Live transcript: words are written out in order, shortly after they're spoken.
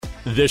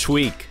This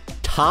week,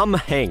 Tom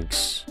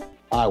Hanks.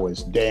 I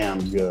was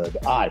damn good.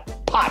 I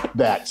popped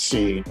that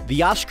scene.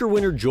 The Oscar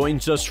winner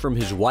joins us from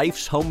his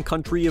wife's home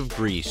country of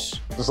Greece.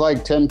 It's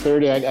like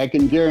 10:30. I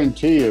can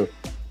guarantee you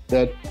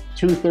that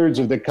 2/3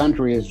 of the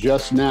country is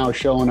just now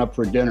showing up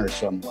for dinner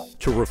somewhere.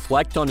 To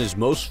reflect on his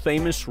most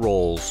famous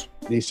roles.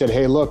 And he said,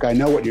 hey, look, I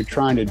know what you're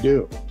trying to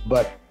do,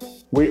 but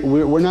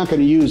we're not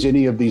going to use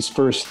any of these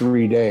first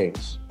 3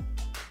 days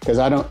because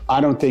I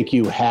don't think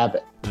you have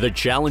it. The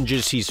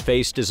challenges he's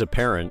faced as a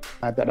parent.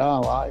 I thought,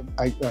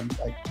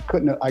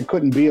 I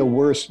couldn't be a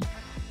worse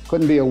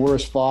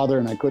father,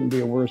 and I couldn't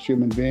be a worse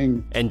human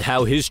being. And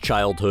how his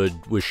childhood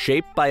was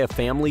shaped by a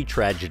family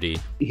tragedy.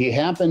 He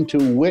happened to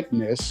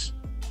witness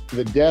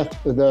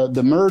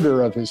the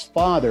murder of his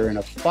father in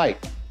a fight.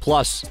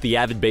 Plus, the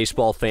avid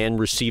baseball fan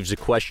receives a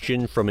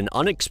question from an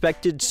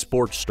unexpected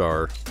sports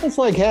star. It's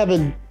like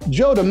having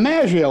Joe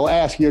DiMaggio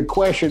ask you a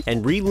question.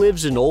 And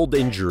relives an old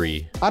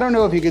injury. I don't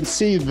know if you can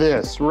see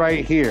this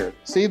right here.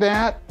 See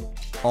that?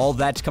 All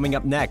that's coming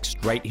up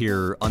next, right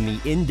here on the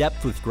In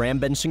Depth with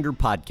Graham Bensinger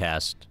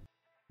podcast.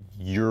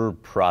 Your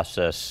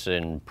process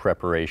and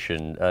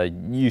preparation.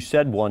 You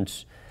said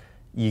once,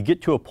 you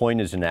get to a point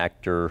as an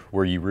actor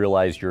where you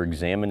realize you're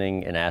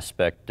examining an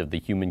aspect of the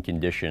human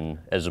condition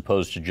as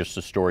opposed to just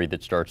a story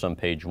that starts on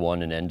page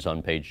 1 and ends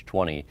on page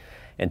 20.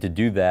 And to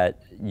do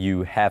that,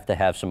 you have to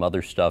have some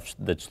other stuff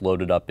that's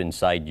loaded up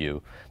inside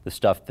you, the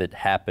stuff that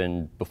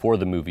happened before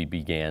the movie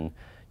began.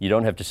 You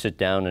don't have to sit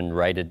down and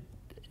write it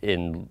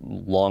in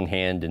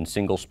longhand in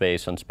single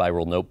space on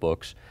spiral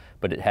notebooks,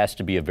 but it has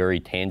to be a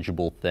very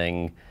tangible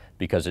thing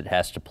because it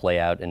has to play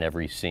out in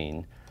every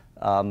scene.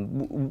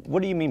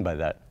 What do you mean by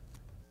that?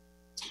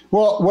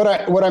 Well,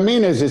 what I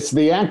mean is, it's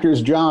the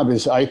actor's job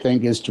is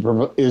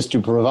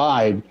to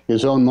provide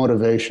his own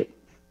motivation.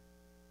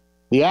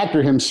 The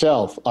actor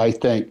himself, I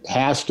think,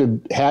 has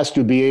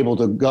to be able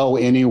to go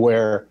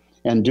anywhere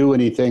and do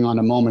anything on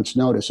a moment's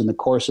notice in the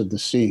course of the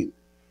scene.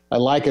 I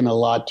liken a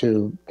lot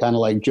to kind of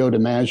like Joe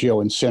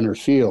DiMaggio in center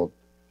field.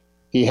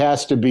 He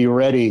has to be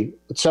ready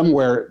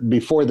somewhere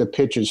before the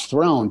pitch is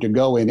thrown to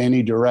go in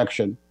any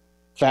direction,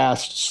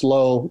 fast,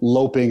 slow,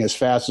 loping as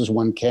fast as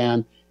one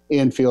can,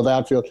 infield,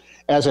 outfield.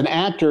 As an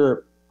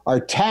actor, our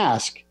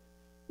task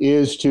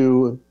is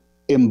to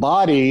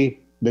embody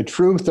the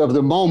truth of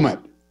the moment.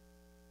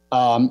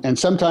 And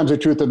sometimes the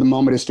truth of the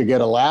moment is to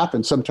get a laugh,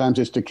 and sometimes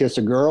it's to kiss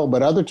a girl,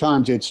 but other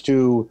times it's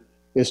to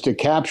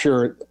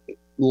capture,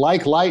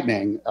 like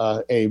lightning,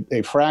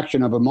 a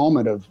fraction of a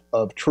moment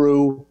of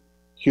true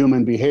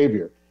human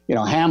behavior. You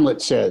know,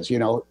 Hamlet says,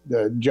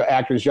 the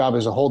actor's job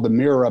is to hold the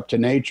mirror up to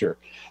nature.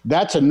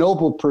 That's a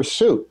noble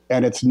pursuit,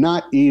 and it's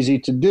not easy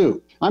to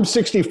do. I'm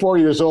 64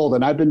 years old,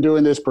 and I've been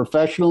doing this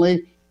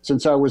professionally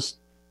since I was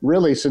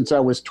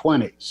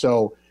 20.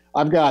 So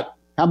I've got,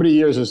 how many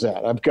years is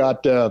that? I've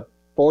got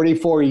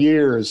 44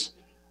 years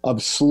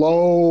of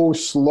slow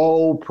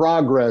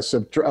progress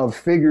of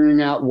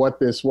figuring out what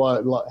this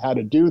was, how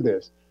to do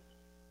this.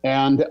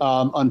 And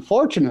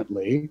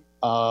unfortunately,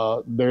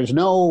 there's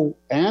no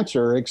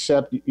answer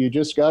except you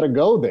just got to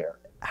go there.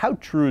 How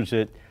true is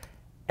it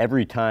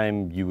every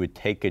time you would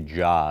take a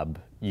job,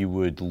 you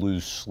would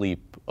lose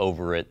sleep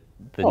over it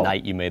the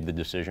night you made the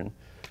decision?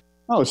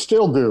 Oh,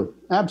 still do.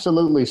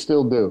 Absolutely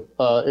still do.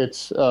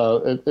 It's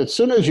as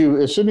soon as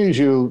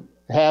you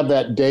have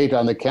that date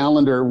on the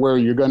calendar where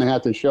you're going to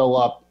have to show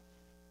up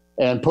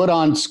and put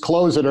on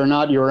clothes that are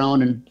not your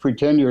own and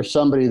pretend you're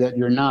somebody that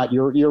you're not,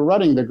 you're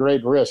running the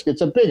great risk.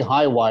 It's a big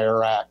high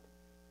wire act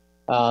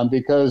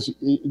because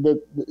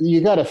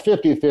you got a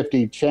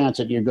 50-50 chance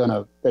that you're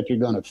gonna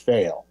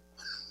fail.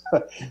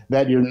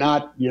 That you're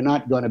not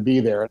going to be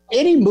there.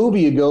 Any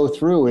movie you go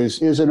through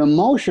is an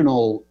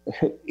emotional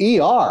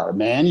ER,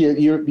 man.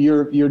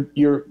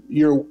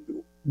 You're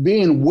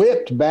being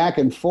whipped back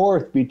and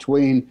forth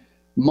between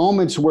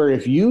moments where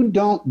if you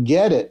don't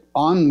get it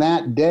on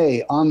that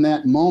day, on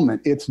that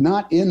moment, it's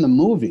not in the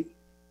movie.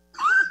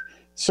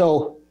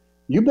 So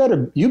you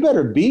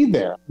better be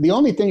there. The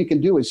only thing you can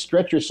do is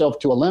stretch yourself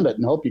to a limit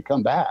and hope you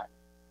come back.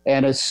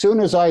 And as soon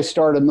as I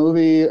start a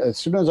movie, as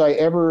soon as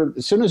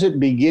it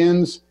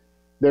begins,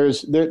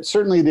 there's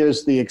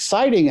the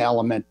exciting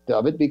element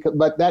of it,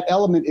 but that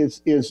element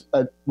is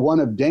one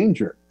of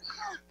danger.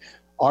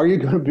 Are you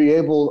going to be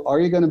able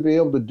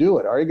to do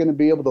it? Are you going to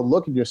be able to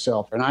look at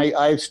yourself? And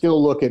I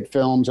still look at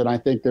films, and I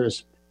think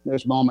there's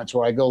moments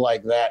where I go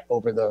like that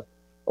over the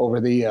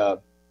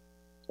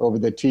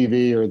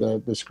TV or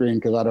the screen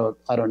because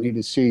I don't need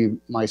to see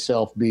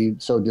myself be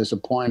so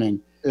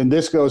disappointing. And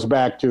this goes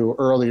back to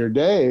earlier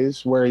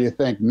days where you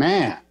think,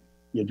 man,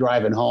 you're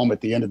driving home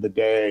at the end of the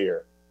day,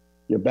 or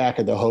you're back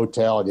at the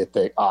hotel and you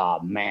think,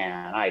 oh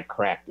man, I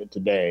cracked it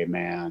today,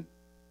 man.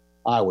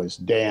 I was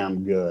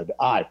damn good.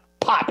 I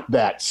popped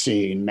that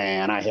scene,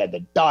 man. I had the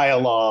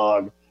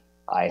dialogue.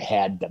 I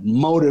had the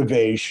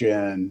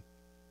motivation.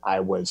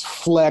 I was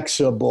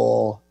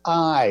flexible.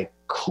 I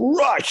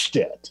crushed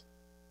it.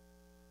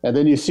 And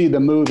then you see the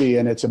movie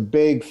and it's a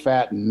big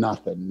fat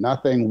nothing.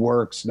 Nothing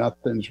works.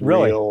 Nothing's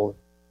real.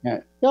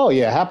 Really? Oh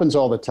yeah, it happens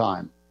all the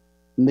time.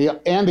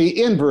 And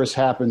the inverse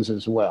happens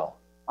as well.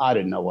 I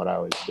didn't know what I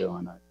was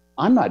doing.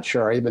 I'm not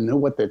sure I even knew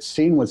what that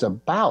scene was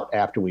about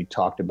after we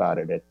talked about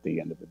it at the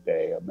end of the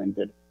day. I mean,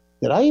 did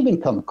I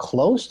even come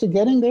close to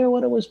getting there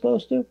what I was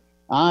supposed to?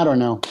 I don't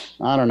know.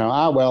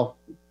 Well,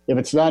 if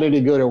it's not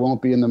any good, it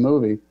won't be in the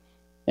movie.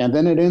 And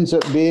then it ends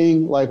up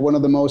being like one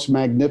of the most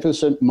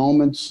magnificent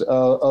moments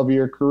of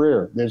your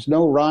career. There's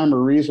no rhyme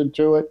or reason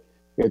to it.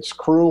 It's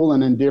cruel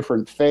and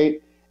indifferent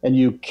fate. And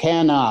you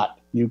cannot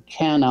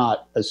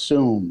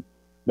assume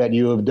that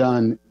you have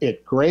done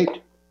it great,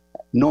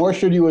 nor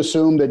should you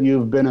assume that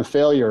you've been a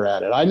failure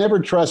at it. I never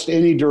trust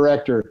any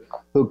director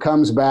who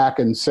comes back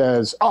and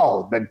says,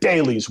 oh, the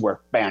dailies were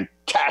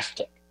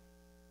fantastic.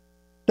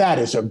 That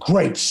is a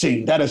great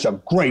scene. That is a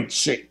great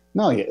scene.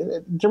 No,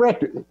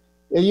 director,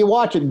 you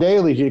watch it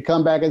daily, you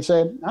come back and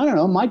say, I don't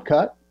know, might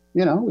cut.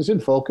 You know, it was in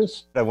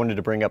focus. I wanted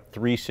to bring up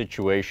 3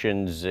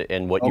 situations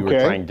and what you were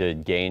trying to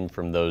gain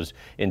from those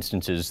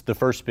instances. The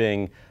first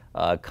being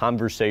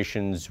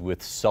conversations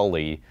with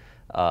Sully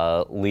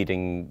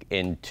leading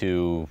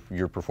into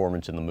your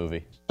performance in the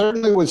movie.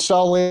 Certainly with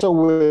Sully, also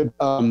with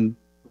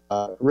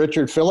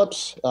Richard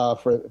Phillips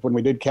when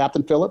we did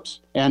Captain Phillips,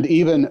 and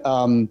even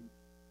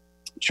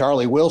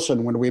Charlie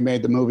Wilson when we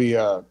made the movie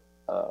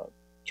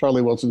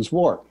Charlie Wilson's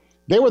War.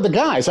 They were the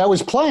guys. I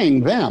was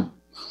playing them,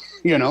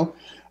 you know.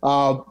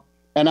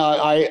 And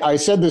I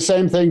said the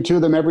same thing to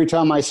them every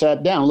time I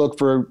sat down. Look,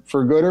 for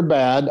good or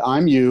bad,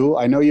 I'm you.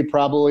 I know you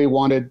probably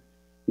wanted,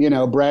 you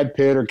know, Brad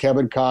Pitt or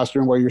Kevin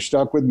Costner, where you're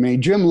stuck with me.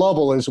 Jim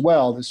Lovell as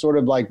well. This sort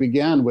of like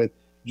began with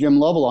Jim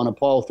Lovell on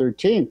Apollo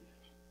 13.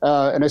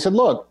 And I said,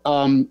 look,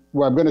 well, I'm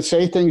going to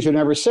say things you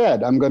never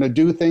said. I'm going to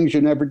do things you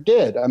never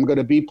did. I'm going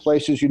to be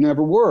places you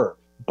never were.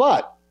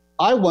 But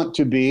I want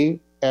to be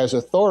as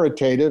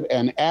authoritative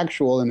and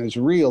actual and as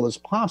real as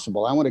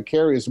possible. I want to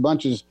carry as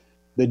much as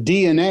the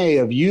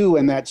DNA of you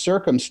in that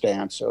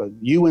circumstance, or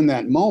you in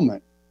that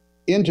moment,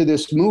 into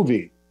this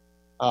movie.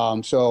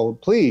 So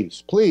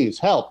please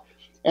help.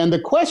 And the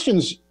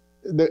questions,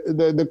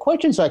 the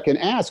questions I can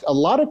ask a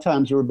lot of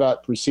times are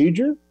about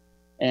procedure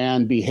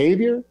and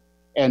behavior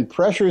and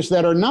pressures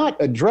that are not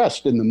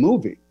addressed in the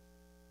movie,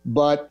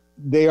 but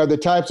they are the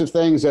types of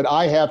things that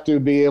I have to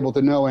be able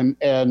to know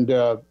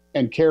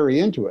and carry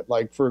into it.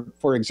 Like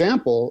for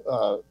example,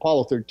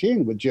 Apollo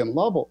 13 with Jim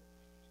Lovell.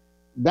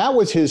 That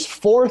was his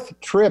 4th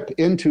trip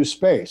into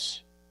space.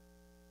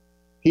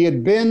 He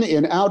had been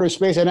in outer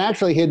space, and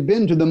actually he had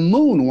been to the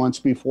moon once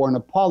before in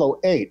Apollo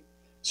 8.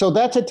 So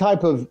that's a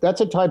type of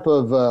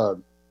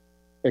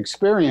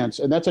experience,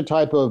 and that's a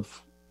type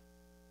of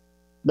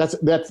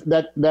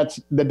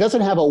that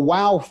doesn't have a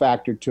wow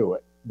factor to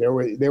it. There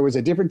was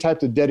a different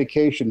type of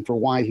dedication for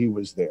why he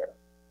was there,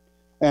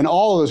 and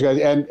all of those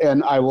guys.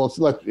 And I will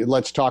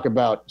let's talk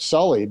about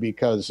Sully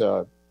because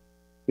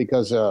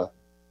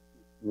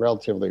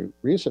relatively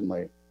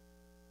recently,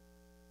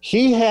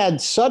 he had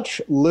such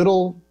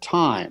little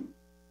time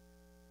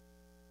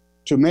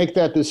to make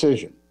that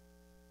decision,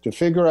 to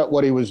figure out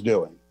what he was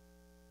doing.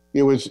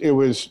 It was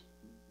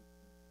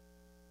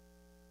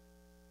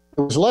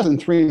less than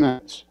 3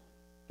 minutes.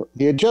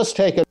 He had just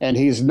taken, and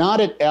he's not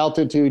at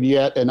altitude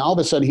yet, and all of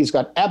a sudden he's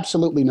got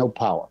absolutely no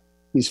power.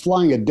 He's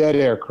flying a dead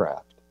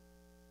aircraft.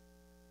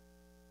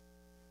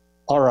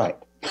 All right.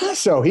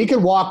 So he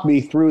could walk me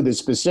through the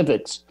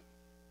specifics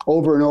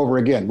over and over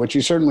again, which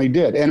he certainly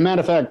did. And a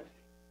matter of fact,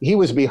 he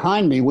was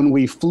behind me when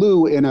we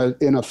flew in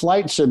a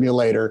flight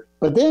simulator.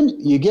 But then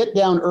you get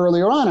down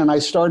earlier on, and I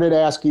started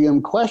asking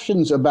him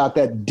questions about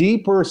that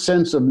deeper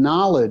sense of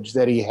knowledge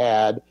that he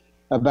had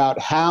about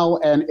how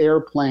an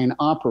airplane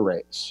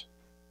operates.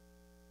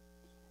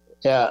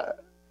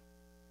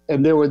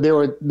 And there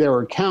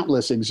were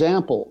countless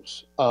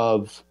examples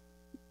of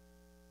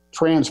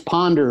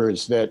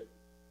transponders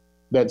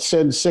that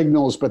send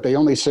signals, but they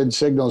only send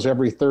signals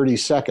every 30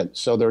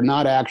 seconds. So they're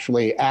not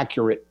actually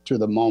accurate to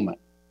the moment.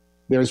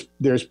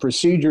 There's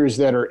procedures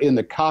that are in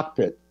the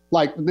cockpit.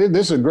 Like,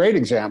 this is a great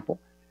example.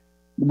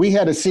 We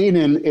had a scene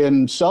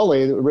in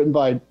Sully, written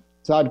by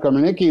Todd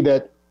Carmanicki,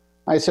 that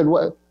I said,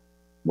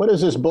 what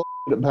is this bullshit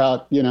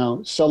about, you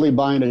know, Sully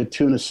buying a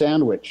tuna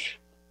sandwich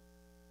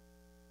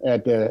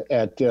at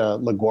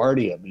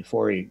LaGuardia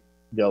before he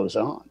goes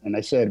on? And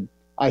I said,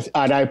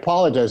 I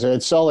apologize. I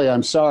said, Sully,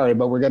 I'm sorry,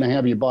 but we're going to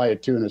have you buy a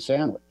tuna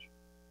sandwich.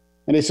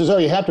 And he says, oh,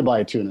 you have to buy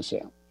a tuna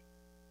sandwich.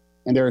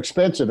 And they're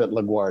expensive at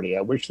LaGuardia.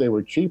 I wish they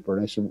were cheaper.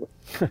 And I said,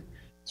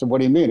 so what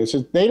do you mean? He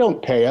says, they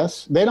don't pay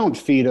us. They don't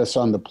feed us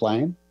on the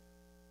plane.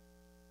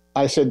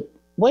 I said,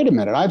 wait a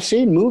minute. I've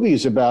seen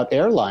movies about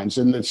airlines,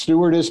 and the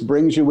stewardess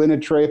brings you in a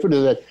tray of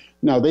food.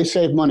 No, they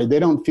save money. They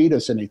don't feed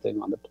us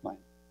anything on the plane.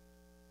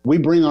 We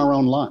bring our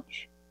own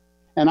lunch.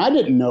 And I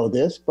didn't know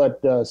this, but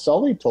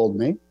Sully told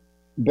me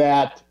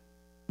that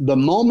the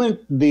moment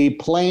the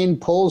plane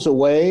pulls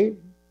away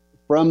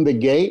from the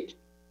gate,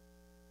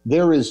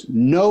 there is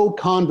no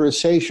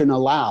conversation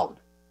allowed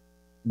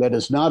that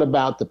is not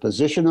about the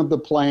position of the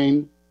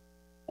plane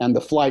and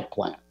the flight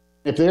plan.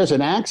 If there's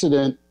an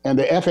accident and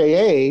the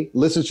FAA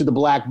listens to the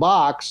black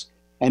box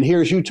and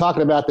hears you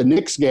talking about the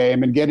Knicks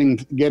game and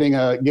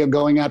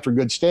going out for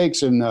good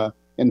steaks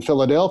in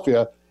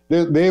Philadelphia,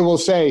 they will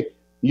say,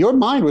 your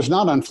mind was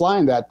not on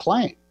flying that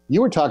plane.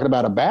 You were talking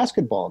about a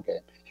basketball game.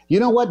 You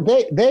know what?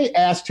 They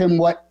asked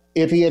him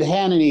if he had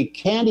had any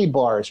candy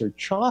bars or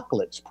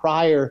chocolates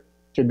prior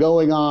to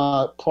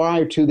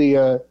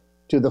the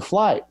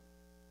flight,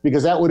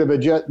 because that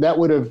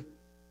would have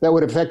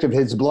affected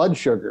his blood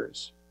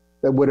sugars,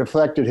 that would have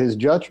affected his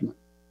judgment.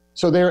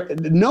 So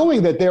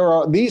knowing that there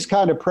are these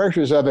kind of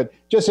pressures of it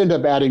just end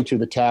up adding to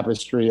the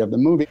tapestry of the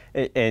movie.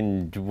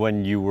 And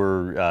when you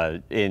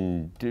were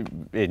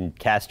in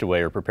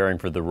Castaway, or preparing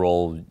for the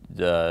role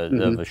of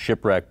a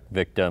shipwreck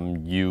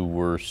victim, you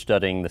were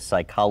studying the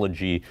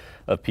psychology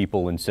of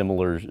people in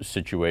similar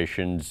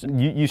situations.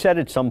 You said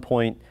at some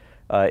point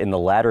in the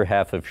latter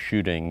half of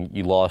shooting,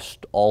 you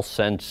lost all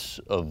sense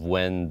of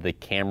when the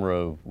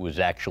camera was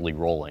actually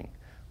rolling.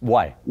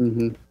 Why?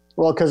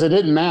 Well, because it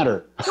didn't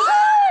matter.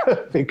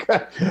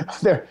 Because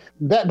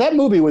that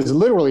movie was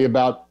literally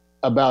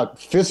about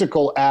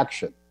physical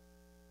action,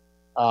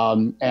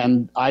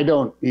 and I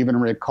don't even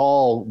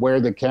recall where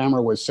the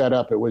camera was set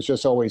up. It was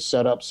just always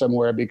set up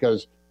somewhere,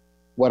 because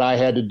what I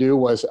had to do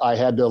was I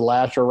had to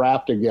lash a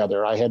raft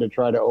together. I had to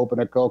try to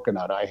open a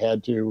coconut. I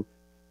had to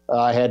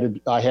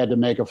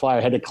make a fire.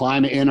 I had to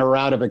climb in or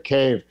out of a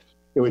cave.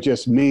 It was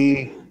just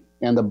me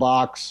and the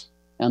box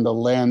and the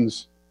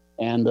lens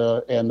and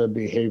the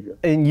behavior.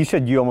 And you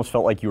said you almost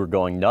felt like you were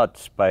going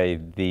nuts by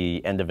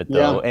the end of it,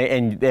 though, yeah.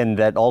 and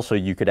that also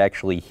you could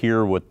actually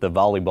hear what the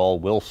volleyball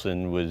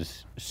Wilson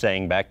was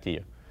saying back to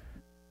you.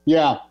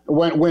 Yeah,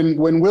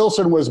 when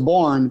Wilson was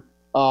born,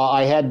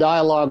 I had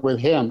dialogue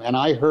with him, and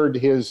I heard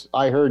his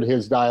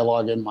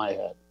dialogue in my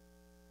head.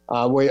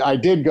 I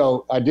did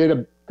go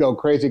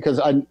crazy because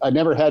I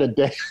never had a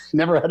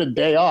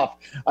day off.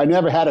 I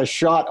never had a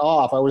shot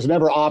off. I was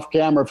never off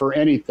camera for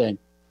anything.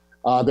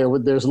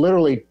 There's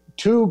literally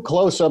 2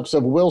 close-ups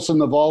of Wilson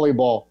the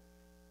volleyball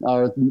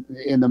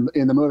in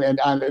the movie,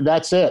 and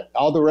that's it.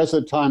 All the rest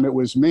of the time it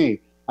was me.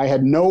 I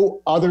had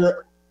no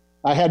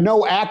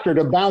actor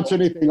to bounce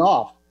anything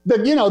off.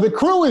 The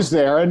crew is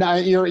there,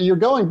 and you're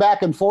going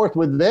back and forth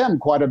with them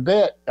quite a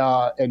bit,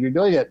 and you're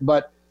doing it.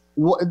 But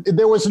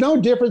there was no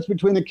difference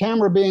between the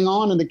camera being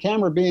on and the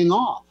camera being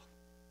off.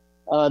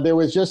 There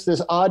was just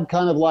this odd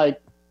kind of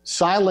like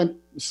silent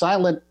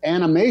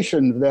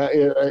animation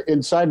that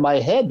inside my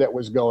head that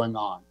was going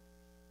on.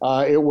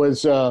 It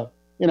was, I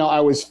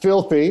was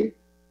filthy.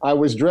 I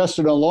was dressed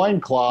in a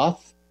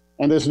loincloth,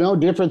 and there's no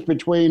difference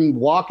between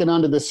walking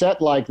onto the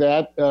set like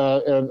that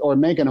or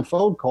making a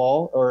phone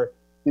call or,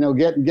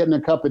 getting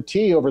a cup of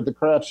tea over at the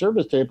craft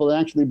service table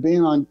and actually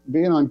being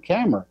on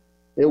camera.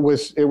 It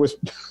was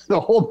the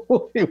whole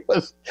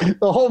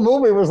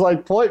movie was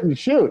like point and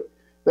shoot.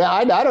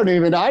 I don't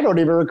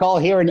even recall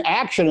hearing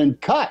action and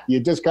cut. You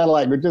just kind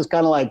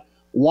of like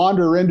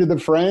wander into the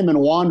frame and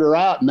wander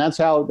out, and that's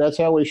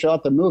how we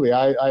shot the movie.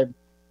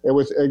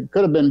 It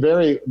could have been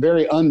very,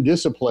 very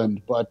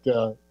undisciplined, but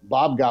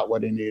Bob got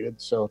what he needed,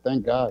 so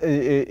thank God.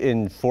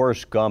 In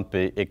Forrest Gump,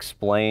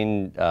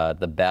 explain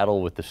the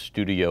battle with the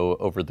studio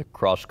over the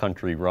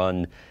cross-country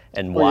run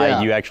and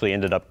why you actually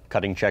ended up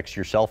cutting checks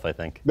yourself, I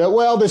think.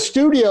 The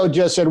studio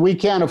just said, we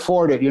can't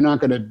afford it, you're not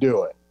going to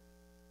do it.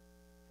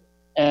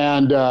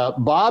 And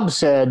Bob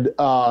said,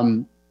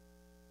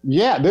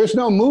 there's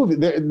no movie.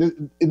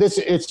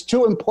 It's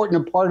too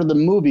important a part of the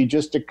movie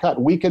just to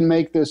cut. We can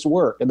make this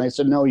work. And they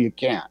said, no, you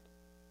can't.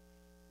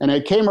 And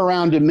it came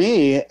around to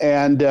me,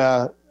 and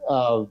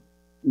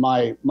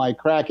my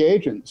crack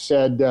agent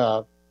said,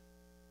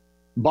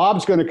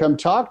 Bob's going to come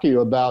talk to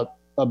you about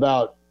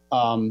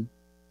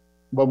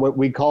what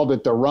we called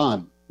it, the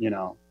run,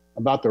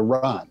 about the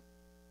run.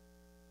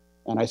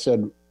 And I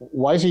said,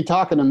 why is he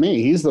talking to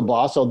me? He's the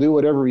boss. I'll do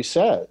whatever he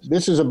says.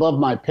 This is above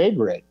my pay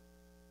grade.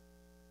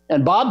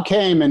 And Bob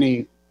came and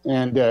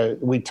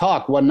we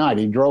talked one night.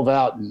 He drove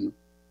out and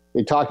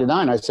we talked at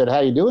night. And I said, how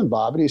you doing,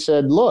 Bob? And he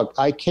said, look,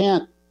 I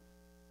can't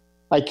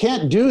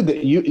do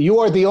that. You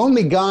are the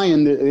only guy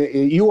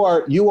you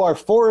are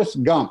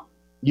Forrest Gump.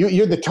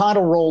 You're the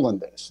title role in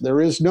this.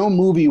 There is no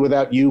movie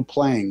without you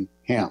playing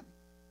him.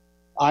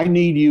 I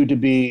need you to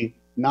be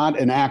not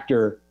an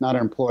actor, not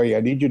an employee.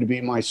 I need you to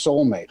be my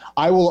soulmate.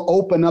 I will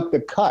open up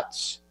the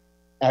cuts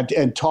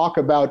and talk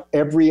about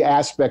every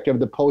aspect of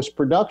the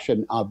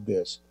post-production of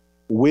this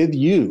with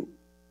you,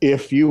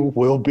 if you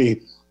will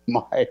be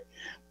my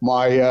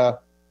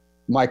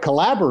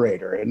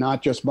collaborator and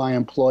not just my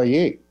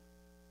employee.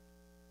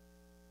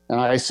 And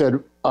I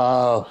said,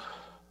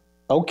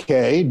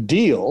 okay,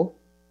 deal.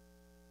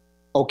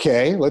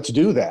 Okay, let's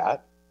do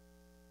that.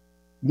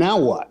 Now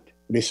what?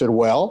 And he said,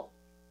 well,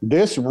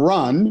 this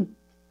run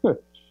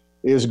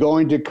is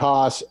going to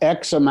cost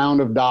X amount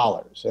of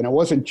dollars. And it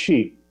wasn't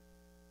cheap.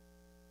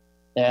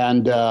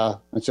 And I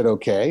said,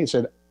 okay. He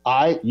said,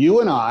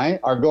 you and I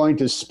are going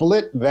to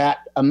split that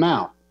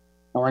amount,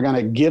 and we're going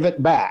to give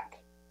it back.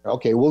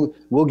 Okay,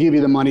 we'll give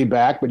you the money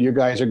back, but you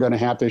guys are going to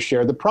have to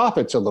share the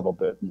profits a little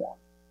bit more,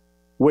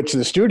 which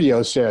the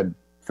studio said,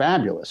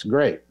 fabulous,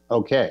 great,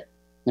 okay.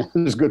 It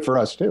was good for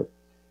us too.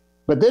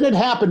 But then it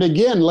happened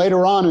again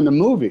later on in the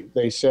movie.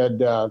 They said,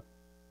 the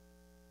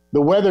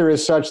weather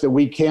is such that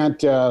we can't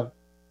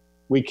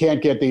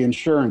get the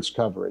insurance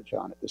coverage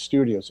on it. The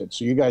studio said,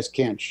 so you guys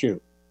can't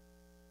shoot.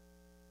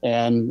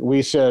 And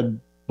we said,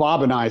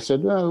 Bob and I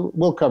said,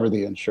 we'll cover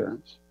the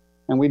insurance.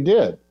 And we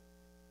did.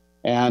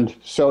 And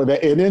so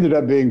it ended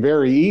up being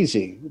very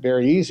easy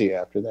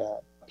after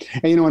that.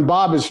 And, and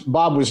Bob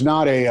was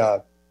not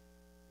a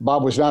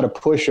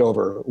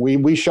pushover.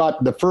 We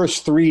shot the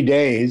first 3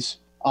 days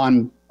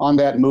on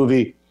that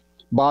movie.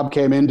 Bob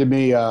came into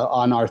me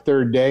on our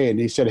third day and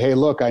he said, hey,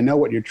 look, I know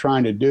what you're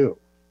trying to do.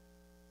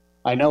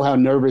 I know how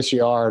nervous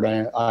you are,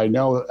 and I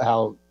know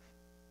how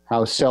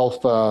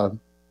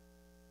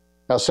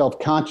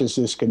self-conscious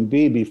this can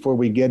be before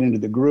we get into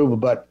the groove,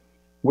 but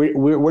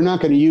we're not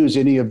going to use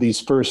any of these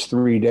first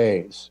 3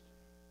 days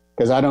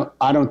because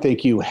I don't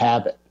think you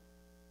have it.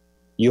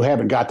 You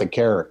haven't got the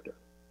character.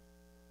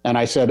 And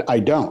I said, I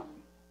don't.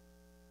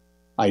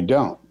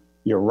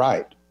 You're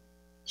right.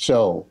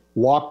 So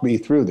walk me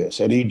through this.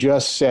 And he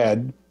just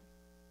said,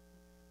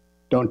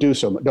 don't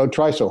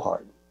try so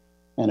hard.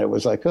 And it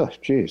was like, oh,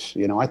 geez,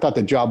 I thought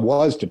the job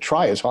was to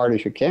try as hard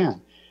as you can.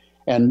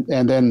 And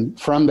then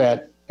from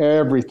that,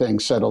 everything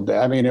settled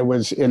down. I mean, it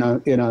was in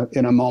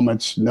a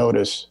moment's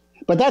notice.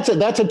 But that's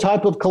a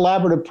type of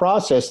collaborative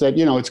process that,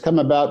 it's come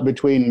about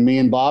between me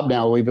and Bob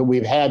now.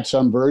 We've had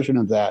some version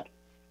of that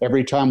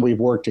every time we've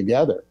worked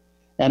together.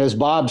 And as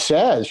Bob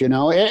says,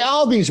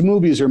 all these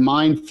movies are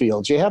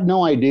minefields. You have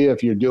no idea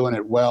if you're doing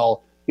it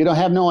well. You don't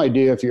have no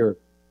idea if you're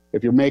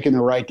making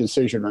the right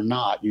decision or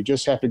not. You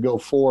just have to go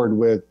forward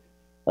with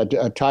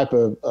a type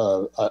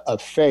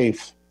of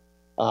faith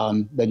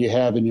that you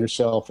have in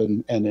yourself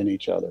and in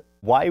each other.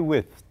 Why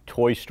with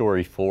Toy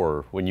Story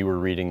 4, when you were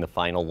reading the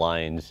final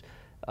lines,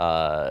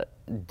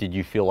 did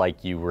you feel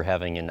like you were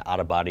having an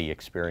out-of-body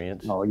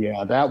experience? Oh,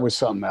 yeah, that was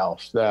something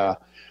else.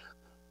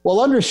 Well,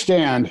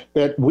 understand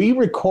that we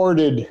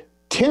recorded,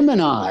 Tim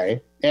and I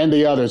and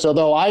the others,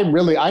 although I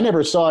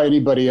never saw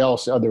anybody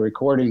else on the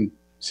recording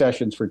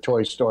sessions for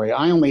Toy Story.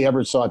 I only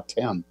ever saw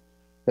Tim,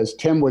 because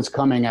Tim was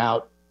coming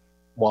out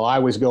while I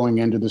was going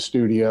into the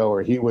studio,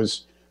 or he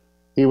was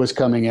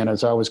coming in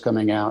as I was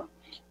coming out.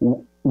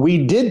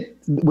 We did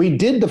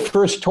the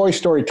first Toy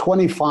Story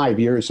 25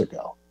 years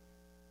ago.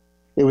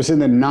 It was in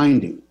the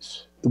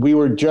 90s. We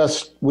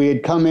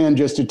had come in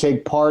just to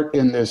take part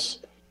in this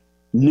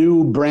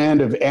new brand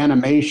of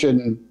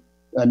animation,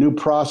 a new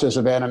process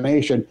of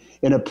animation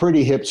in a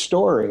pretty hip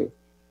story.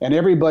 And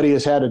everybody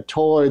has had a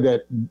toy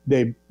that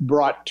they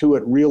brought to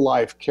it real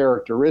life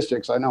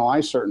characteristics. I know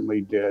I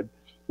certainly did.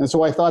 And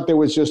so I thought there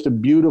was just a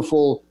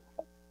beautiful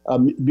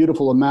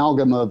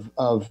amalgam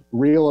of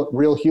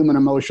real human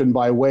emotion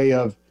by way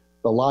of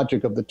the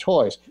logic of the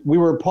toys. We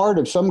were part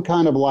of some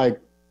kind of like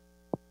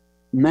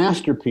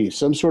masterpiece,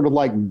 some sort of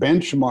like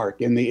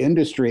benchmark in the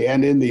industry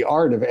and in the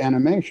art of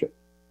animation.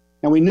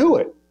 And we knew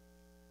it.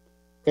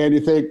 And you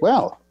think,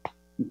 well,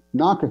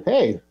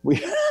 hey,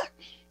 we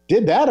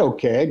did that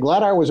okay.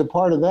 Glad I was a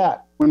part of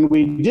that. When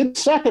we did the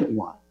second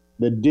one,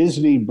 the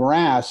Disney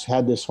brass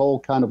had this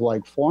whole kind of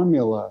like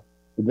formula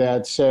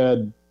that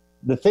said,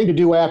 the thing to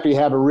do after you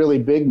have a really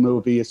big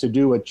movie is to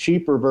do a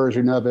cheaper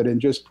version of it and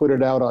just put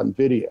it out on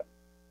video,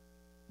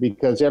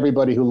 because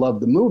everybody who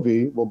loved the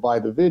movie will buy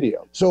the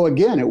video. So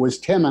again, it was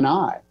Tim and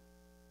I.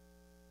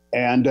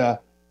 And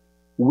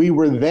we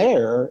were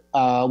there.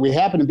 We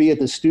happened to be at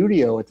the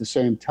studio at the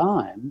same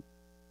time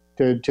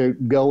to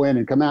go in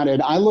and come out.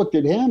 And I looked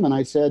at him and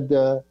I said,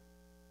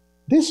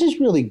 this is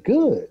really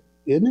good,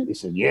 isn't it? He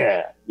said,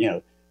 yeah.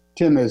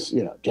 Tim is,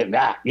 Tim,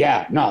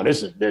 yeah, no,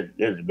 this is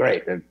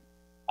great.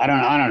 I don't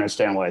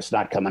understand why it's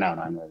not coming out.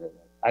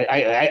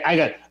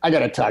 I got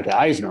to talk to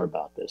Eisner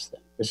about this thing.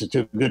 This is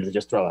too good to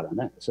just throw out on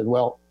that. I said,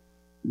 well,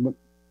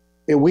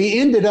 we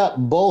ended up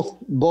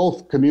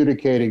both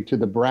communicating to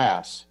the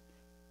brass,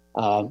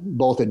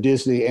 both at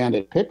Disney and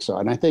at Pixar.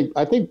 And I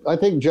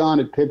think John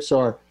at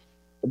Pixar,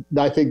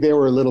 I think they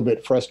were a little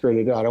bit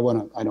frustrated. I don't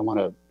want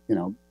to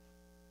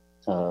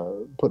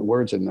put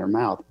words in their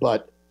mouth,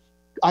 but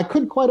I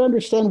couldn't quite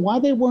understand why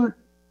they weren't.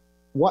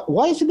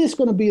 Why isn't this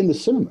going to be in the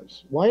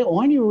cinemas? Why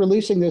aren't you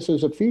releasing this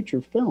as a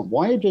feature film?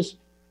 Why are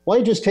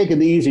you just taking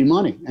the easy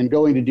money and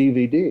going to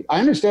DVD?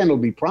 I understand it'll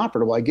be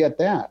profitable. I get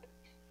that.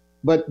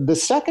 But the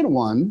second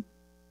one,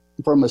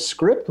 from a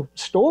script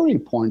story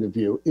point of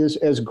view, is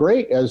as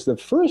great as the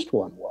first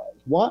one was.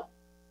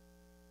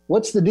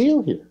 What's the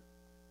deal here?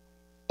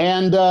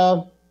 And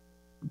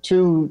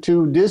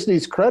to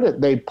Disney's credit,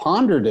 they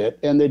pondered it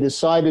and they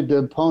decided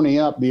to pony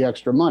up the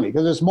extra money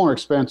because it's more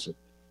expensive.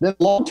 Then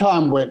a long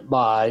time went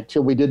by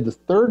till we did the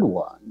third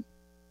one.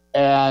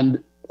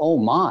 And oh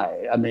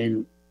my, I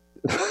mean,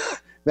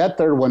 that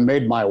third one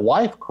made my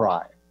wife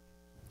cry.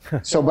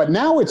 So, but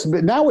now it's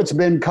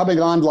been coming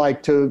on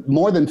like to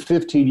more than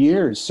 15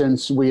 years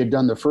since we had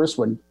done the first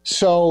one.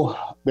 So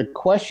the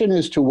question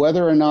as to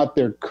whether or not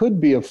there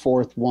could be a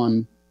fourth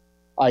one,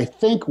 I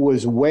think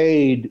was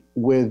weighed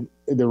with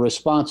the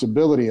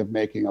responsibility of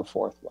making a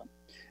fourth one.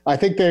 I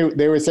think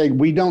they were saying,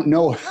 we don't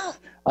know.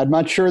 I'm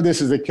not sure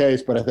this is the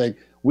case, but I think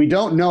We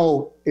don't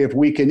know if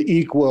we can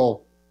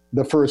equal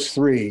the first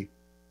three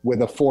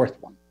with a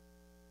fourth one.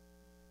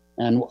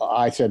 And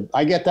I said,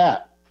 I get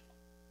that.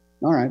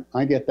 All right,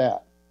 I get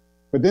that.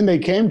 But then they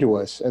came to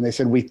us and they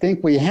said, we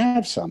think we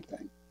have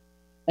something.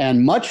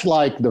 And much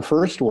like the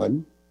first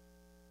one,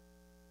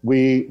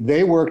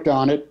 they worked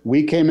on it.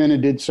 We came in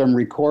and did some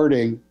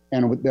recording.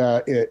 And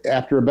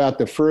after about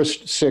the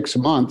first 6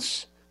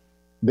 months,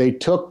 they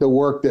took the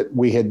work that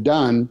we had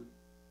done,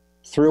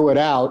 threw it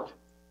out,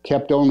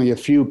 kept only a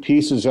few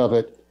pieces of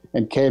it,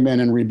 and came in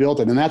and rebuilt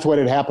it. And that's what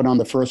had happened on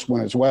the first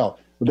one as well.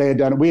 We had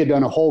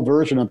done a whole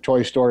version of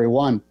Toy Story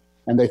 1,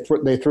 and they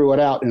threw it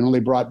out and only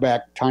brought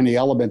back tiny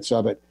elements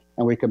of it,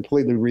 and we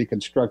completely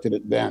reconstructed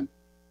it then.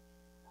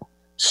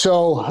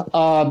 So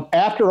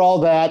after all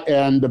that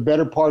and the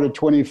better part of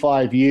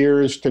 25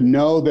 years, to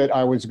know that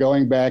I was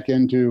going back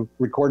into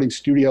recording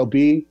Studio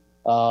B,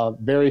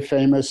 very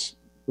famous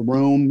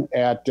room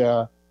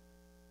on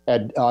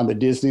the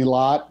Disney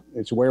lot.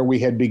 It's where we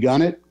had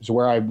begun it. It's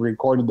where I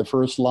recorded the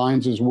first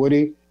lines as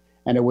Woody,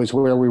 and it was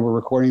where we were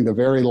recording the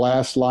very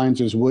last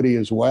lines as Woody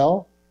as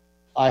well.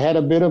 I had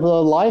a bit of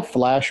a life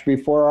flash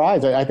before our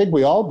eyes. I think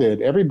we all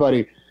did.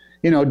 Everybody.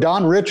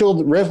 Don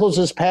Rickles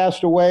has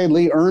passed away.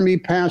 Lee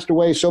Ermey passed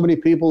away. So many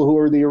people who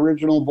were the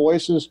original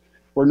voices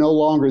were no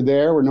longer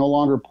there, were no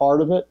longer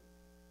part of it.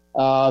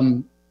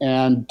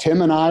 And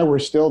Tim and I were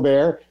still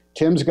there.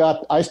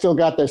 I still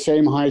got the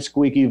same high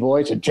squeaky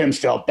voice, and Tim's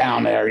still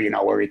down there,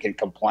 where he can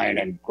complain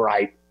and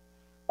gripe.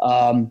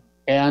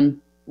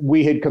 And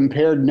we had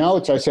compared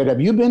notes. I said,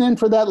 have you been in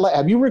for that?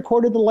 Have you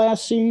recorded the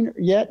last scene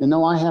yet? And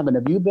no, I haven't.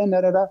 Have you been?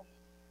 Da-da-da.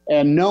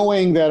 And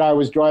knowing that I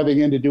was driving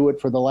in to do it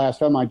for the last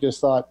time, I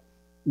just thought,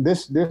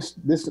 this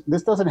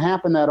doesn't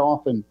happen that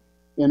often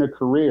in a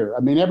career.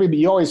 I mean,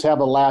 you always have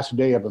the last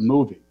day of a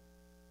movie,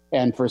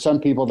 and for some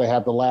people they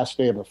have the last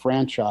day of a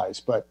franchise.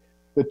 But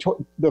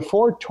the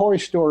 4 Toy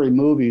Story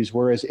movies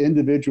were as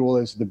individual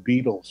as the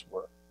Beatles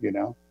were.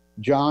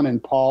 John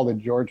and Paul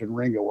and George and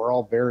Ringo were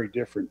all very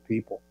different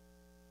people,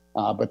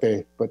 but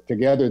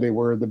together they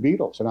were the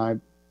Beatles. And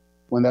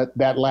when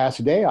that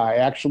last day,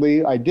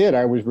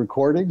 I was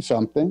recording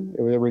something.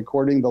 It was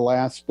recording the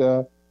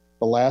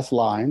last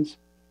lines.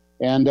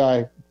 And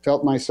I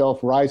felt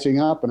myself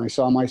rising up, and I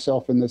saw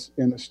myself in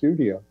the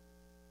studio.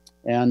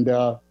 And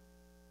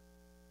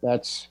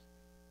that's,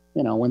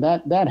 when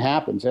that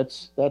happens,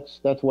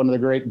 that's one of the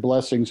great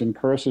blessings and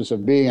curses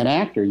of being an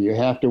actor. You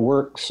have to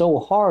work so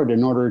hard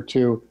in order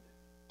to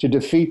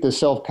defeat the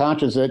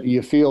self-conscious that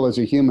you feel as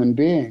a human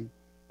being.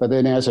 But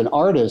then as an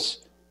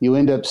artist, you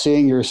end up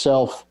seeing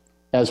yourself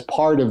as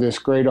part of this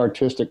great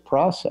artistic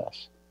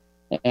process.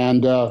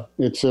 And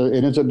it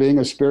ends up being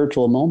a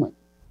spiritual moment.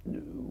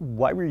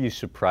 Why were you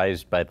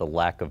surprised by the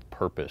lack of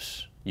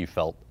purpose you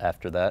felt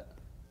after that?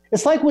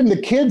 It's like when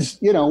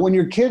when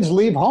your kids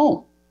leave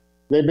home.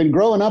 They've been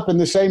growing up in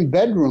the same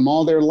bedroom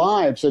all their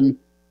lives, and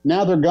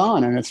now they're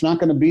gone, and it's not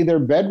going to be their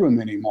bedroom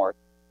anymore.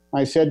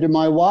 I said to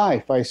my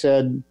wife,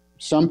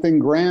 something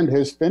grand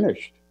has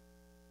finished.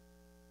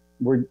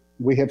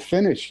 We have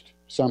finished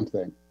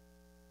something.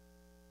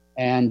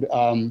 And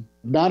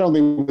not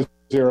only was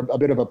there a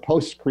bit of a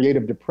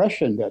post-creative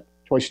depression that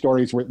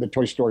the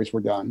Toy Stories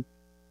were done,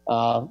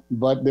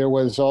 but there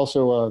was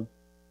also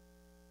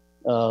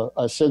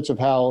a sense of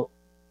how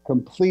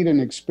complete an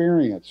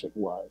experience it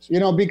was.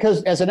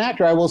 Because as an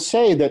actor, I will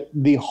say that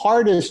the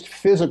hardest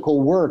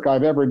physical work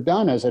I've ever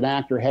done as an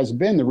actor has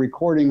been the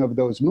recording of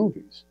those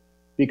movies,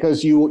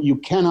 because you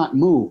cannot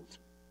move.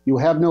 You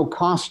have no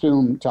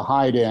costume to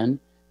hide in.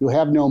 You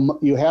have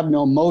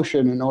no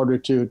motion in order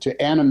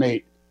to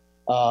animate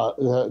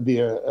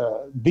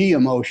the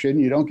emotion.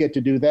 You don't get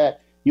to do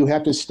that. You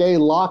have to stay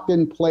locked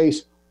in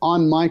place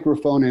on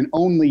microphone and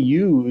only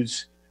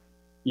use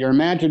your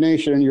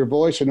imagination and your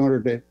voice in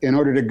order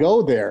to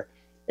go there.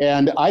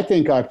 And I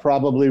think I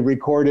probably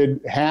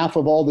recorded half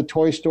of all the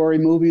Toy Story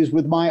movies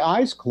with my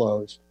eyes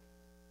closed,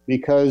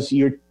 because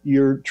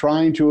you're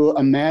trying to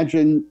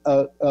imagine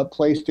a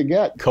place to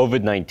get.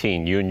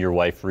 COVID-19, you and your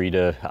wife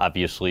Rita,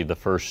 obviously the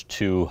first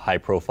 2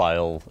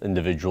 high-profile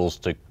individuals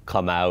to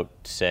come out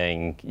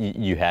saying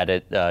you had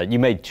it. You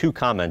made 2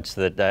 comments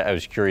that I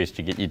was curious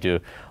to get you to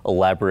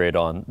elaborate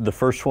on. The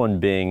first one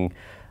being,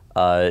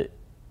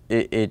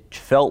 it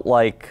felt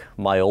like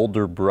my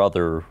older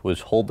brother was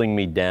holding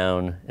me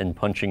down and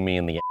punching me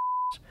in the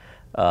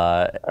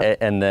ass,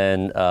 and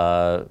then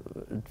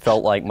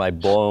felt like my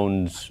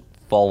bones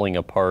falling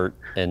apart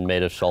and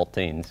made of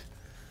saltines.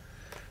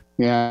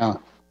 Yeah,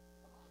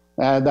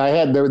 and I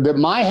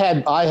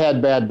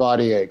had bad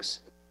body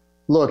aches.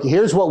 Look,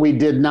 here's what we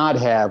did not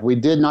have. We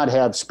did not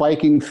have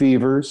spiking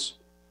fevers.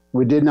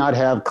 We did not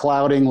have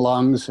clouding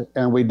lungs,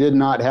 and we did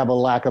not have a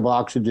lack of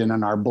oxygen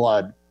in our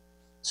blood.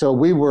 So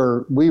we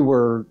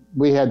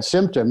had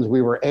symptoms.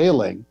 We were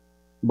ailing,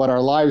 but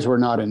our lives were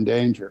not in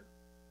danger.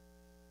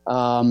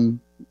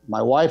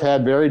 My wife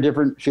had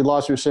she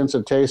lost her sense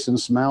of taste and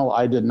smell.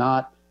 I did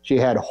not. She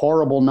had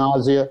horrible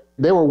nausea.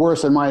 They were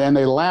worse than mine, and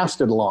they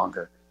lasted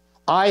longer.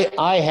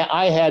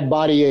 I had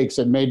body aches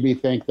that made me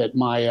think that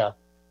my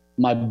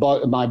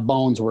my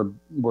bones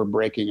were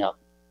breaking up.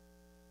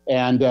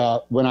 And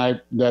when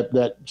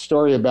that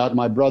story about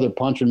my brother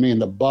punching me in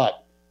the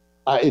butt,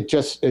 it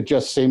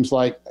just seems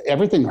like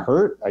everything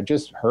hurt. I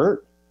just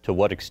hurt. To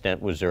what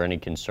extent was there any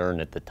concern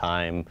at the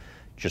time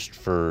just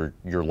for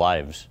your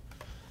lives?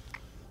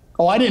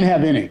 Oh, I didn't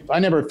have any. I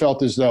never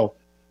felt as though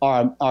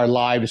my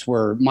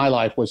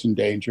life was in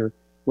danger.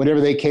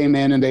 Whenever they came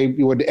in and they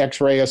would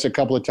x-ray us a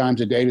couple of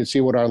times a day to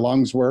see what our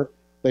lungs were,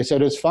 they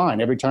said it's fine.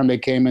 Every time they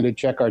came in to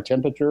check our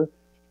temperature,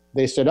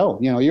 they said, "Oh,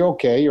 you're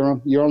okay.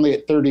 You're only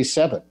at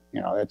 37.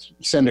 It's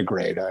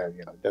centigrade.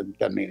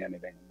 Doesn't mean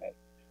anything to me."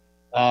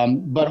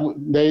 But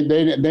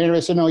they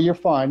never said, "No, you're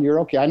fine. You're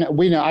okay."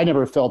 I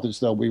never felt as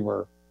though we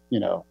were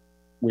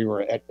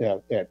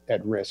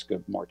at risk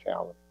of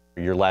mortality.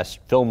 Your last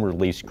film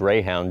release,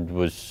 Greyhound,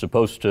 was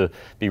supposed to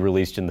be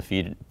released in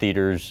the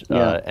theaters,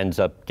 ends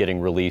up getting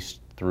released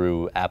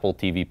through Apple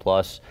TV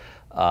Plus.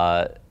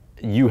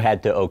 You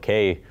had to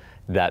okay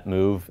that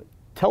move.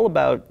 Tell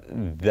about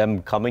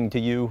them coming to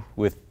you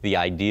with the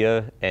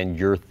idea and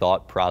your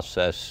thought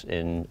process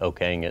in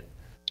okaying it.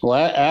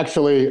 Well,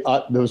 actually,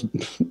 that was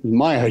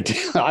my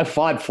idea. I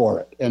fought for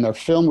it. And the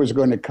film was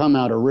going to come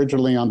out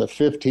originally on the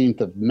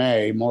 15th of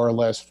May, more or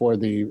less for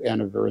the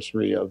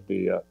anniversary of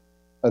the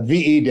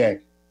VE Day.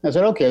 I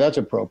said, okay, that's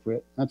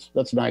appropriate.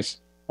 That's nice,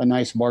 a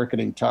nice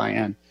marketing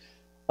tie-in.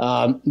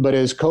 But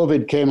as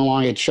COVID came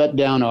along, it shut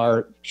down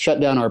our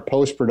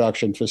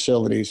post-production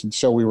facilities, and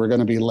so we were going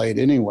to be late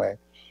anyway.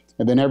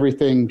 And then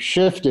everything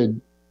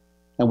shifted,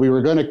 and we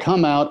were going to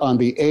come out on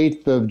the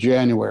 8th of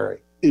January.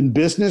 In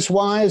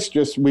business-wise,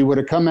 we would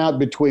have come out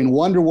between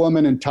Wonder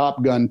Woman and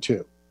Top Gun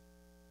 2.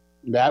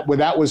 That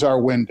was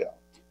our window.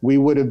 We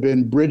would have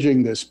been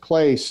bridging this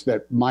place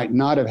that might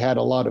not have had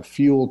a lot of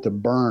fuel to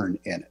burn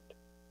in it.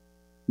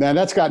 Now,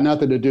 that's got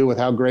nothing to do with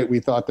how great we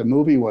thought the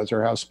movie was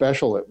or how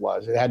special it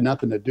was. It had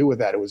nothing to do with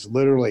that. It was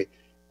literally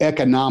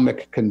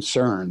economic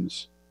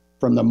concerns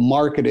from the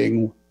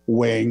marketing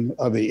wing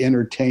of the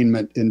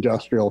entertainment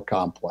industrial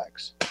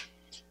complex.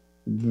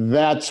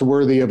 That's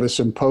worthy of a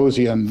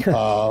symposium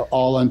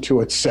all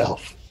unto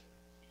itself.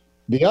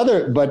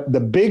 But the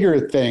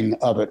bigger thing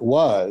of it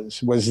was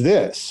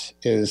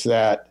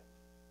that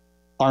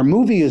our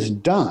movie is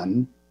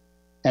done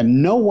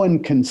and no one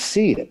can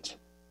see it.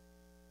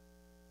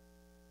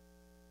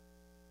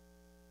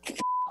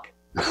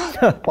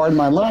 Pardon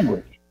my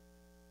language.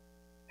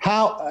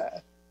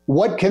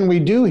 What can we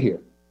do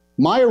here?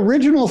 My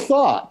original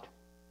thought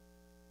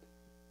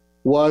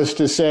was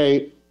to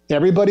say,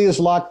 everybody is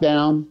locked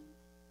down.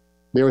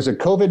 There is a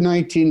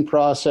COVID-19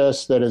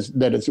 process that is,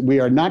 we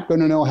are not going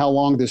to know how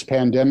long this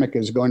pandemic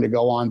is going to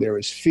go on. There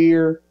is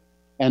fear,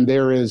 and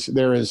there's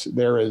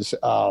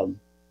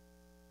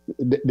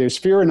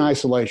fear and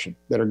isolation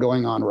that are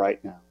going on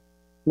right now.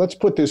 Let's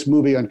put this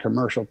movie on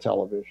commercial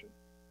television.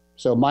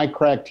 So my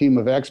crack team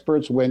of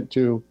experts went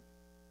to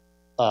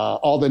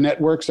all the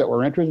networks that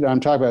were interested. I'm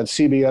talking about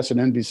CBS and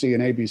NBC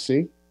and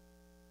ABC,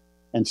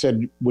 and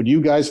said, would you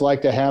guys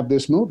like to have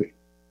this movie?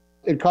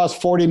 It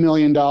cost $40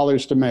 million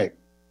to make.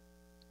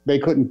 They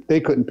couldn't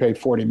pay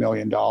 $40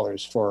 million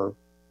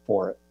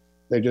for it.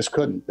 They just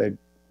couldn't. They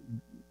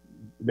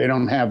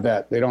don't have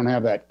that. They don't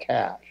have that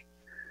cash.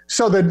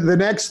 So the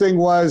next thing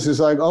is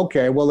like,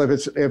 okay, well, if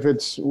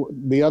it's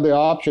the other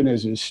option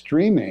is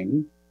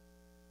streaming,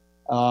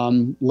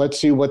 let's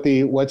see what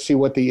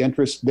the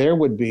interest there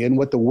would be and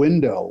what the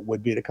window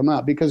would be to come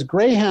out, because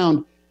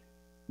Greyhound,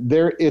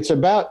 it's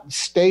about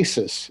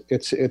stasis.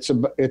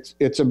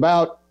 It's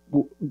about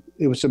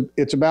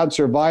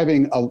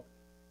surviving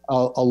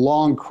a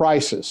long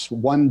crisis,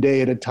 one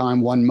day at a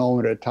time, one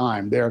moment at a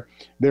time.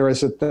 There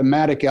is a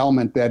thematic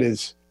element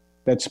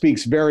that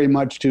speaks very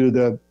much to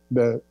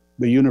the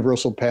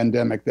universal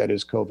pandemic that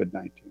is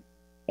COVID-19.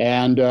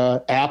 And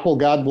Apple,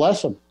 God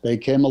bless them, they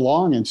came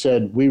along and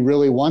said, we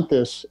really want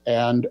this.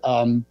 And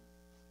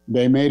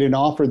they made an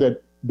offer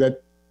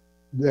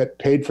that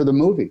paid for the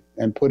movie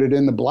and put it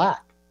in the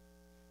black.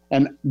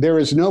 And there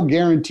is no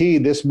guarantee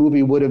this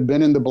movie would have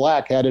been in the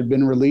black had it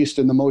been released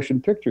in the motion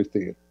picture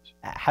theaters.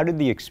 How did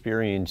the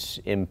experience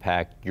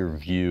impact your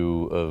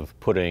view of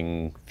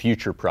putting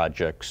future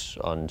projects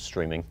on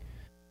streaming?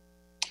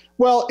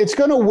 Well, it's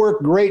going to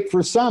work great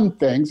for some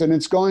things, and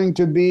it's going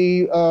to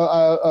be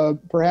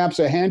perhaps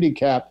a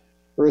handicap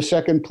or a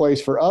second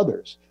place for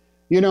others.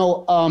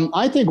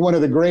 I think one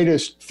of the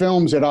greatest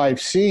films that I've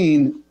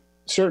seen,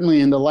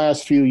 certainly in the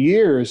last few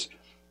years,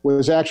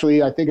 was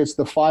actually, I think it's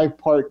the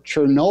 5-part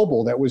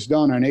Chernobyl that was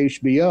done on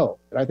HBO.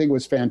 I think it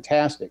was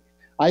fantastic.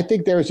 I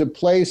think there's a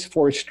place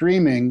for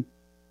streaming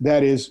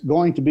that is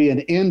going to be an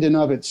end in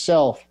of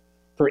itself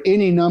for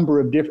any number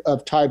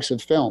of types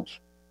of films.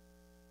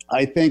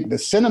 I think the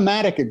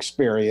cinematic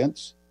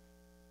experience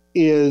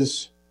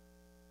is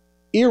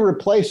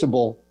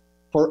irreplaceable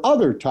for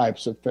other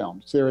types of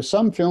films. There are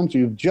some films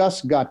you've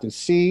just got to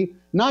see,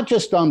 not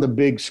just on the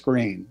big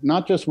screen,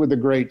 not just with a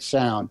great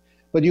sound,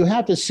 but you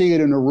have to see it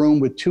in a room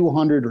with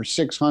 200 or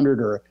 600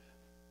 or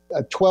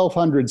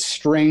 1,200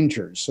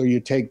 strangers, so you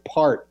take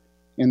part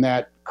in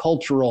that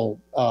cultural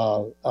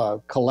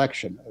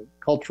collection,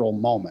 cultural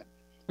moment.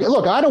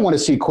 Look, I don't want to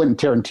see Quentin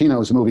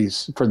Tarantino's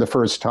movies for the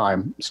first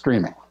time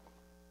streaming.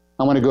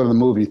 I want to go to the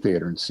movie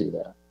theater and see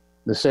that.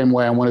 The same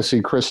way I want to see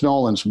Chris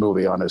Nolan's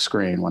movie on a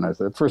screen when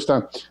the first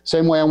time.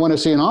 Same way I want to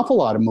see an awful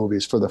lot of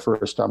movies for the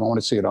first time. I want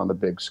to see it on the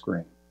big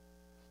screen,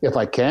 if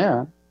I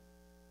can.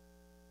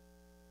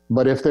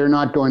 But if they're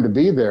not going to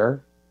be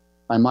there,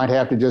 I might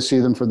have to just see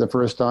them for the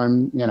first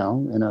time, you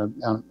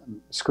know,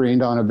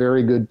 screened on a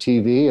very good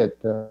TV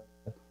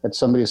at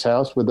somebody's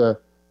house with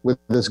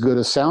as good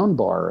a sound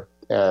bar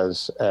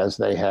as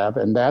they have,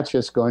 and that's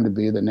just going to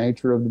be the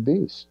nature of the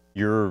beast.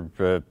 You're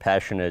a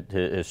passionate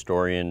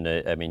historian.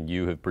 I mean,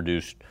 you have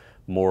produced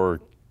more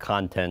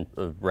content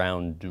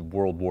around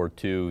World War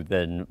II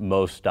than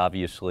most,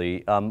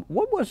 obviously.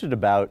 What was it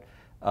about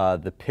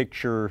the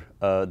picture,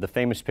 the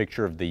famous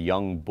picture of the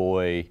young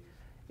boy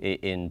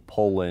in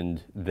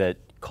Poland, that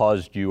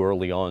caused you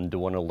early on to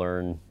want to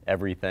learn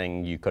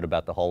everything you could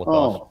about the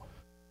Holocaust? Oh,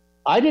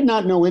 I did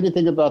not know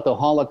anything about the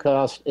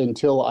Holocaust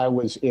until I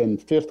was in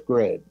 5th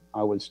grade.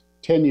 I was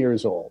 10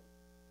 years old.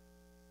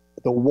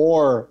 The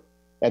war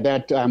at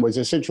that time was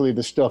essentially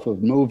the stuff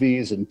of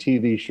movies and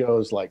TV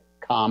shows like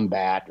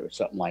Combat or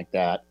something like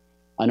that.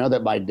 I know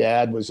that my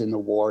dad was in the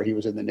war. He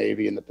was in the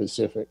Navy in the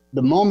Pacific.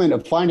 The moment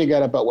of finding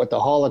out about what the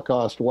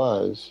Holocaust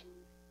was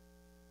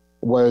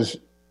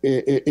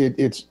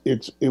it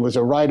was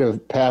a rite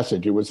of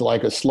passage. It was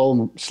like a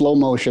slow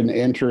motion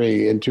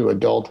entry into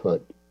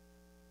adulthood.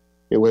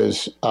 It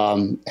was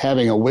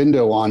having a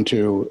window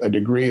onto a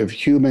degree of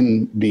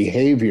human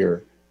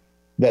behavior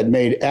that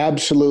made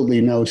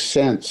absolutely no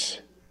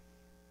sense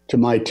to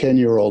my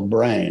 10-year-old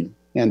brain.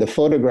 And the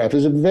photograph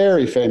is a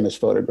very famous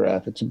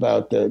photograph. It's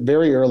about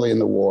very early in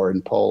the war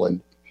in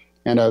Poland.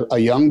 And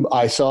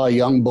I saw a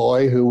young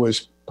boy who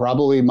was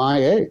probably my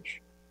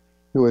age,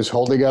 who was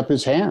holding up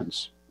his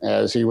hands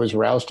as he was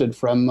rousted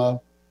from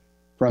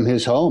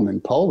his home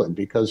in Poland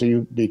because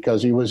he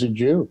was a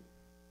Jew.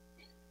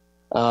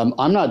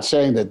 I'm not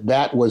saying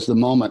that was the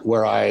moment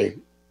where I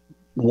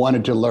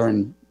wanted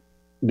to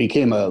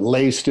became a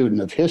lay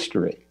student of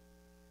history.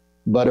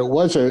 But it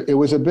was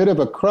a bit of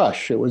a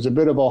crush. It was a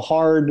bit of a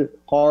hard,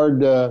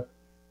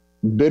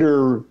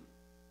 bitter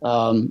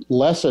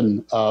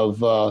lesson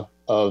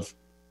of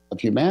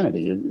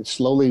humanity. It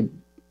slowly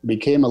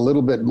became a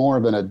little bit more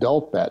of an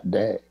adult that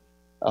day.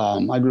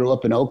 I grew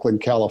up in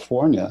Oakland,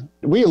 California.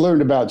 We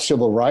learned about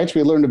civil rights.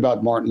 We learned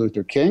about Martin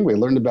Luther King. We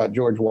learned about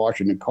George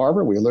Washington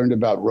Carver. We learned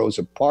about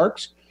Rosa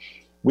Parks.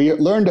 We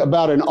learned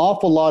about an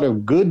awful lot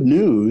of good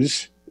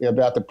news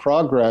about the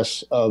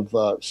progress of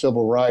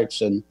civil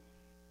rights and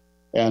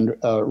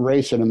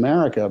race in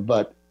America.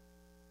 But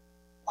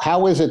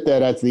how is it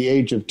that at the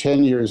age of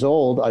 10 years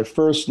old, I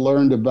first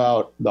learned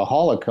about the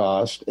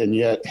Holocaust and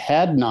yet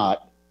had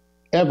not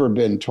ever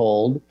been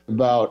told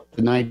about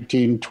the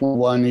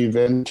 1921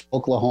 event in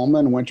Oklahoma,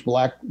 in which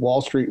Black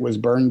Wall Street was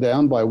burned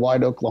down by white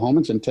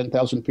Oklahomans, and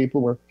 10,000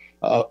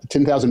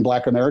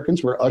 Black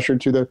Americans were ushered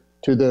to the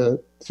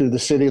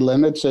city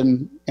limits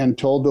and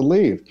told to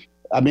leave.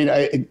 I mean,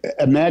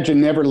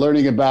 imagine never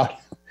learning about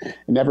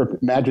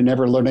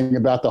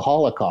the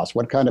Holocaust.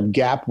 What kind of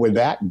gap would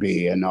that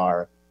be in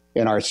our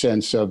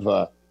sense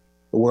of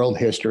world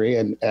history?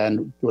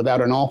 And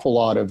without an awful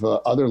lot of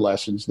other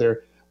lessons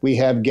there, we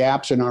have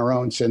gaps in our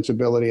own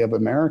sensibility of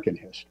American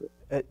history.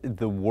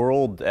 The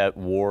World at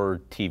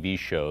War TV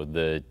show,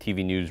 the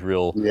TV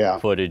newsreel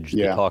footage,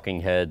 the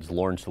talking heads,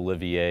 Laurence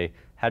Olivier,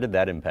 how did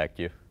that impact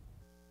you?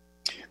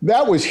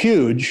 That was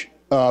huge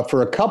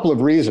for a couple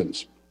of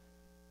reasons.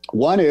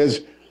 One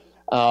is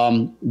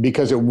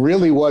because it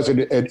really was an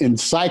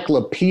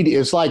encyclopedia.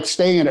 It's like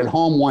staying at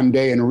home one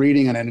day and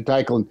reading an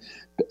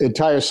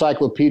entire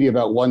encyclopedia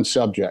about one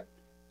subject.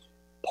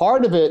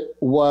 Part of it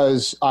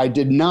was I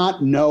did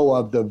not know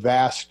of the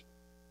vast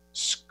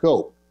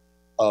scope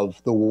of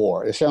the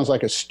war. It sounds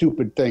like a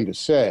stupid thing to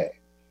say,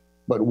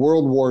 but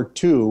World War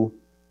II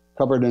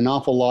covered an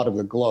awful lot of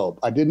the globe.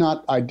 I did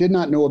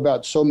not know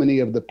about so many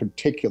of the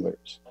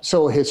particulars.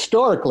 So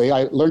historically,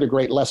 I learned a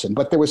great lesson.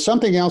 But there was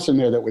something else in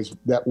there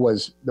that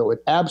would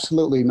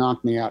absolutely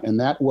knock me out, and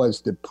that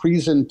was the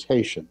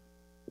presentation,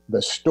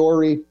 the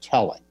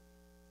storytelling.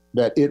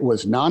 That it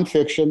was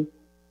nonfiction,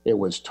 it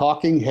was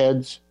talking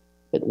heads,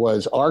 it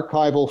was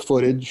archival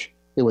footage,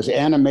 it was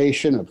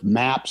animation of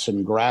maps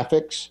and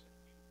graphics,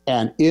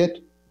 and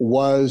it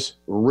was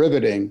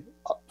riveting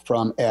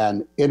from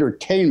an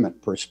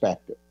entertainment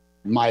perspective.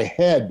 My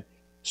head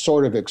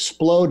sort of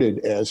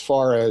exploded as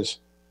far as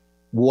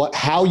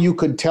how you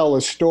could tell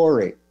a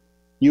story.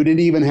 You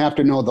didn't even have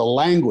to know the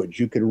language.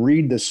 You could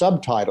read the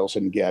subtitles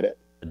and get it.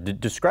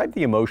 Describe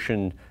the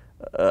emotion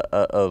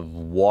of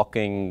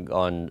walking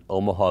on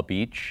Omaha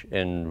Beach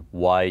and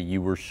why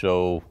you were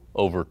so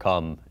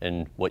overcome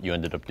and what you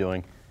ended up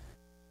doing.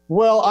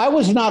 Well, I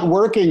was not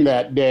working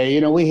that day.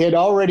 You know, we had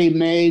already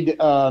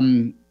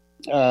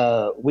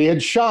we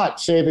had shot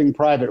Saving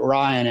Private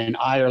Ryan in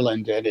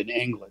Ireland and in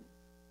England.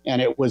 And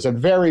it was a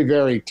very,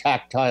 very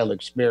tactile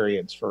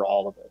experience for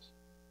all of us.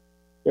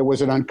 It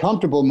was an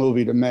uncomfortable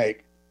movie to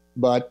make,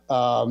 but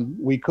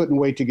we couldn't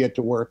wait to get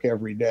to work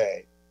every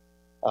day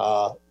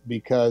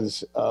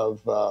because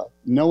of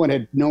no one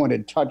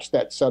had touched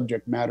that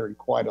subject matter in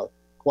quite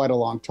a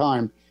long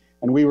time,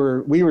 and we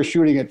were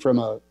shooting it from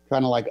a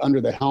kind of like under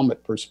the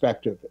helmet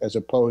perspective as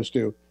opposed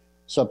to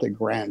something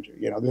grander.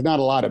 There's not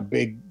a lot of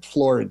big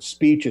florid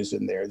speeches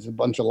in there.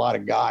 There's a lot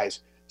of guys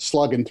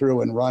slugging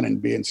through and running,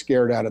 being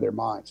scared out of their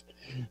minds.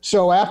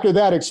 So after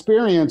that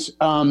experience,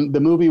 the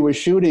movie was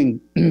shooting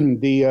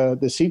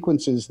the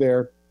sequences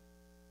there,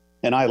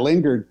 and I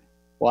lingered.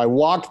 Well, I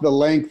walked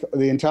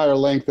the entire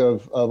length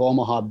of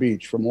Omaha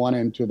Beach from one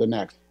end to the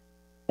next.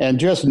 And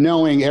just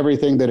knowing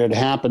everything that had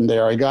happened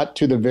there, I got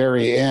to the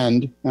very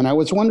end, and I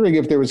was wondering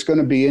if there was going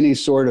to be any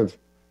sort of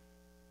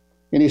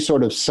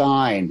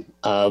sign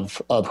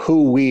of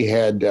who we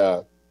had,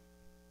 of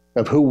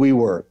who we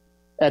were.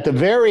 At the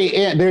very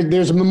end,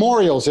 there's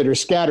memorials that are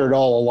scattered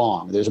all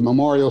along. There's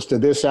memorials to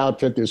this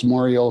outfit. There's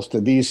memorials to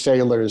these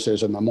sailors.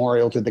 There's a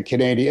memorial to the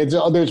Canadians.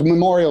 There's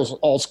memorials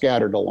all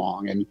scattered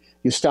along, and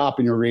you stop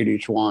and you read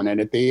each one.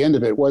 And at the end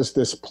of it was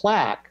this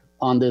plaque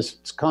on this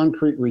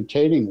concrete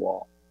retaining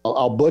wall.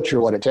 I'll butcher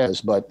what it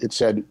says, but it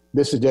said,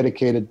 "This is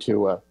dedicated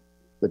to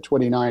the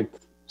 29th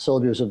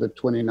soldiers of the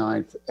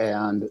 29th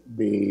and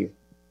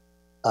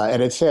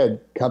and it said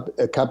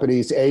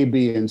companies A,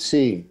 B, and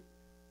C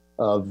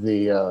of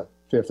the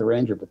 5th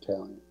Ranger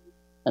Battalion,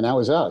 and that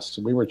was us.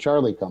 We were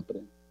Charlie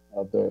Company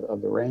of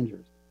the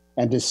Rangers.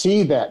 And to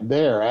see that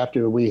there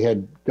after we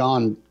had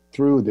gone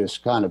through this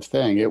kind of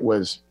thing, it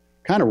was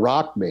kind of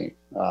rocked me,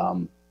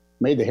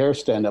 made the hair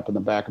stand up in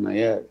the back of my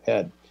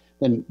head.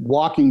 Then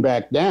walking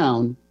back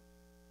to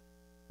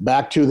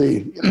the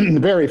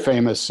very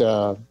famous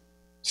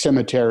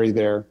cemetery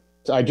there,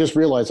 I just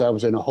realized I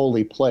was in a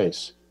holy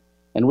place.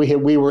 And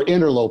we were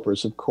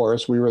interlopers, of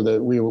course. We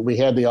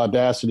had the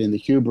audacity and the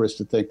hubris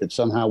to think that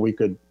somehow we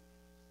could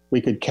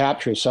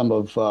capture some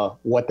of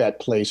what that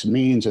place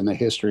means in the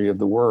history of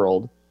the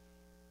world.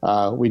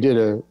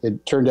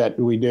 It turned out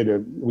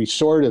we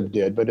sort of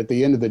did, but at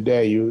the end of the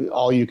day,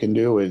 all you can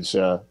do is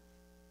kind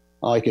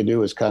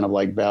of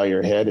like bow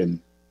your head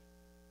in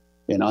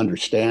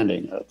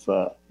understanding of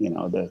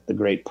the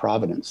great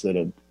providence that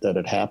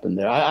had happened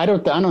there. I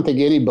don't think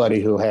anybody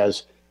who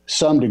has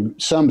some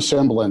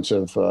semblance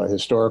of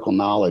historical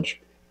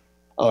knowledge,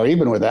 or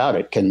even without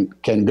it,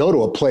 can go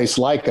to a place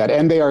like that.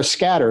 And they are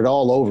scattered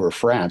all over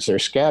France. They're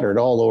scattered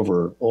all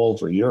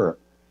over Europe,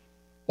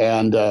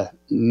 and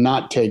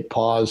not take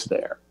pause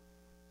there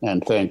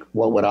and think,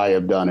 what would I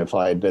have done if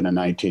I had been a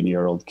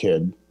 19-year-old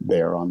kid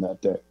there on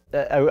that day?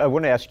 I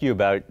want to ask you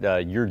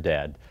about your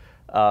dad.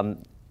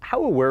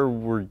 How aware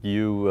were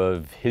you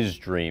of his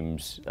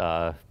dreams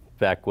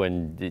back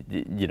when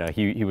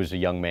he was a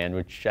young man,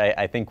 which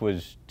I think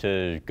was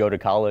to go to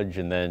college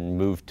and then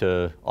move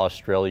to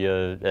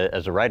Australia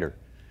as a writer?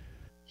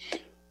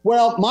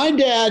 Well, my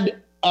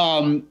dad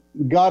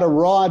got a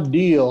raw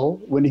deal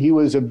when he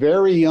was a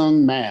very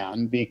young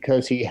man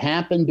because he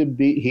happened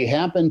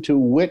to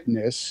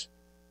witness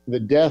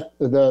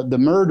the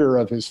murder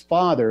of his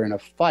father in a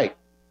fight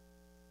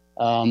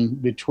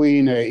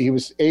he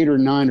was 8 or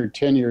 9 or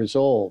 10 years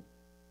old,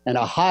 and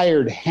a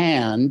hired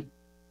hand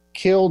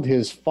killed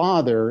his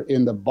father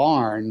in the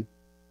barn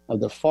of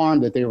the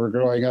farm that they were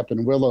growing up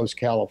in Willows,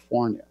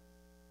 California.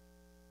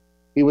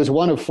 He was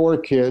one of 4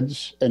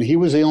 kids, and he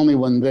was the only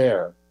one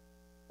there.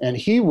 And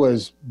he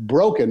was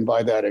broken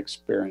by that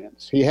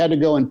experience. He had to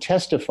go and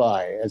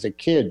testify as a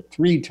kid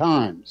 3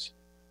 times,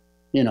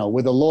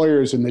 with the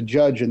lawyers and the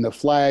judge and the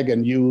flag,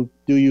 and you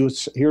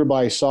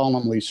hereby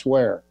solemnly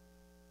swear.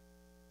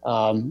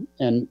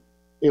 And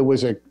it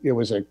was a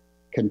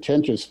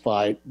contentious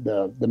fight.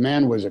 The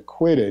man was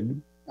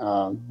acquitted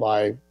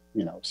by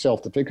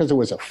self-defense because it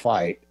was a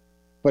fight,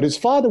 but his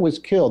father was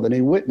killed, and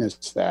he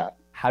witnessed that.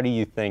 How do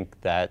you think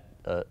that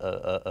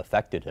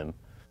affected him?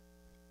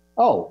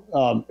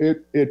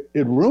 It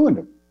ruined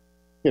him.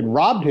 It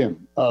robbed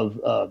him of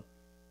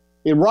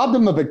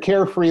a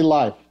carefree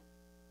life.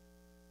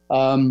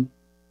 It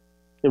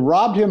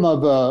robbed him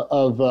of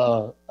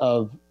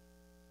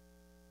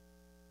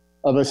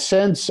a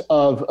sense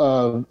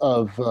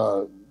of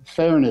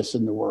fairness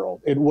in the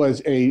world. It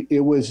was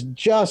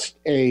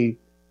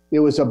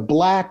a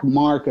black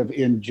mark of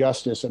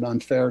injustice and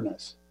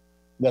unfairness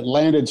that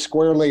landed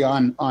squarely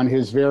on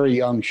his very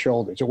young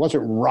shoulders. It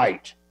wasn't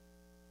right,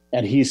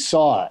 and he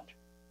saw it.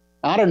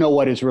 I don't know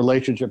what his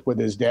relationship with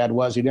his dad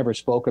was. He never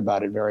spoke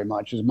about it very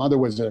much. His mother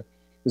was a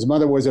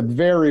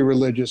very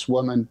religious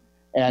woman,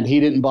 and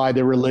he didn't buy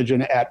the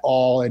religion at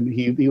all, and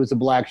he was a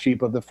black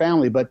sheep of the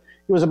family. But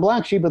he was a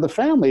black sheep of the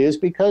family is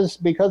because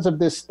of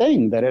this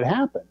thing that had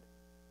happened,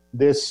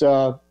 this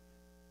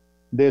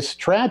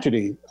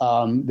tragedy,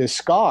 this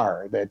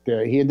scar that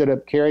he ended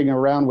up carrying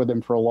around with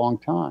him for a long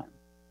time.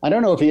 I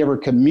don't know if he ever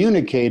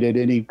communicated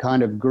any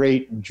kind of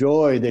great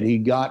joy that he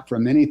got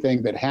from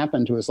anything that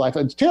happened to his life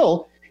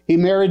until he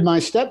married my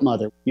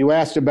stepmother. You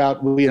asked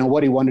about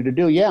what he wanted to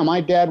do. Yeah, my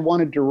dad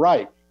wanted to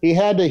write. He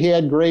had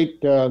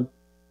great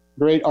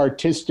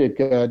artistic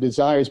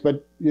desires,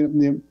 but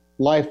the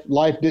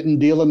life didn't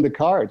deal him the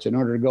cards in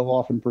order to go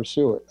off and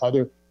pursue it.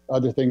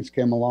 Other things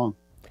came along.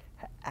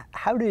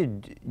 How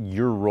did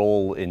your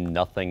role in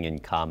Nothing in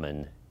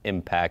Common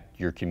impact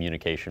your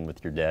communication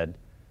with your dad?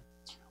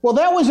 Well,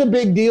 that was a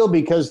big deal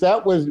because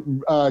that was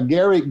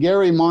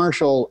Gary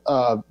Marshall.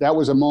 That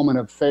was a moment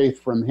of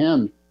faith from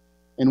him,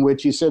 in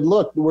which he said,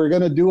 "Look, we're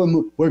going to do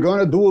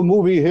a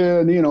movie here,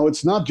 and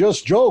it's not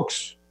just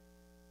jokes.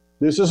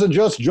 This isn't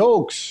just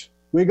jokes.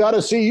 We got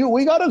to see you.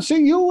 We got to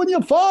see you and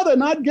your father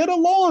not get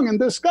along and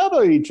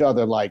discover each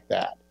other like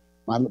that."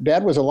 My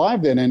dad was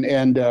alive then,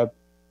 and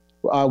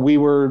we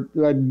were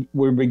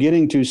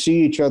beginning to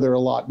see each other a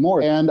lot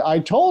more. And I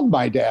told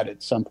my dad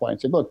at some point, I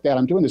said, "Look, Dad,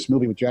 I'm doing this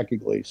movie with Jackie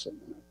Gleason,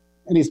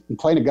 and he's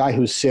playing a guy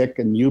who's sick,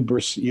 and you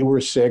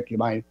were sick.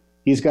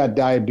 He's got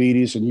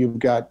diabetes, and you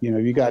got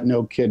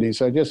no kidneys.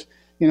 So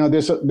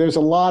there's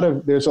a lot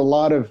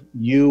of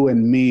you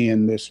and me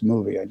in this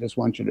movie. I just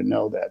want you to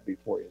know that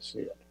before you see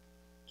it."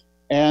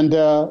 And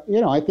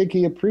I think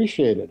he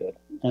appreciated it,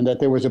 and that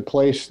there was a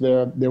place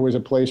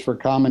for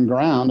common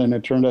ground, and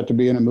it turned out to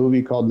be in a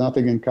movie called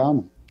Nothing in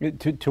Common.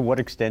 To what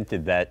extent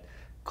did that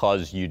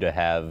cause you to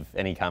have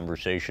any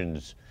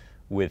conversations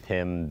with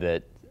him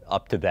that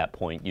up to that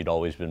point you'd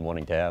always been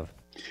wanting to have?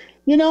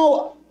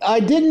 I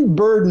didn't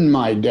burden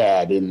my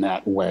dad in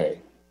that way.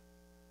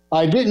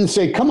 I didn't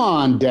say, "Come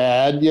on,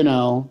 Dad,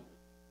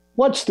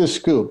 what's the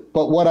scoop?"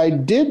 But what I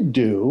did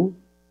do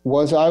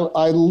was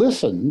I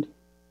listened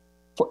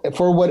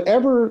for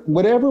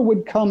whatever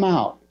would come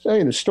out.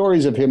 So,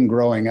 stories of him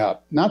growing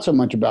up, not so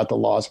much about the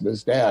loss of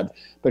his dad,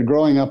 but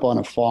growing up on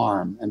a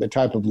farm and the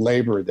type of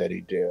labor that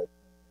he did.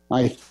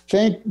 I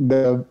think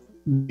the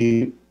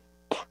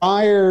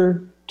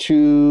prior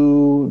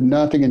to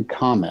Nothing in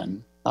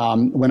Common,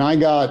 when I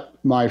got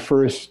my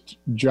first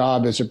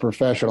job as a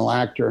professional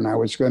actor, and I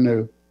was going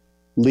to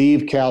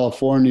leave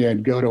California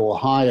and go to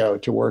Ohio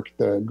to work at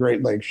the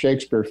Great Lakes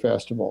Shakespeare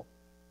Festival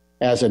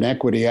as an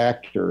equity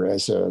actor,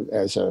 as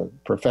a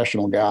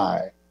professional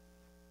guy.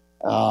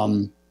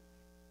 I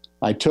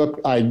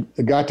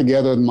got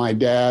together with my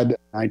dad.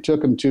 I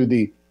took him to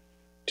the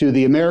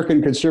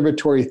American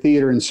Conservatory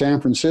Theater in San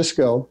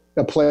Francisco,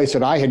 a place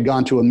that I had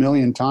gone to a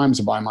million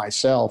times by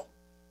myself.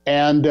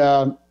 And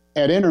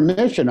at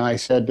intermission, I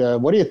said,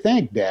 "What do you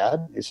think,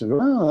 Dad?" He said,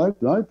 "Well,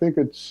 I think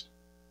it's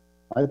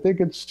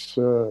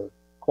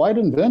quite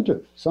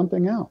inventive,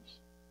 something else."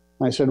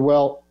 I said,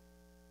 "Well,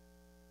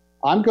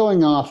 I'm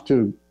going off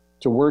to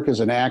work as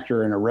an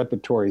actor in a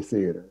repertory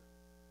theater.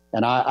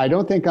 And I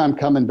don't think I'm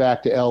coming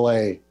back to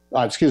LA.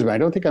 I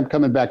don't think I'm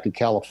coming back to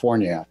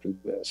California after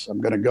this.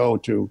 I'm going to go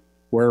to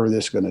wherever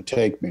this is going to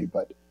take me."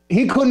 But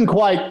he couldn't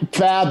quite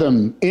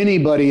fathom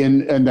anybody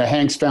in the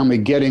Hanks family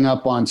getting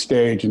up on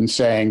stage and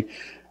saying,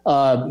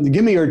 let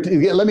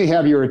me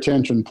have your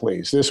attention,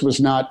 please. This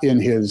was not in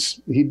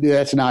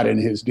that's not in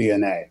his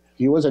DNA.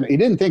 He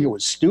didn't think it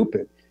was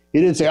stupid. He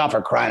didn't say, "Oh,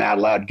 for crying out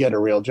loud, get a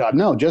real job."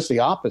 No, just the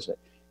opposite.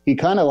 He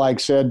kind of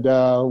said,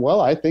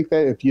 "Well, I think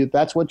that if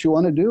that's what you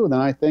want to do,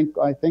 then I think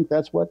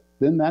that's what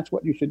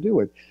you should do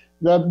it."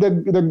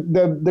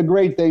 The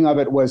great thing of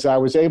it was I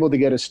was able to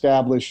get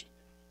established.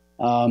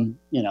 I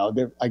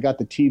got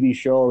the TV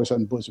show. I was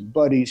on Bosom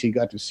Buddies. He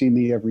got to see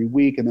me every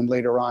week, and then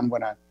later on,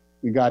 when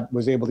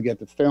was able to get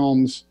the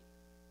films,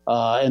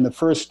 and the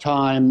first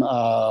time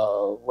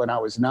when I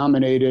was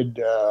nominated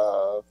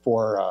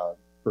for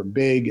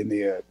Big in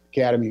the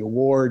Academy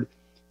Award,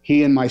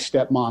 he and my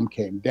stepmom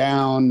came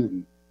down,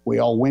 and we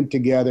all went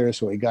together.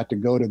 So he got to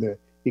go to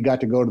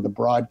the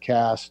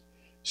broadcast.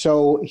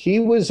 So he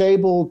was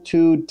able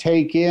to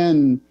take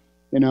in,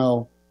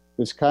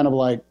 this kind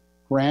of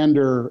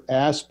grander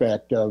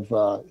aspect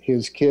of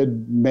his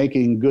kid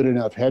making good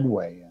enough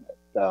headway in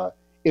it,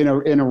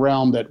 in a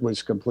realm that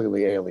was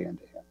completely alien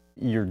to him.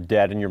 Your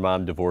dad and your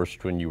mom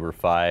divorced when you were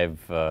 5.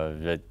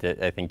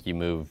 I think you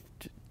moved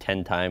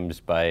 10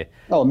 times by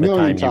the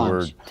time you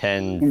were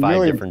 10,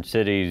 5 different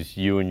cities.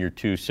 You and your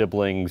 2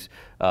 siblings,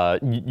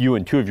 you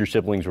and 2 of your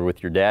siblings were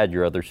with your dad.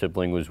 Your other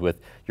sibling was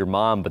with your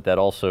mom, but that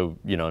also,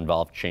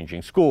 involved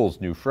changing schools,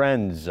 new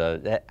friends.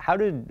 How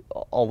did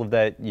all of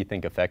that, you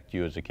think, affect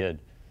you as a kid?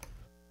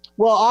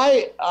 Well,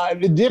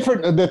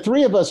 the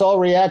 3 of us all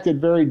reacted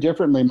very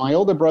differently. My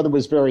older brother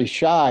was very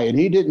shy, and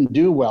he didn't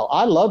do well.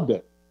 I loved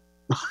it.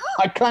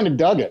 I kind of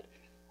dug it.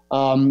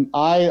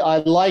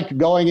 I like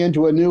going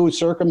into a new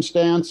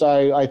circumstance.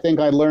 I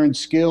think I learned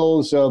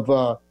skills of,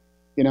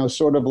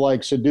 sort of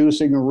like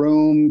seducing a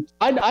room.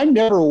 I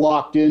never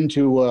walked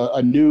into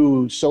a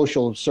new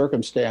social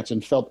circumstance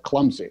and felt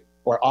clumsy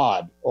or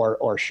odd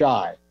or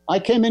shy. I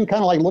came in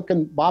kind of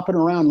bopping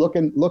around,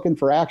 looking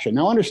for action.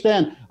 Now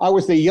understand, I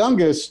was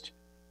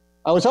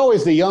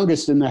always the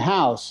youngest in the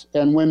house.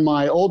 And when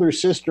my older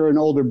sister and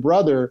older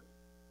brother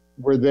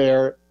were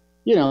there,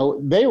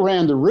 they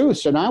ran the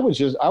roost, and I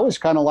was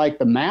kind of like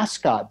the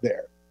mascot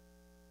there.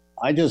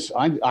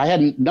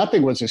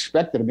 Nothing was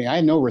expected of me. I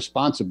had no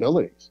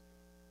responsibilities.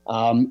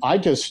 I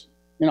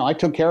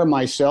took care of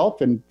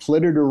myself and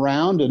flitted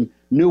around and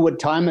knew what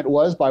time it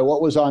was by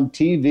what was on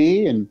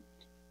TV. And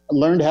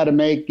learned how to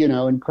make,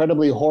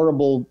 incredibly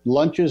horrible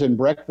lunches and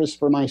breakfasts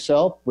for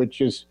myself,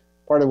 which is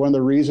part of one of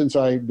the reasons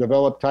I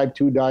developed type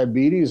 2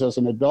 diabetes as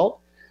an adult.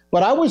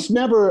 But I was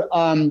never,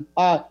 the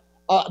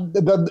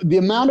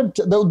amount of,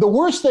 the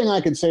worst thing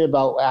I could say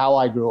about how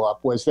I grew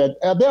up was that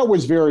I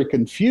was very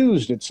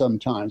confused at some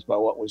times by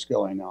what was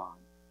going on.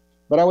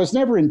 But I was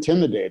never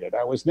intimidated.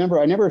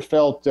 I never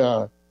felt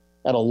at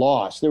a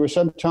loss. There were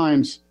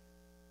sometimes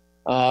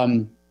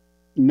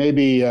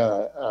maybe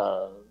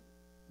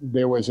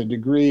there was a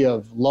degree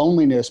of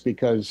loneliness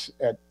because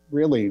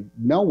really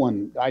no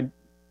one,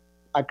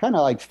 I kind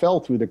of like fell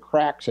through the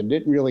cracks and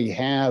didn't really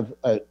have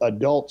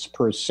adults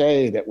per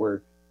se that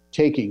were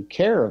taking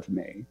care of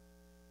me.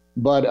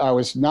 But I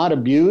was not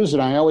abused,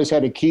 and I always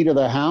had a key to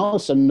the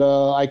house, and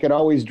I could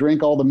always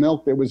drink all the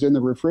milk that was in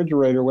the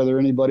refrigerator, whether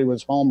anybody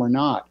was home or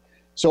not.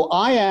 So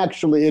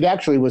it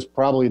actually was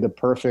probably the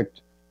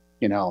perfect,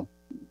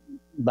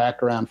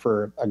 background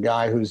for a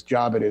guy whose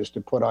job it is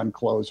to put on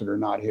clothes that are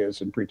not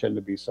his and pretend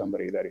to be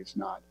somebody that he's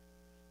not.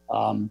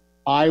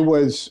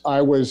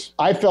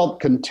 I felt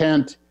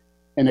content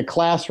in a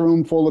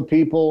classroom full of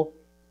people,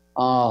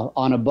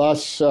 on a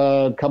bus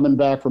coming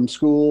back from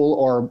school,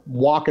 or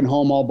walking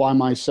home all by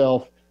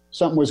myself.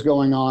 Something was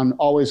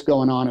always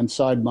going on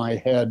inside my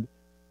head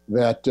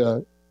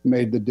that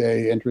made the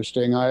day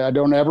interesting. I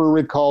don't ever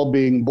recall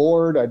being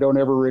bored. I don't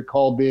ever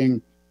recall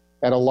being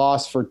at a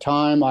loss for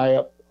time.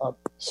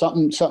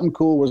 Something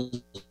cool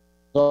was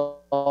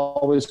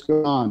always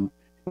going on.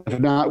 If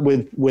not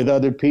with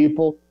other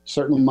people,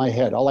 certainly in my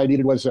head. All I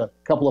needed was a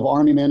couple of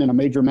army men and a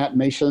Major Matt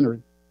Mason, or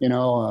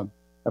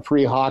a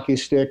free hockey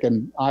stick,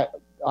 and I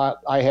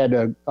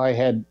had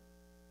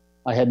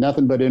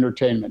nothing but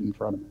entertainment in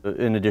front of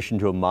me. In addition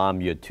to a mom,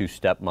 you had two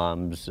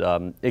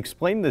stepmoms.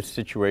 Explain the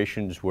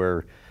situations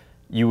where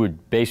you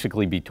would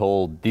basically be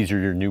told these are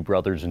your new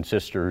brothers and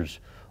sisters,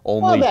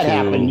 only that to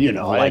happened,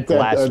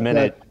 last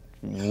minute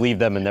leave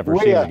them and never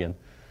see them again.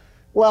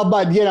 Well,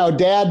 but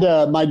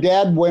my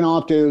dad went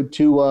off to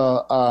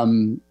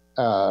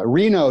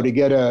Reno to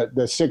get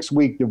the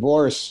 6-week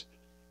divorce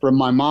from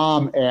my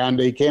mom, and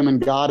he came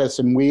and got us,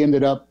 and we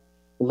ended up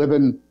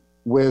living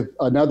with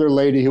another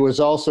lady who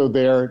was also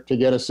there to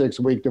get a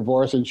 6-week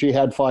divorce, and she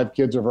had 5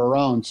 kids of her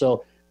own.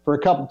 So for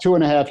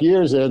 2.5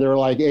 years there were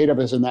like 8 of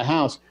us in the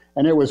house,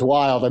 and it was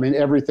wild. I mean,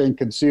 everything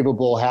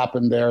conceivable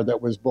happened there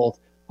that was both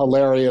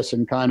hilarious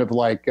and kind of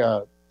like,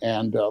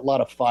 and a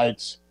lot of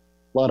fights,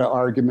 a lot of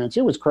arguments.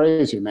 It was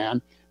crazy,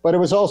 man. But it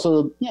was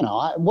also,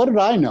 what did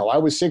I know? I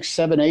was 6,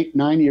 7, 8,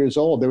 9 years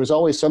old. There was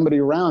always somebody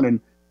around,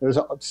 and there was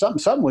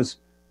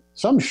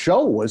some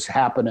show was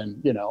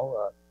happening,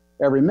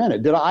 every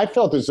minute. I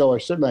felt as though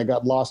I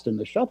got lost in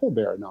the shuffle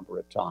there a number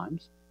of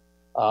times.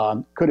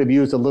 Could have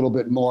used a little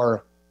bit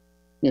more,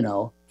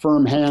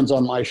 firm hands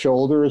on my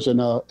shoulders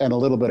and a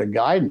little bit of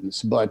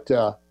guidance. But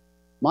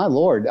my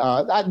Lord,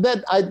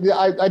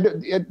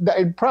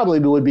 it probably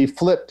would be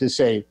flipped to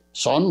say,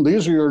 son,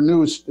 these are your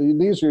new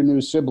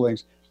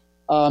siblings.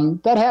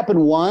 That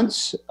happened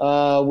once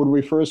when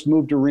we first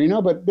moved to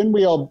Reno, but then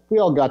we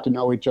all got to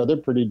know each other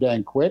pretty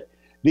dang quick.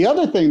 The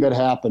other thing that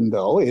happened,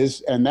 though,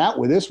 is,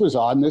 this was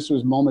odd, and this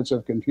was moments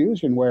of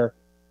confusion where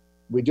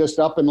we just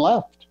up and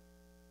left.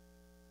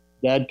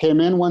 Dad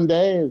came in one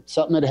day,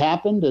 something had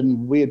happened,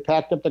 and we had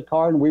packed up the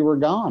car and we were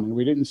gone, and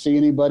we didn't see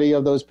anybody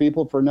of those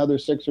people for another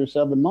 6 or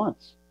 7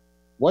 months.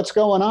 What's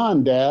going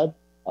on, Dad?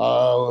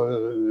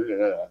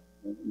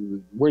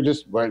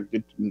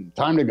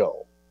 Time to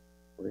go.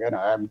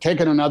 I'm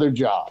taking another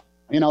job.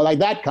 Like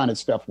that kind of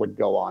stuff would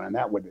go on, and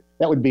that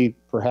would be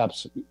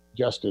perhaps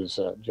just as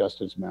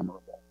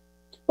memorable.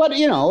 But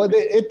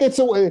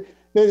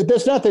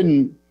there's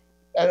nothing.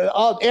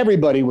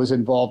 Everybody was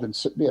involved in.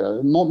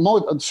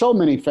 So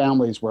many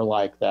families were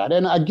like that,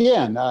 and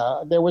again,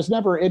 there was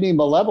never any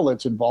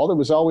malevolence involved. It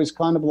was always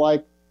kind of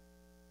like,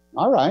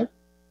 all right,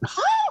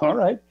 all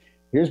right.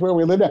 Here's where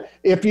we live now.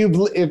 If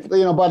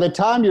by the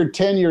time you're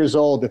 10 years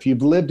old, if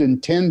you've lived in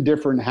 10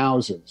 different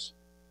houses,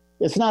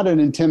 it's not an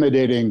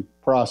intimidating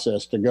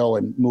process to go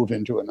and move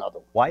into another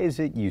one. Why is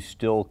it you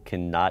still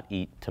cannot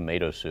eat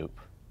tomato soup?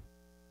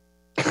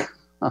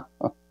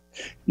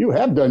 You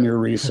have done your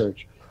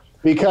research.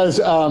 Because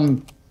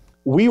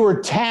we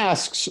were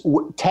tasked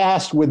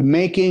with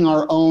making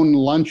our own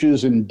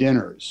lunches and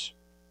dinners.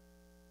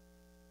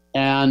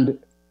 And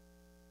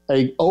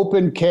an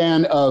open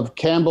can of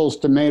Campbell's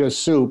tomato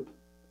soup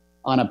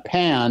on a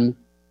pan,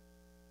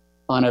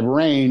 on a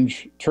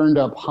range, turned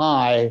up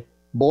high,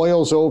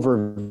 boils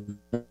over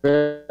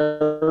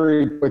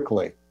very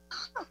quickly.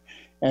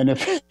 And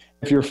if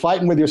you're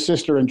fighting with your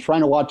sister and trying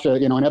to watch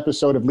an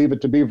episode of Leave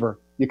It to Beaver,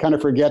 you kind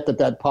of forget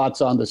that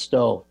pot's on the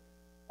stove.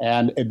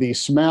 And the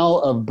smell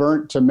of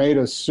burnt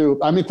tomato soup.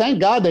 I mean,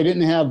 thank God they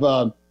didn't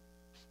have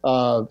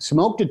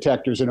smoke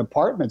detectors in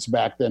apartments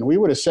back then. We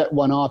would have set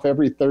one off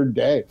every third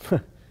day.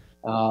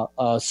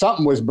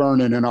 Something was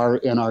burning in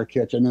our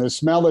kitchen. And the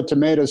smell of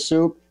tomato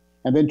soup,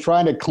 and then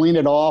trying to clean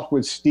it off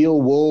with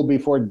steel wool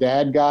before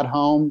Dad got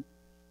home.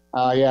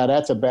 Yeah,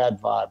 that's a bad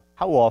vibe.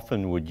 How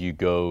often would you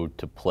go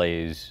to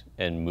plays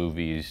and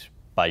movies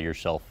by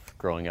yourself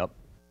growing up?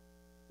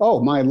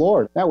 Oh my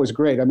Lord, that was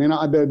great. I mean,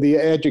 the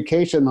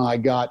education I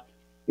got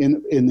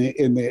in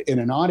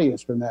an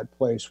audience from that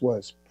place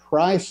was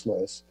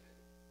priceless.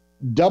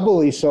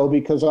 Doubly so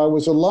because I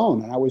was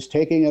alone and I was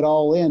taking it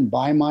all in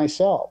by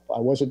myself. I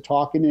wasn't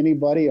talking to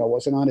anybody. I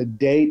wasn't on a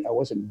date. I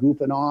wasn't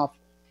goofing off.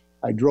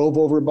 I drove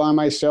over by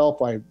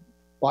myself. I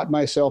bought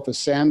myself a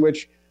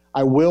sandwich.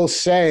 I will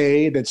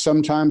say that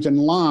sometimes in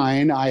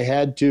line, I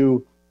had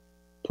to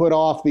put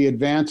off the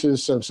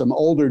advances of some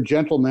older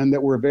gentlemen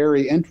that were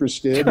very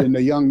interested in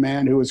the young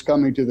man who was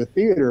coming to the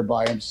theater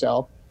by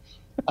himself.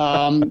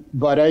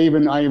 But I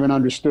even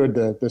understood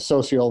the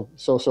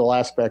social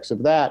aspects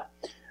of that.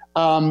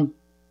 And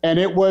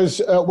it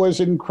was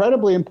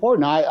incredibly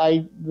important.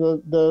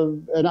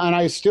 And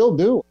I still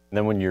do. And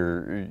then when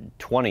you're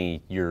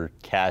 20, you're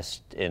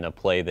cast in a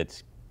play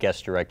that's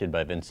guest directed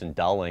by Vincent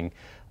Dowling.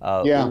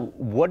 Yeah.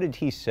 What did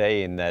he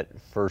say in that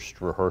first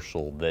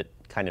rehearsal that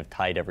kind of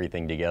tied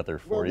everything together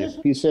for you?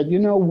 He said,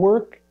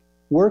 work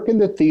in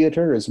the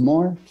theater is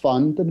more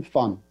fun than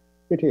fun.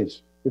 It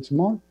is.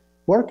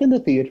 Work in the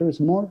theater is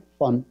more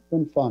fun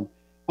than fun.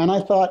 And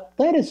I thought,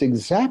 that is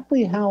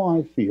exactly how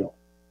I feel.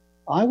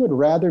 I would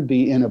rather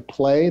be in a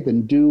play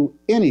than do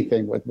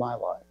anything with my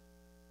life.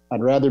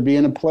 I'd rather be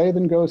in a play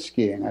than go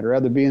skiing. I'd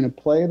rather be in a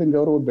play than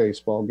go to a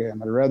baseball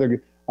game. I'd rather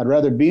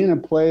be in a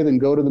play than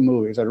go to the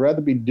movies. I'd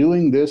rather be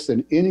doing this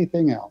than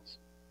anything else.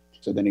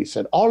 So then he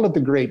said, all of the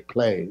great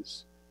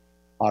plays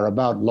are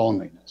about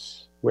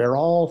loneliness. We're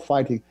all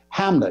fighting.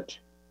 Hamlet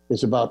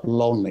is about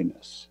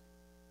loneliness.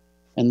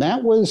 And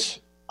that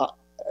was,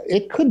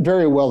 it could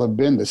very well have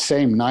been the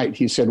same night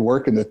he said,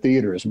 work in the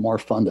theater is more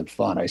fun than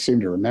fun. I seem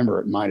to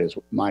remember it might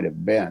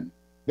have been.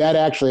 That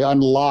actually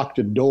unlocked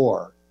a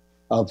door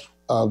of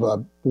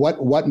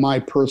what my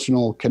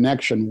personal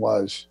connection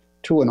was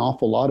to an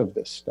awful lot of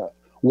this stuff.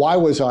 Why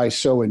was I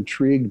so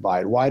intrigued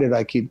by it? Why did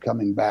I keep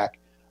coming back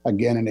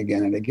again and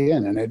again and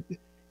again? And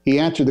he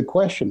answered the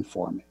question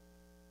for me.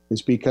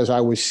 It's because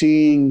I was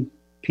seeing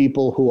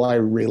people who I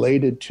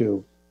related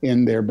to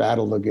in their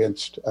battle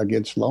against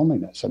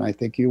loneliness. And I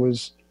think he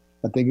was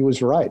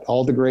right.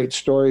 All the great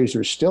stories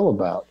are still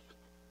about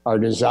our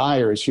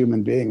desire as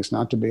human beings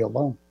not to be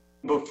alone.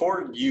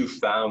 Before you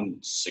found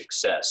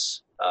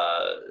success,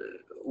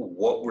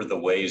 what were the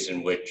ways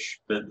in which,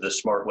 the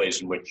smart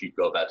ways in which you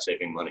go about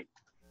saving money?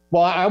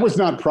 Well, I was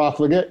not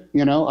profligate,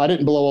 I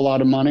didn't blow a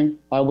lot of money.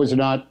 I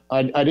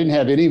didn't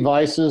have any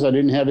vices. I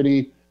didn't have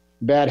any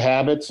bad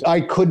habits.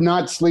 I could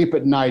not sleep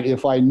at night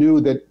if I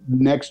knew that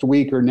next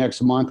week or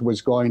next month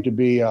was going to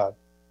be at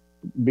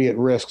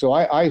risk. So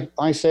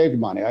I saved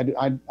money. I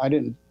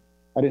didn't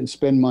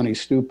spend money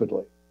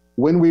stupidly.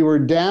 When we were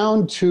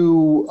down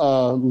to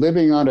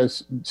living on a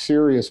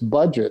serious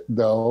budget,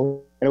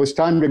 though, and it was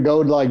time to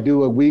go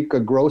do a week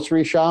of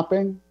grocery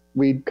shopping,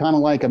 we'd kind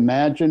of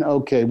imagine,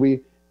 okay,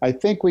 we have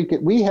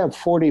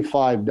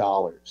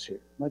 $45 here.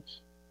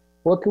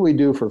 What can we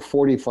do for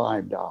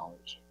 $45?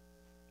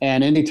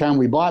 And anytime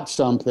we bought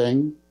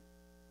something,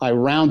 I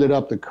rounded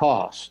up the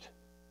cost,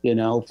 and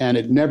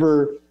it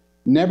never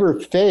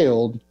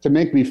failed to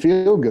make me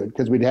feel good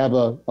because we'd have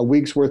a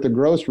week's worth of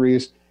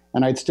groceries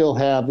and I'd still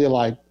have,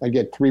 I'd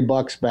get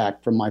 $3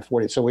 back from my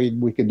 40. So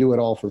we could do it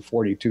all for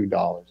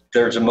 $42.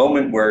 There's a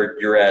moment where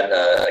you're at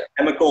a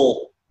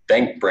chemical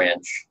bank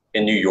branch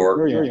in New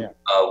York,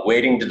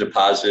 waiting to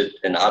deposit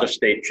an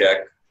out-of-state check.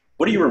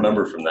 What do you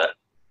remember from that?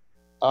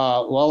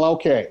 Well,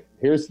 okay.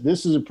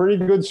 This is a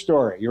pretty good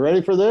story. You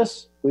ready for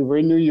this? We were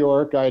in New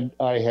York.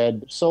 I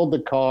had sold the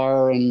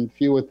car and a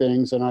few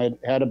things, and I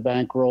had a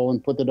bankroll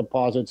and put the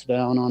deposits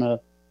down on a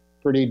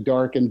pretty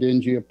dark and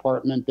dingy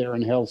apartment there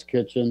in Hell's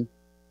Kitchen.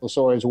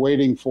 So I was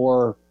waiting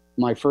for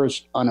my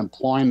first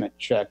unemployment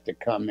check to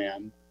come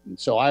in. And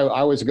so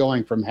I was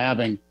going from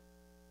having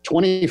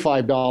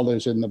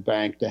 $25 in the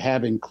bank to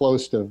having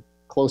close to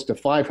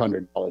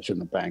 $500 in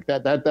the bank.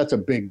 That's a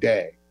big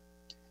day.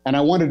 And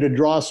I wanted to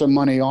draw some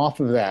money off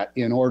of that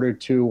in order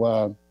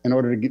to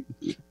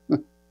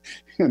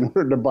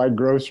buy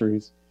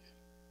groceries.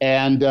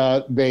 And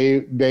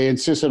they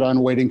insisted on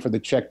waiting for the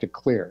check to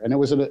clear. And it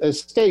was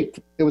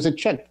a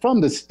check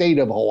from the state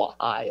of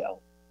Ohio.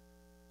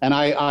 And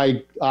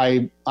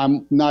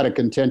I'm not a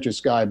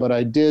contentious guy, but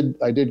I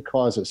did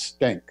cause a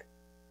stink.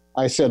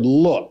 I said,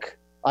 look,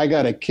 I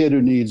got a kid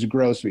who needs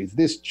groceries.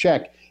 This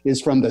check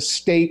is from the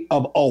state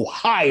of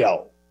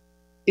Ohio.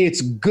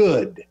 It's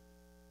good.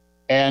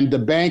 And the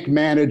bank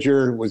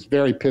manager was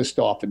very pissed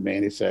off at me,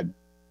 and he said,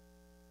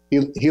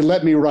 he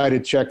let me write a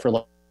check for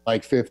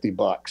like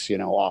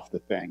 $50, off the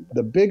thing.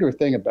 The bigger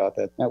thing about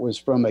that was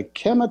from a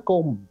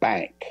chemical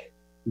bank.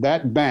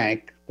 That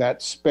bank,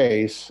 that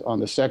space on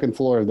the second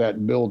floor of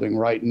that building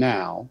right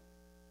now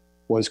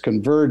was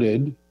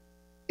converted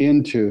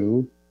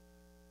into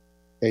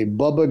a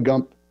Bubba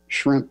Gump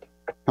Shrimp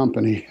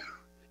Company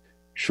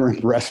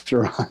shrimp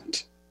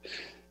restaurant.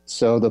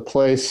 So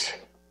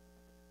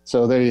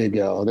there you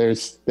go.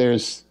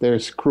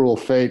 There's cruel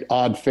fate,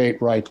 odd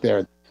fate right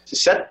there. To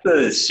set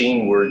the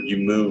scene where you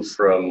move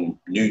from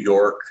New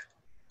York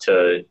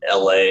to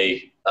LA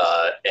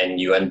and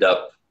you end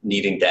up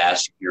needing to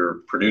ask your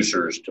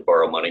producers to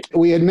borrow money?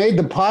 We had made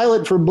the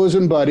pilot for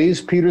Bosom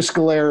Buddies, Peter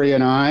Scolari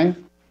and I.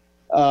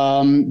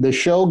 The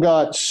show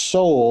got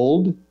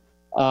sold.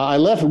 I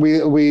left.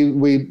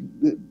 We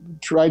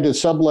tried to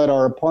sublet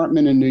our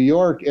apartment in New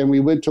York, and we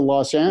went to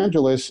Los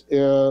Angeles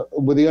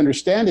with the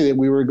understanding that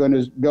we were going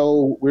to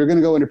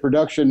go into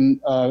production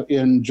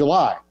in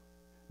July.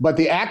 But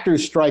the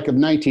actors' strike of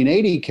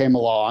 1980 came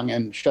along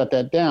and shut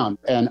that down,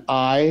 and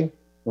I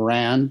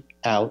ran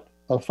out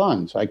of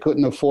funds. I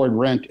couldn't afford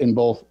rent in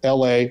both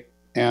L.A.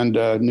 and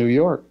New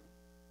York,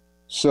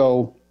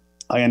 so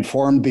I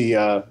informed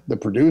the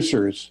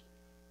producers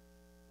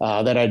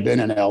that I'd been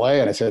in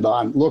L.A. and I said,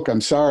 "Look, I'm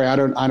sorry, I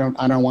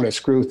don't want to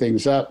screw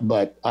things up,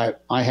 but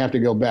I have to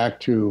go back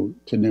to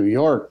New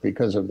York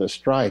because of the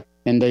strike."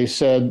 And they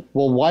said,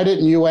 "Well, why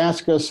didn't you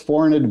ask us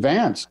for an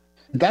advance?"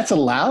 That's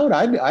allowed?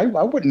 I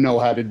wouldn't know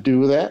how to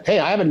do that. Hey,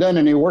 I haven't done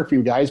any work for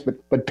you guys,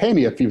 but pay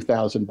me a few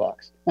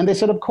 $1,000. And they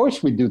said, "Of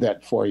course we do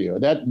that for you."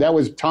 That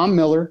was Tom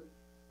Miller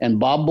and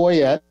Bob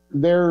Boyette.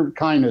 Their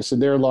kindness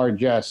and their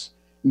largesse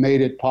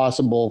made it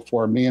possible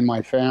for me and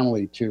my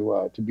family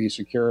to be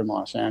secure in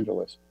Los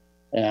Angeles.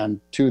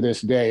 And to this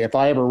day, if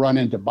I ever run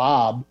into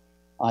Bob,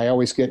 I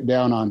always get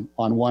down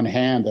on one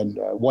hand and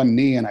one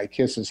knee, and I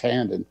kiss his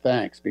hand in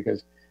thanks,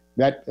 because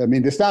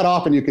it's not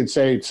often you can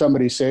say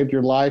somebody saved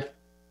your life.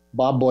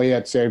 Bob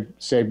Boyette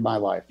saved my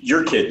life.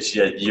 Your kids,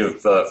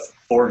 you've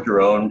formed your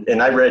own, and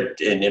I read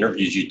in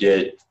interviews you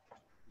did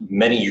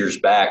many years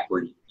back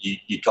where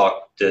you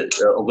talked a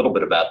little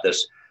bit about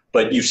this,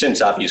 but you've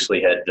since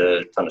obviously had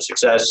a ton of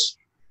success,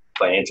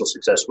 financial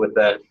success with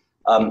that.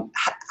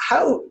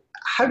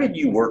 How did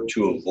you work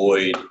to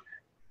avoid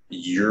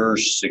your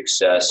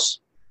success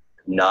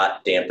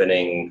not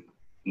dampening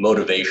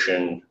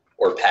motivation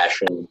or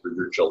passion for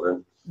your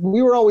children?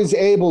 We were always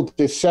able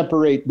to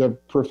separate the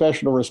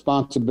professional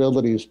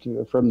responsibilities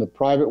from the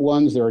private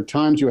ones. There are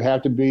times you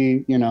have to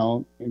be,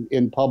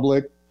 in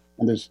public,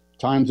 and there's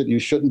times that you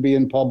shouldn't be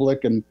in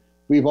public. And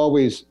we've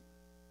always,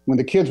 when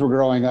the kids were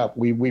growing up,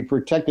 we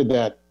protected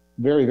that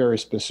very, very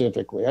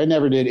specifically. I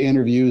never did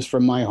interviews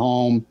from my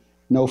home.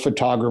 No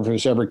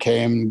photographers ever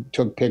came,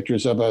 took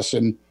pictures of us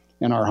in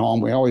our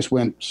home. We always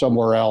went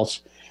somewhere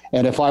else.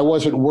 And if I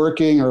wasn't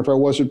working or if I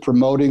wasn't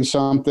promoting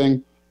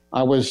something,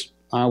 I was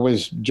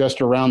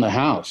just around the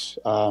house.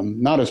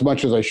 Not as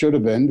much as I should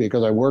have been,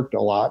 because I worked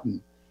a lot and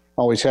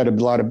always had a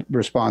lot of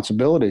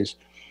responsibilities.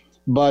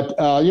 But,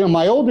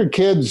 my older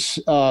kids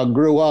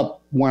grew up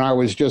when I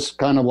was just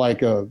kind of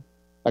like a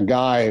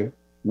guy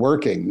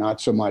working, not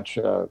so much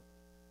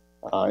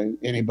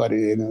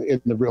anybody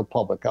in the real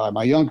public eye.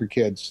 My younger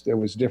kids, it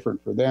was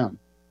different for them.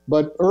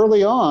 But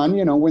early on,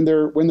 when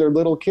they're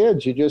little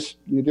kids, you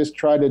just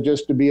try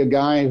to be a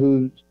guy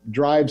who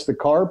drives the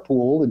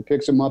carpool and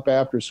picks them up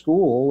after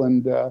school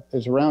and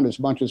is around as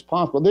much as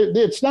possible.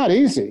 It's not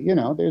easy, you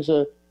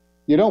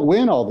don't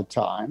win all the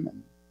time,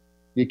 and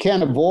you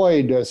can't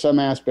avoid some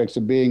aspects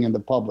of being in the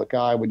public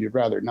eye when you'd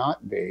rather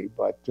not be.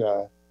 But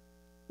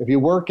if you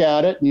work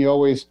at it and you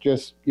always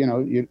just,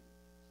 you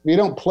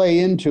don't play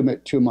into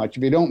it too much,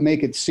 if you don't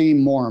make it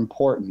seem more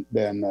important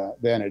than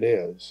it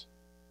is,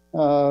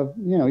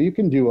 you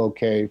can do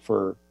okay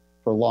for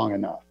long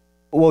enough.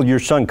 Well, your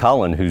son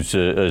Colin, who's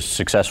a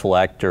successful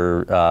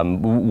actor,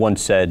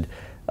 once said,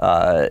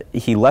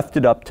 he left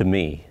it up to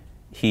me.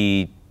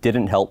 He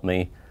didn't help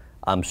me.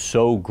 I'm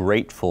so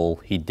grateful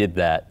he did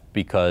that,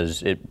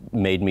 because it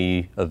made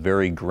me a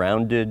very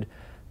grounded,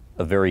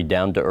 a very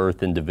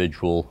down-to-earth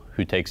individual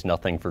who takes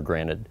nothing for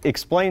granted.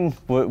 Explain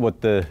what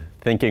the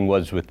thinking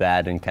was with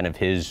that, and kind of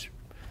his,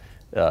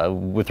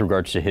 with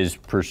regards to his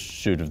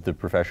pursuit of the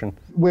profession.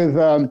 With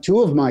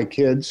two of my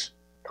kids,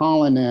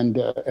 Colin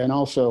and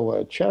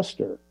also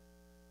Chester,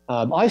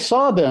 I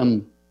saw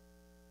them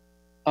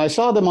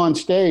on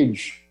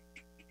stage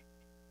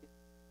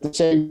the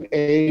same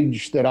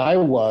age that I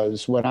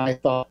was when I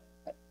thought,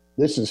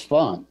 this is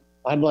fun.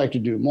 I'd like to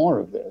do more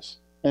of this.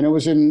 And it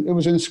was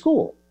in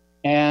school.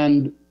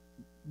 And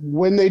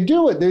when they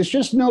do it, there's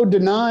just no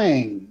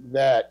denying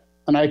that.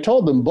 And I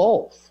told them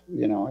both,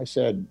 I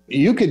said,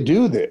 you could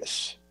do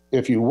this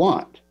if you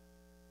want,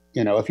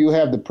 if you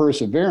have the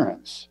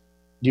perseverance,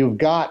 you've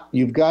got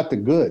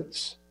the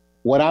goods.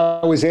 What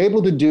I was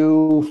able to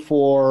do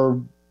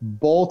for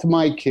both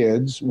my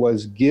kids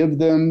was give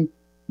them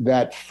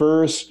that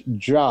first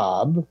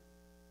job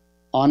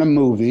on a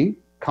movie.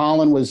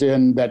 Colin was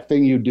in That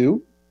Thing You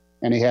Do,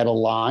 and he had a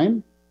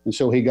line, and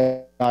so he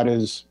got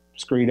his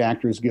Screen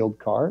Actors Guild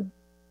card.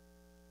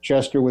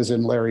 Chester was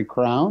in Larry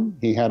Crown.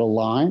 He had a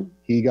line.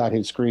 He got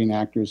his Screen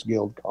Actors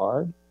Guild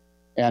card.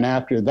 And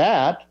after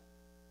that,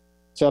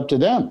 it's up to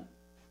them.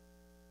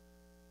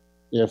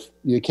 If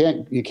you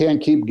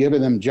can't keep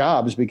giving them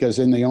jobs, because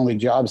then the only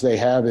jobs they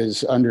have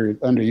is under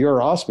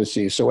your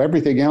auspices. So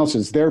everything else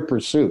is their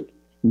pursuit.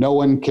 No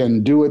one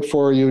can do it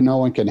for you. No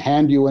one can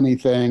hand you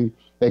anything.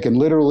 They can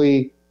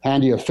literally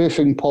hand you a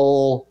fishing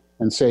pole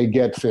and say,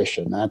 get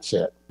fishing. That's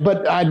it.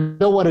 But I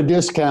don't want to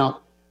discount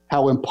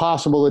how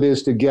impossible it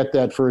is to get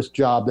that first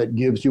job that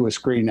gives you a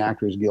Screen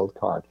Actors Guild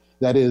card.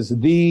 That is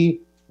the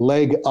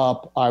leg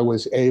up I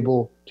was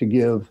able to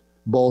give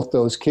both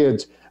those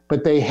kids.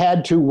 But they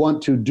had to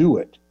want to do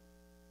it.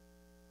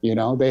 You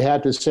know, they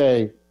had to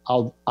say,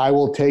 I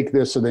will take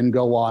this and then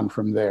go on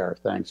from there.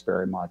 Thanks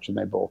very much. And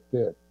they both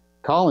did.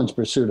 Colin's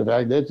pursuit of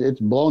that, it's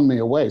blown me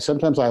away.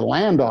 Sometimes I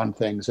land on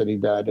things that he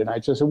did, and I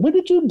just said, "What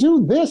did you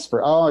do this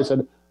for?" Oh, I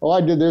said, "Oh,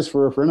 I did this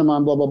for a friend of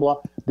mine." Blah blah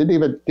blah.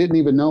 Didn't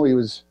even know he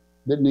was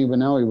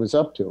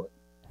up to it.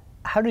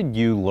 How did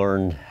you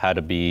learn how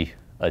to be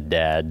a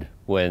dad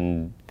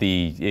when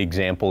the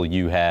example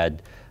you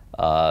had,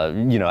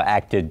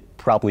 acted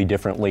probably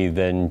differently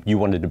than you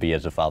wanted to be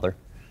as a father?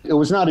 It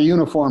was not a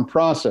uniform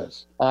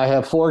process. I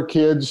have 4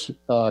 kids.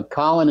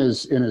 Colin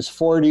is in his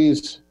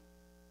 40s.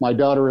 My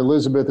daughter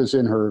Elizabeth is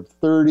in her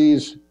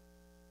 30s.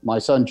 My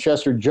son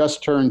Chester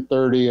just turned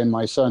 30, and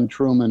my son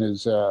Truman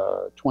is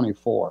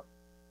 24.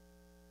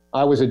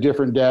 I was a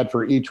different dad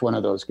for each one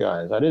of those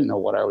guys. I didn't know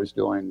what I was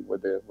doing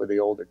with the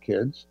older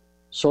kids.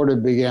 Sort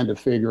of began to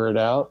figure it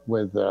out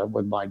with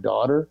my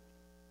daughter.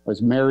 I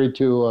was married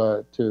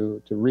to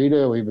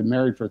Rita. We've been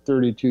married for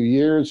 32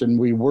 years, and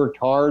we worked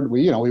hard.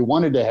 We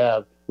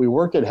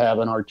worked at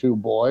having our 2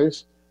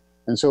 boys.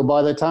 And so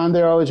by the time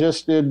there, I was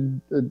just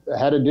had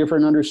a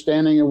different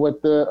understanding of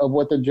what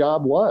the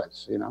job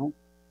was. You know,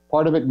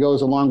 part of it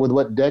goes along with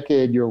what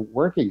decade you're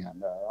working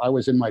in. I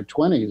was in my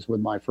 20s with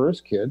my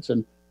first kids,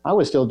 and I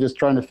was still just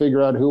trying to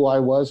figure out who I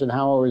was and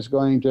how I was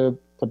going to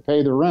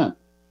pay the rent.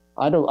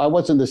 I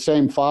wasn't the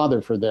same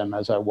father for them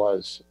as I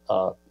was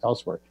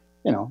elsewhere.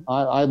 You know,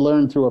 I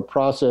learned through a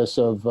process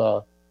of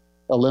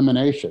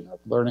elimination, of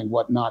learning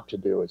what not to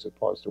do as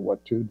opposed to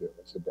what to do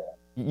as a dad.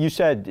 You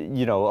said,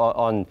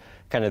 on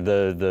kind of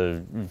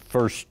the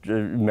first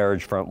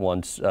marriage front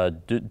once,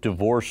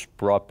 divorce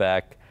brought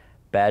back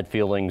bad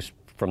feelings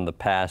from the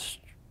past.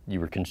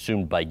 You were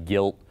consumed by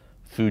guilt.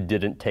 Food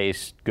didn't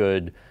taste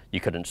good. You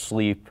couldn't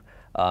sleep.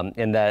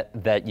 And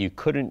that you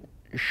couldn't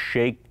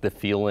shake the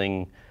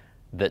feeling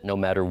that no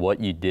matter what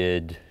you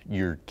did,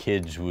 your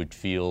kids would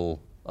feel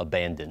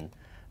abandoned,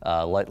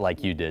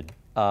 like you did.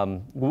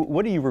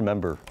 What do you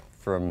remember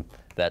from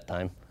that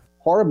time?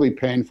 Horribly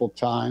painful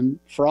time,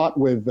 fraught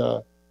with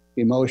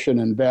emotion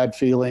and bad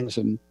feelings,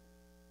 and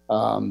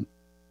the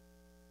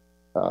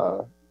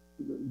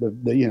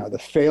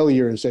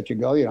failures that you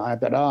go. I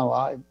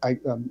thought,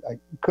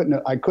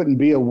 I couldn't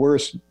be a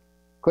worse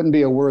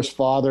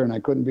father, and I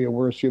couldn't be a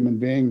worse human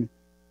being.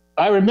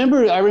 I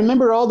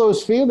remember all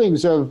those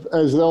feelings of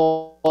as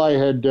though I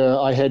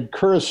had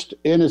cursed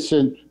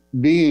innocent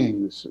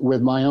beings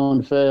with my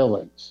own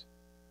failings.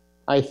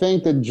 I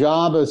think the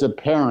job as a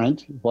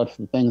parent, what's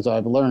the things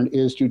I've learned,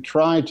 is to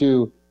try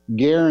to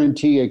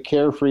guarantee a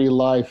carefree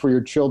life for your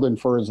children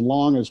for as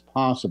long as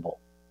possible.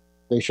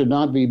 They should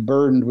not be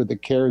burdened with the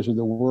cares of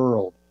the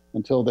world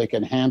until they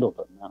can handle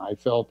them. And I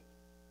felt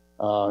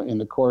in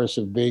the course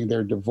of being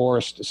their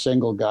divorced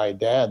single guy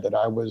dad that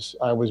I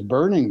was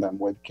burdening them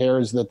with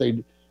cares that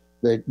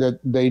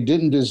they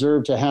didn't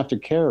deserve to have to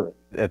carry.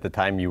 At the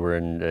time you were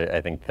in,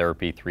 I think,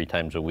 therapy 3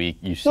 times a week.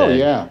 You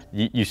said,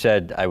 you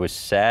said, I was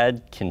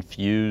sad,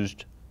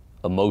 confused,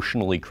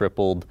 emotionally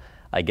crippled.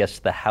 I guess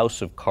the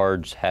house of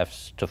cards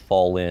has to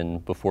fall in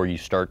before you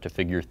start to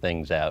figure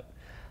things out.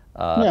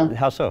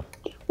 How so?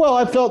 Well,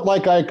 I felt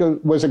like I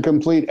was a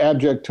complete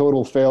abject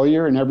total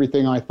failure, and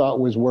everything I thought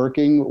was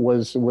working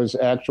was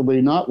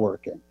actually not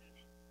working.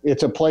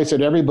 It's a place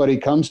that everybody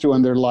comes to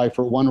in their life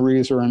for one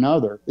reason or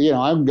another.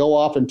 I would go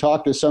off and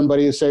talk to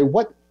somebody and say,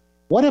 what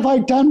have I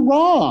done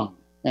wrong?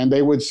 And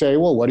they would say,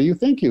 well, what do you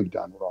think you've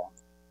done wrong?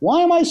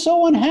 Why am I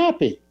so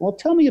unhappy? Well,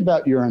 tell me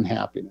about your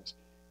unhappiness.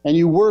 And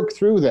you work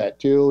through that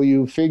till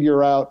you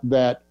figure out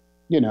that,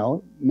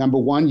 number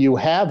one, you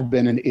have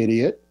been an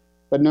idiot,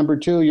 but number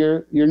 2,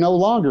 you're no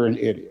longer an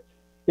idiot.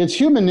 It's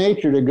human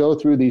nature to go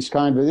through these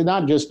kind of,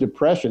 not just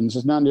depressions,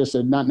 it's not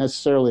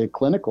necessarily a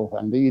clinical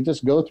thing. You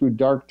just go through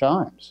dark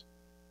times.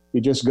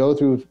 You just go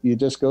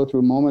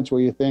through moments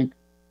where you think,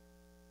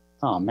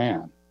 oh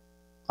man,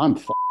 I'm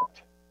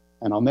fucked,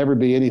 and I'll never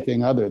be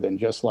anything other than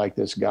just like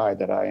this guy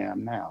that I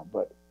am now.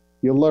 But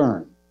you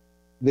learn.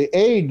 The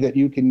aid that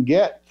you can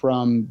get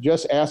from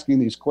just asking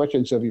these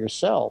questions of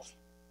yourself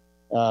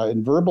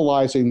and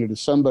verbalizing it to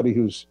somebody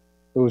who's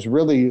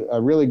really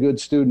a really good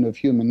student of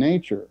human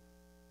nature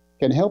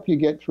can help you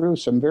get through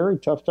some very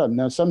tough times.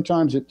 Now,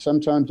 sometimes it's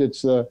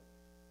a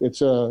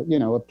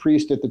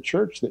priest at the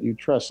church that you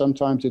trust.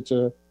 Sometimes it's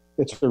a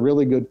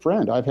really good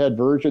friend. I've had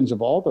versions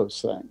of all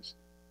those things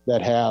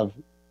that have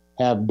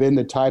been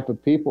the type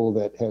of people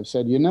that have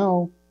said,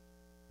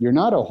 you're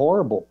not a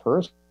horrible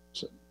person,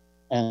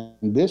 and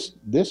this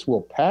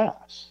will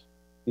pass.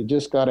 You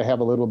just got to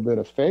have a little bit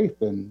of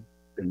faith in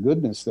the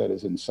goodness that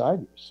is inside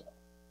yourself.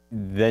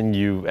 Then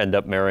you end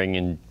up marrying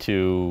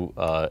into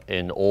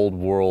an old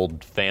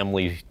world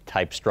family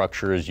type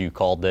structure, as you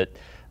called it,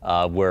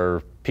 where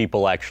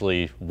people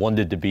actually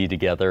wanted to be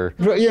together.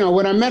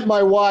 When I met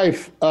my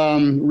wife,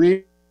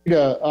 Rita,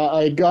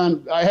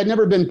 I had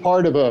never been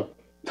part of a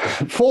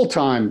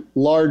full-time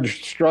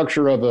large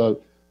structure of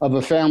of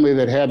a family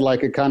that had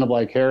like a kind of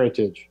like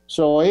heritage.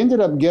 So I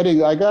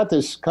got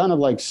this kind of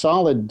like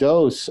solid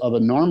dose of a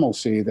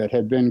normalcy that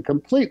had been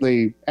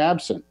completely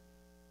absent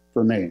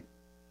for me.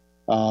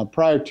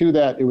 Prior to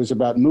that, it was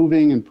about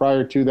moving, and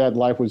prior to that,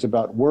 life was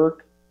about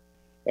work.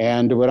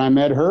 And when I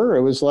met her,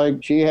 it was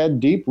like she had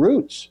deep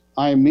roots.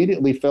 I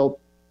immediately felt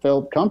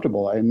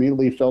comfortable. I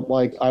immediately felt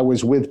like I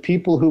was with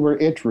people who were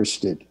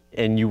interested.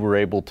 And you were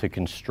able to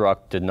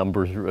construct a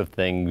number of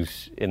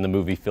things in the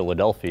movie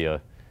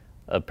Philadelphia,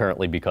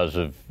 apparently because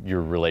of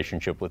your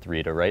relationship with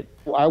Rita, right?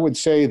 I would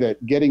say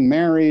that getting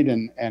married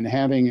and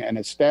having an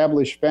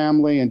established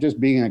family and just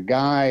being a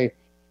guy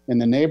in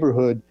the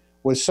neighborhood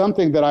was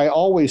something that I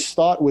always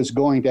thought was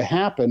going to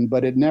happen,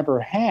 but it never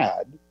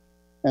had.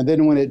 And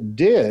then when it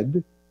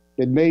did,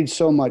 it made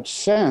so much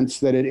sense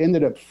that it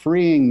ended up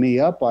freeing me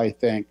up, I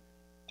think,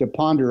 to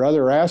ponder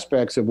other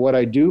aspects of what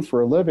I do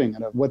for a living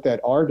and of what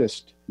that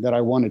artist that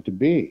I wanted to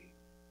be.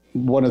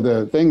 One of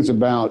the things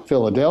about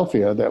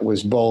Philadelphia that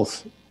was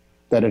both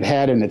that it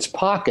had in its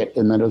pocket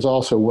and that it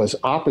also was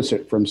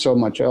opposite from so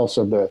much else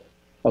of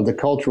the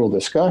cultural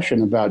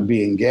discussion about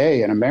being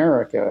gay in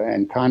America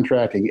and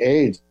contracting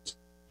AIDS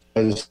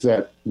is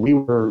that we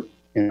were,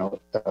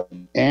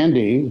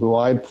 Andy, who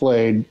I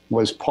played,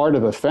 was part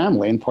of a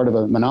family and part of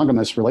a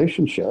monogamous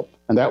relationship.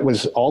 And that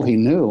was all he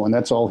knew, and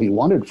that's all he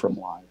wanted from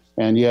life.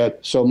 And yet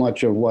so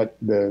much of what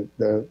the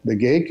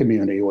gay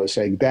community was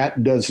saying,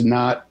 that does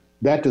not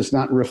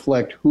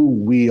reflect who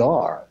we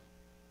are.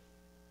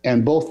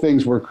 And both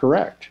things were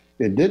correct.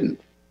 It didn't.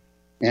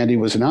 Andy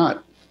was not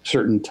a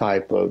certain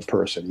type of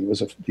person.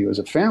 He was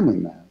a family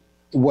man.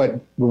 What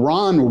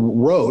Ron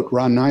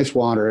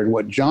Nicewater, and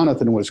what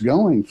Jonathan was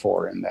going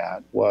for in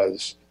that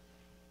was,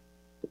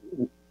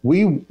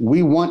 we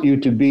want you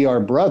to be our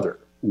brother.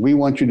 We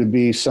want you to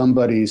be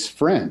somebody's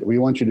friend. We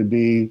want you to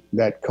be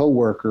that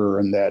coworker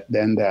and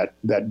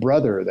that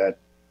brother,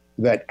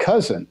 that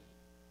cousin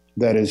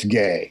that is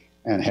gay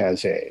and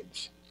has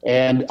AIDS.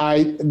 And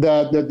I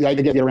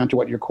get around to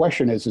what your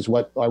question is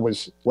what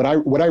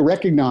I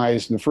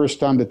recognized the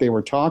first time that they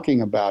were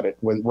talking about it,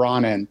 when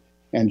Ron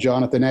and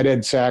Jonathan and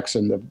Ed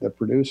Saxon, the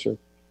producer,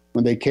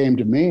 when they came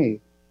to me,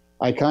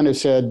 I kind of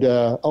said,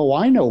 oh,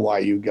 I know why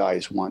you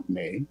guys want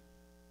me.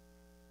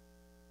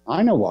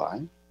 I know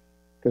why,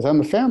 because I'm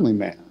a family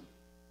man.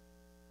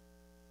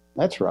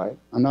 That's right.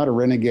 I'm not a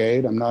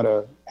renegade. I'm not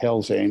a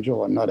Hell's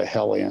Angel. I'm not a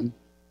hellion.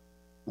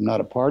 I'm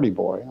not a party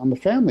boy. I'm a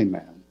family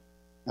man.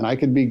 And I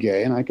could be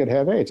gay and I could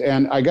have AIDS.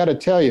 And I got to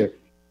tell you,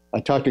 I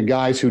talked to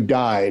guys who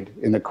died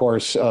in the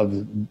course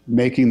of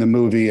making the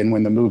movie and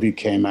when the movie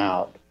came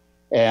out.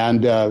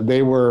 And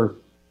they were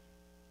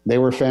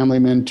family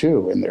men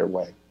too, in their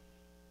way.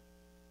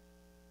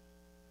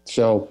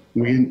 So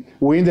we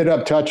ended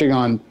up touching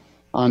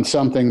on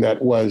something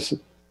that was,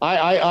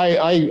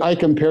 I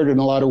compared it in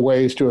a lot of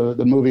ways to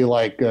the movie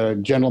like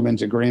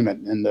Gentleman's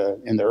Agreement in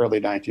the early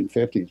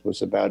 1950s,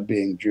 was about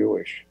being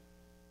Jewish.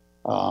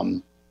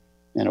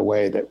 In a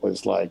way that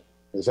was like,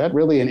 is that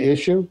really an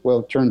issue? Well,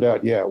 it turned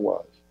out, yeah, it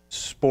was.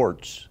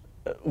 Sports.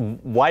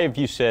 Why have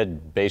you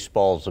said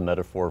baseball is a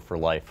metaphor for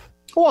life?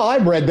 Well,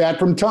 I've read that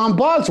from Tom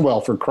Boswell,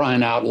 for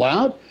crying out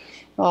loud.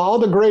 All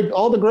the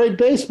great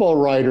baseball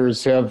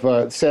writers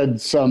have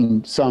said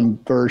some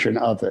version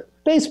of it.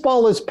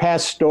 Baseball is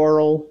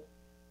pastoral.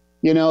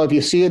 If you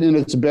see it in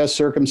its best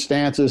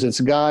circumstances, it's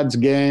God's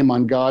game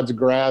on God's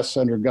grass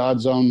under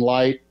God's own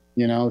light.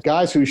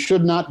 Guys who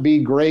should not be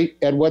great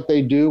at what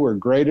they do are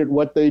great at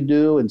what they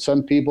do. And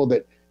some people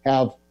that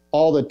have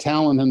all the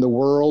talent in the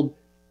world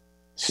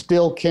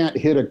still can't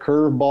hit a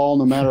curveball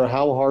no matter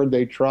how hard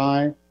they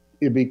try,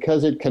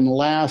 because it can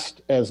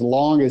last as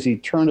long as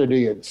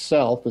eternity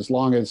itself, as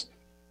long as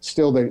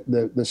still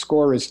the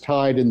score is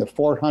tied in the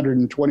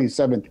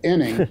 427th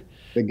inning.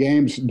 The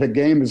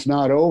game is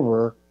not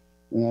over.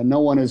 No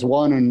one has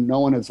won and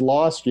no one has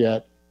lost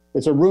yet.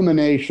 It's a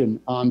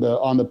rumination on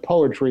the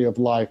poetry of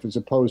life as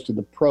opposed to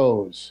the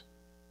prose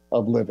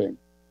of living.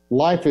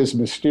 Life is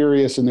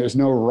mysterious and there's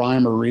no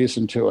rhyme or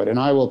reason to it. And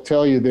I will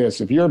tell you this,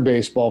 if you're a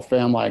baseball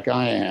fan like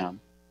I am,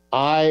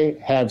 I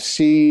have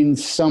seen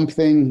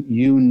something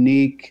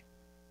unique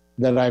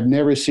that I've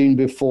never seen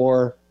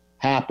before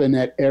happen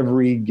at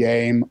every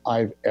game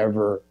I've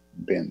ever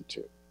been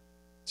to.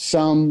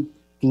 Some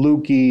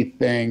fluky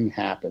thing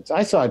happens.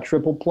 I saw a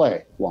triple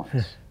play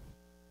once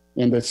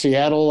in the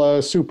Seattle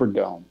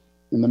Superdome.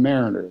 In the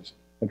Mariners,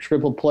 a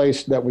triple play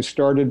that was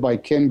started by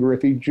Ken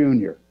Griffey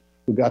Jr.,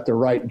 who got the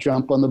right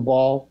jump on the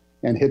ball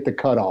and hit the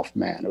cutoff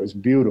man. It was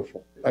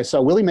beautiful. I saw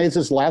Willie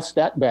Mays' last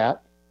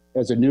at-bat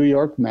as a New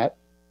York Met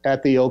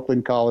at the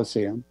Oakland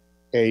Coliseum.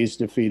 A's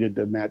defeated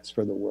the Mets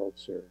for the World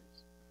Series.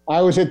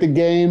 I was at the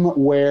game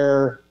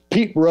where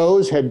Pete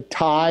Rose had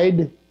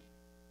tied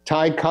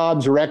Ty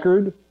Cobb's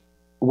record,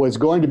 was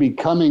going to be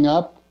coming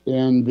up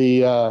in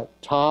the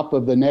top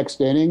of the next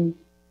inning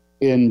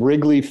in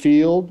Wrigley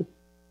Field,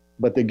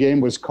 but the game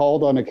was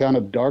called on account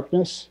of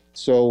darkness,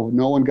 so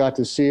no one got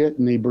to see it,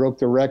 and he broke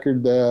the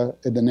record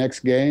in the next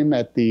game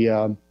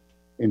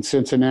in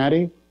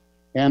Cincinnati.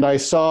 And I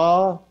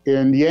saw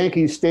in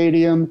Yankee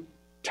Stadium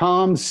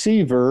Tom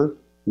Seaver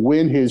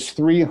win his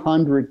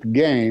 300th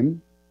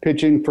game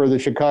pitching for the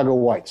Chicago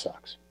White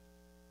Sox.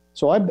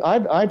 So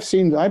I've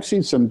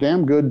seen some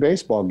damn good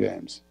baseball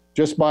games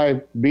just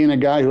by being a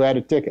guy who had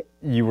a ticket.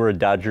 You were a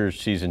Dodgers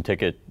season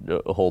ticket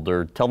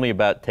holder. Tell me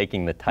about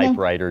taking the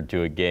typewriter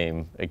to a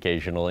game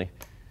occasionally.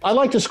 I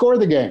like to score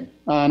the game,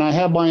 and I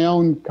have my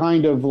own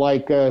kind of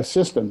like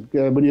system.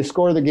 When you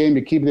score the game,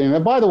 you keep the game.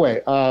 And by the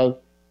way,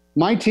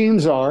 my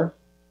teams are,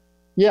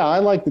 I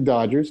like the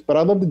Dodgers, but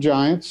I love the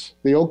Giants,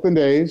 the Oakland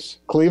A's,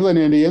 Cleveland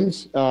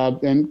Indians,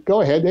 and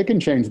go ahead, they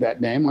can change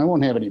that name. I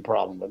won't have any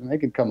problem with them. They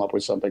can come up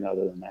with something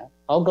other than that.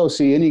 I'll go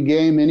see any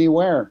game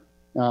anywhere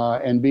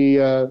and be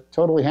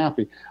totally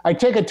happy. I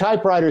take a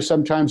typewriter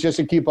sometimes just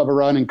to keep up a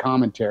running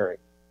commentary,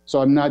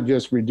 so I'm not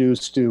just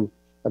reduced to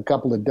a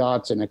couple of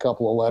dots and a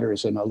couple of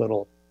letters in a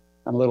little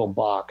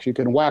box. You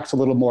can wax a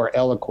little more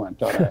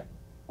eloquent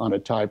on a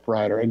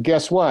typewriter. And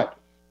guess what?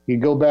 You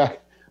go back.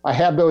 I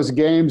have those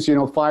games,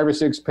 5 or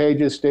 6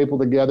 pages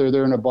stapled together.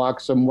 They're in a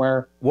box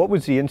somewhere. What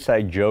was the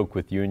inside joke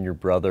with you and your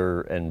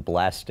brother and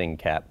blasting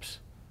caps?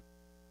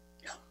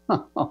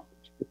 Wow,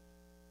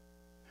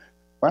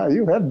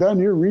 you have done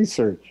your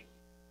research.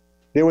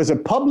 There was a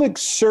public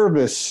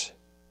service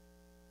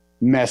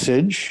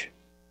message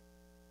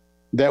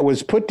that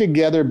was put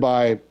together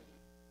by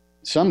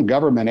some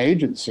government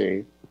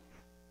agency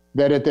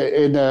that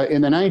in the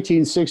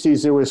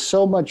 1960s, there was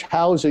so much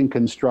housing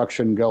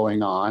construction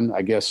going on,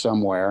 I guess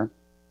somewhere,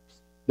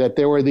 that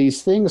there were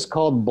these things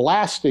called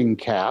blasting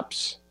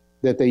caps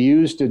that they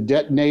used to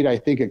detonate, I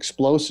think,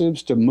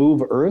 explosives to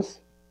move earth.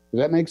 Does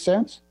that make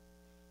sense?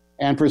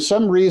 And for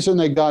some reason,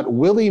 they got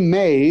Willie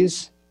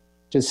Mays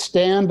to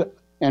stand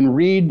and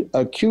read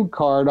a cue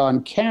card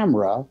on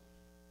camera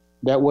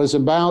that was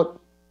about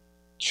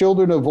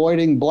children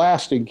avoiding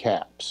blasting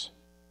caps.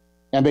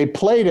 And they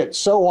played it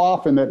so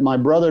often that my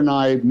brother and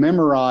I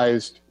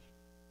memorized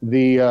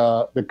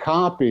the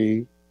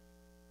copy.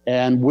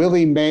 And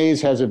Willie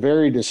Mays has a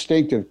very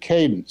distinctive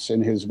cadence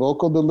in his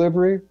vocal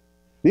delivery.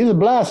 These are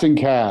blasting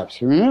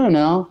caps. Remember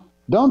now,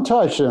 don't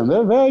touch them.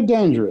 They're very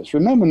dangerous.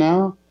 Remember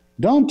now,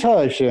 don't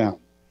touch them.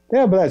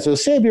 They're blasting. So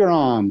save your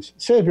arms,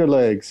 save your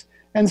legs,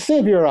 and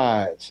save your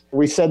eyes.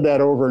 We said that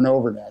over and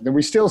over now. And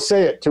we still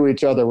say it to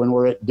each other when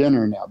we're at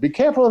dinner now. Be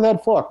careful of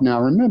that fork now.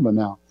 Remember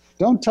now,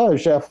 don't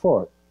touch that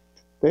fork.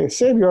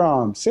 Save your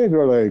arms, save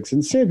your legs,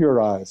 and save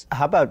your eyes.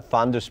 How about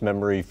fondest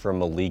memory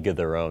from A League of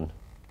Their Own?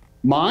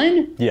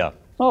 Mine? Yeah.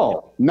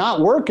 Oh,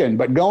 not working,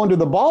 but going to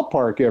the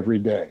ballpark every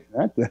day.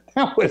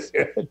 That was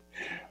it.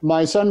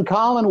 My son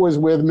Colin was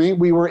with me.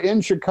 We were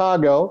in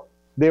Chicago.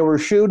 They were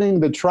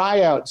shooting the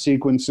tryout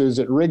sequences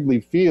at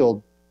Wrigley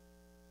Field,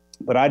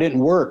 but I didn't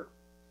work.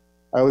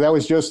 That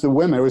was just the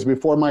women. It was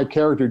before my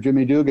character,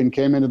 Jimmy Dugan,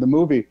 came into the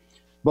movie.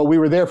 But we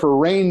were there for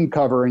rain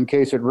cover in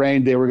case it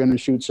rained. They were going to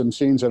shoot some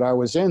scenes that I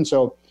was in.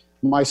 So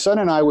my son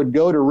and I would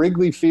go to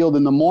Wrigley Field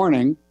in the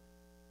morning,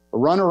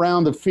 run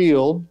around the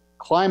field,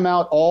 climb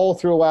out all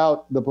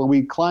throughout.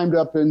 We climbed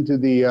up into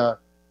the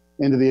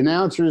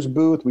announcer's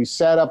booth. We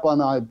sat up on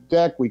the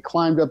deck. We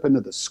climbed up into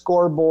the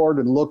scoreboard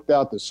and looked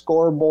out the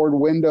scoreboard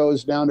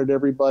windows down at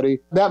everybody.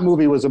 That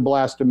movie was a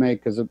blast to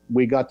make because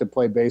we got to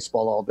play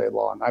baseball all day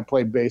long. I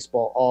played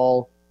baseball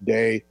all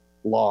day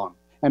long.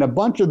 And a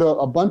bunch of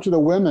the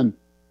women,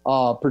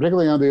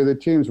 particularly on the other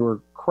teams, were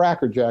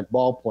crackerjack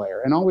ball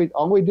player. And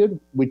all we did,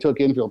 we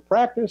took infield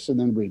practice, and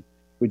then we'd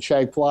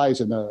shag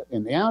flies in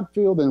the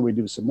outfield, and we'd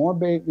do some more,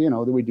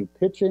 then we'd do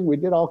pitching. We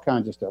did all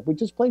kinds of stuff. We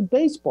just played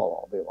baseball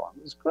all day long.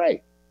 It was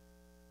great.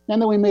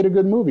 And then we made a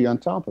good movie on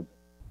top of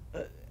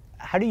it.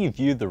 How do you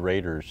view the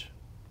Raiders?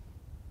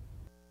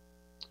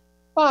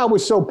 I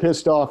was so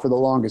pissed off for the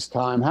longest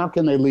time. How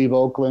can they leave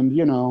Oakland?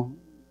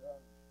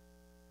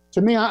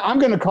 To me, I'm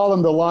going to call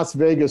them the Las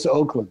Vegas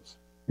Oaklands.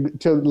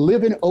 To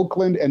live in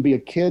Oakland and be a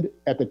kid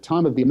at the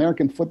time of the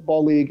American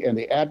Football League and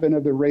the advent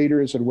of the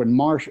Raiders, and when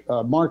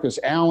Marcus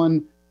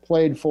Allen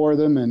played for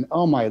them, and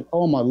oh my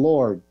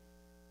Lord,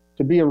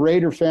 to be a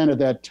Raider fan at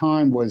that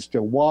time was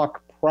to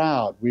walk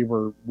proud.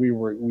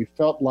 We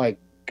felt like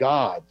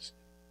gods.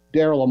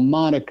 Daryle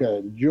Lamonica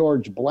and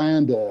George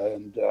Blanda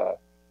and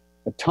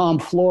Tom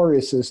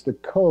Flores as the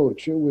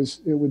coach. It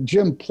was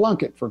Jim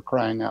Plunkett, for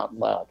crying out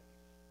loud.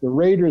 The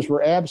Raiders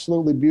were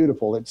absolutely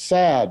beautiful. It's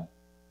sad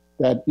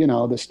that,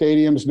 the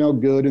stadium's no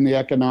good and the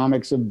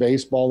economics of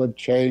baseball have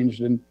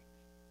changed, and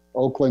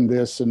Oakland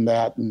this and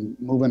that, and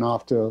moving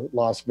off to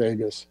Las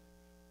Vegas.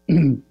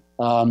 I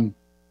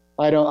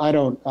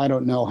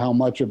don't know how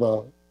much of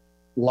a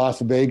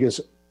Las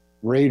Vegas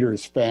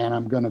Raiders fan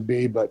I'm going to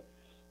be, but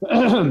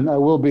I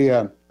will be.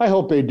 I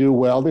hope they do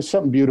well. There's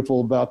something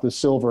beautiful about the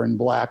silver and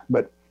black,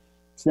 but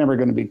it's never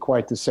going to be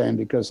quite the same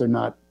because they're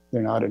not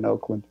in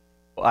Oakland.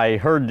 I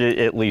heard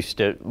at least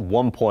at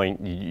one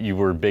point you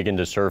were big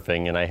into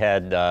surfing, and I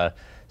had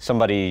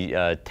somebody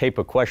tape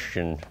a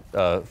question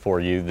for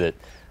you that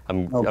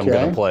I'm going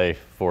to play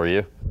for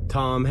you.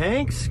 Tom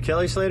Hanks,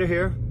 Kelly Slater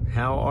here.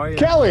 How are you?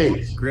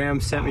 Kelly!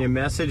 Graham sent me a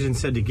message and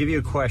said to give you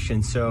a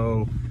question,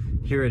 so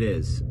here it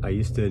is. I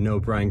used to know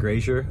Brian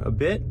Grazier a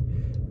bit,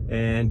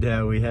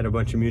 and we had a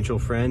bunch of mutual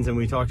friends, and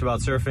we talked about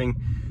surfing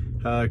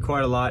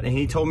quite a lot. And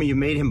he told me you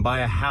made him buy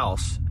a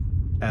house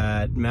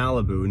at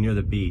Malibu near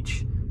the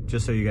beach,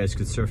 just so you guys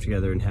could surf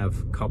together and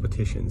have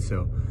competitions.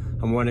 So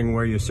I'm wondering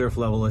where your surf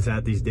level is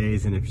at these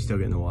days, and if you still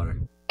get in the water.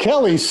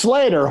 Kelly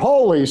Slater,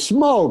 holy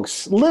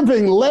smokes,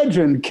 living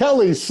legend,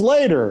 Kelly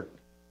Slater.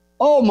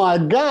 Oh my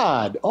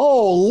God,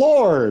 oh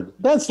Lord,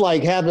 that's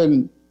like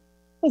having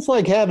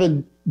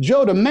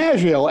Joe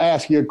DiMaggio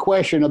ask you a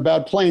question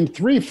about playing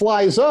Three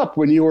Flies Up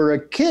when you were a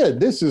kid.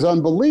 This is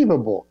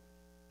unbelievable.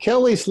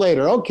 Kelly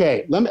Slater,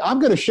 okay, I'm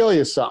going to show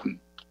you something.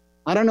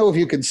 I don't know if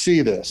you can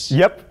see this.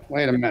 Yep.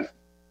 Wait a minute.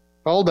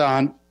 Hold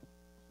on.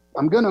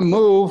 I'm going to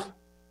move.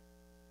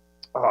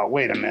 Oh,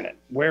 wait a minute.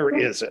 Where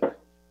is it?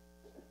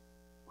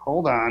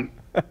 Hold on.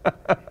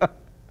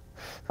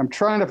 I'm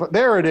trying to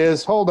there it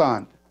is. Hold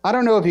on. I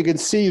don't know if you can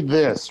see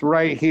this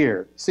right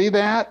here. See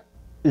that?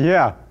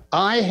 Yeah.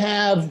 I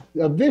have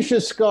a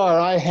vicious scar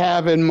I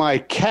have in my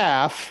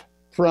calf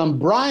from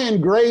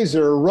Brian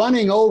Grazer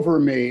running over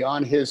me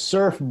on his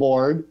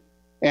surfboard,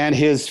 and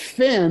his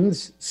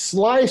fins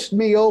sliced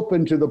me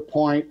open to the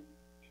point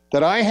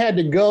that I had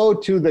to go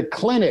to the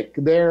clinic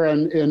there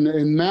in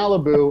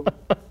Malibu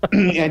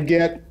and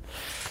get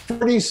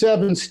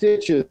 47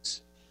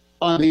 stitches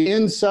on the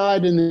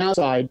inside and the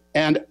outside.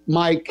 And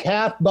my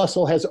calf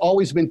muscle has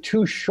always been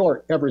too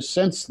short ever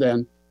since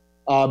then,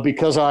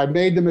 because I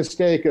made the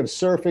mistake of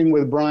surfing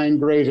with Brian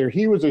Grazer.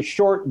 He was a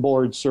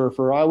shortboard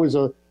surfer.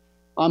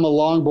 I'm a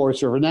longboard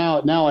surfer.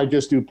 Now I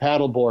just do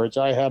paddle boards.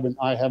 I haven't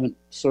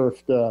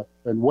surfed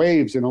in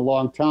waves in a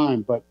long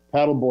time, but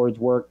paddle boards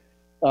work.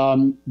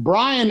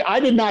 Brian, I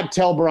did not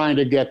tell Brian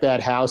to get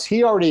that house.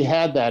 He already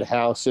had that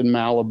house in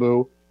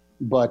Malibu,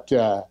 but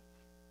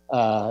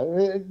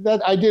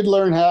I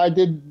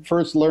did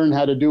first learn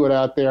how to do it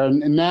out there, and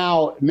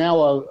now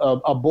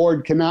a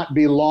board cannot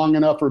be long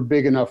enough or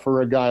big enough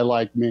for a guy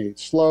like me.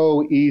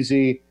 Slow,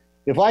 easy.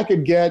 If I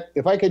could get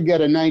a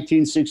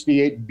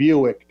 1968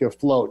 Buick to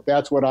float,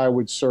 that's what I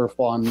would surf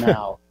on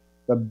now.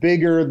 The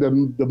bigger,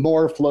 the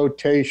more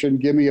flotation.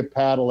 Give me a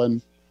paddle,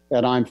 and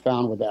I'm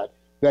found with that.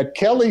 That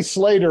Kelly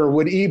Slater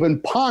would even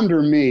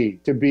ponder me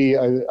to be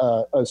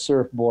a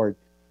surfboard.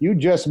 You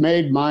just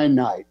made my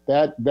night.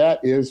 That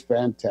is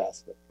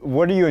fantastic.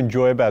 What do you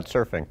enjoy about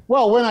surfing?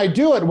 Well, when I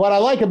do it, what I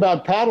like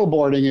about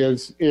paddleboarding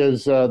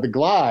is the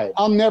glide.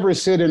 I'll never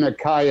sit in a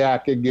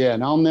kayak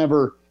again. I'll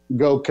never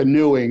go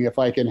canoeing if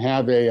I can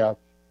have a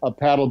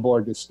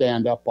paddleboard to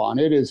stand up on.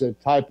 It is a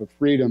type of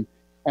freedom.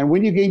 And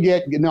when you can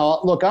get,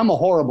 look, I'm a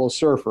horrible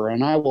surfer,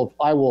 and I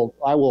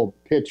will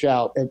pitch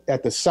out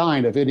at the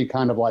sign of any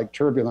kind of like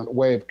turbulent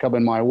wave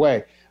coming my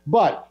way.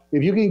 But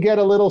if you can get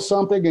a little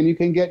something and you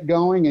can get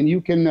going and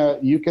you can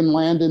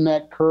land in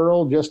that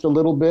curl just a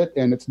little bit,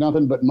 and it's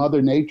nothing but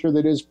Mother Nature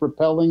that is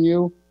propelling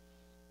you,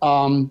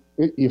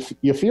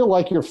 you feel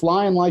like you're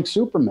flying like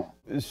Superman.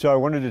 So I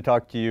wanted to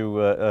talk to you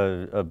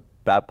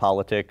about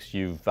politics.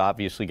 You've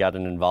obviously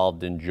gotten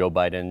involved in Joe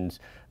Biden's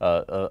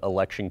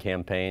election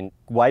campaign.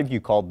 Why have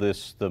you called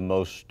this the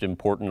most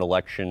important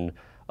election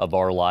of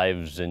our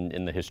lives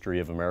in the history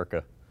of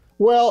America?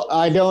 Well,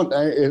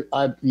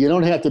 you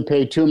don't have to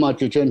pay too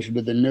much attention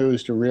to the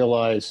news to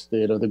realize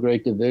the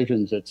great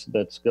divisions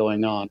that's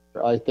going on.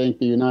 I think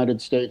the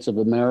United States of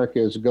America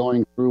is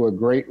going through a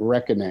great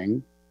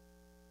reckoning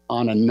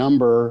on a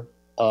number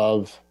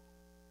of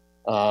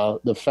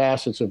the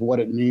facets of what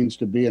it means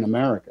to be an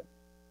American.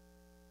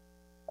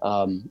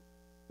 In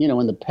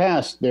the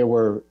past, there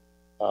were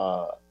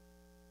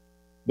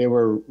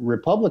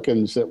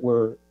Republicans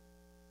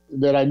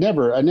that I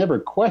never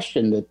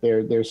questioned that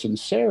their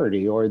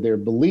sincerity or their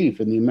belief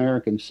in the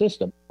American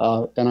system.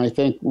 And I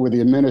think with the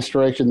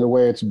administration the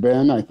way it's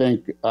been, I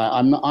think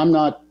I'm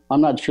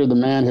not sure the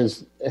man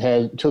has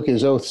took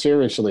his oath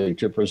seriously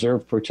to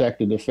preserve, protect,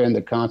 and defend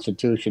the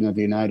Constitution of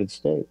the United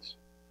States.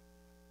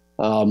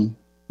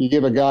 You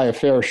give a guy a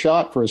fair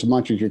shot for as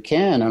much as you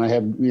can, and I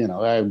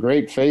have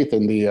great faith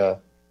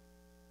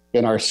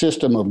in our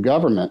system of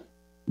government.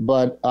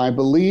 But I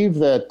believe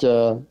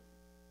that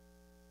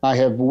I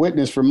have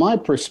witnessed, from my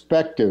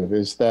perspective,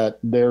 is that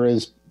there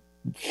is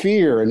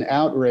fear and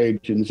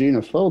outrage and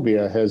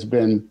xenophobia has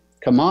been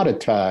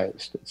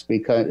commoditized. It's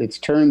because it's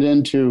turned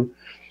into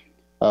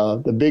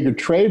the bigger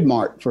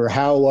trademark for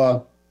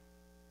how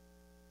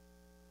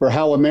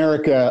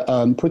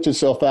America puts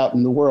itself out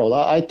in the world.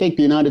 I think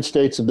the United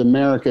States of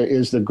America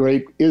is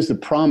the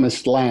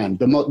promised land,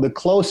 the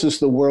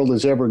closest the world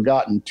has ever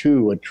gotten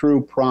to a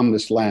true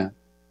promised land.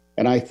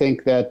 And I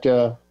think that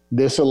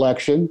this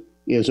election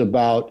is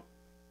about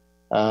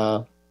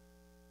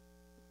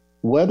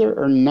whether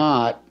or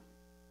not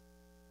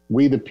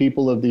we, the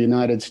people of the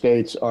United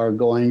States, are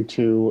going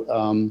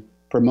to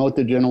promote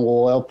the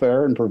general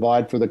welfare and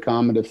provide for the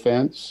common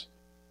defense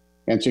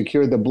and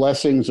secure the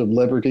blessings of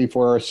liberty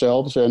for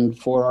ourselves and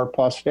for our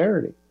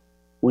posterity.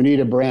 We need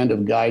a brand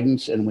of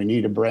guidance, and we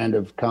need a brand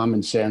of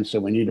common sense,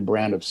 and we need a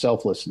brand of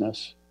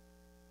selflessness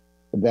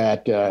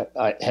that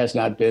has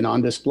not been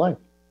on display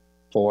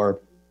for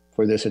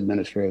for this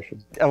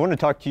administration. I want to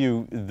talk to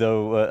you,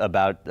 though,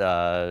 about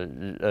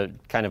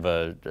kind of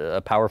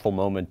a powerful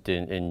moment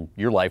in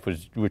your life,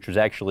 which was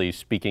actually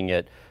speaking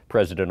at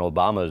President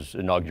Obama's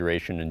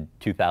inauguration in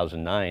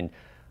 2009.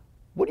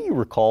 What do you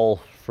recall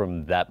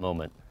from that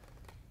moment?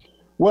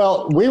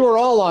 Well, we were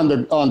all on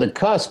the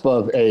cusp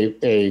of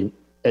a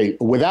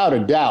without a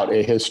doubt,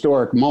 a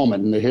historic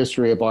moment in the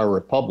history of our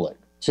republic,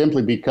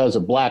 simply because a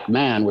black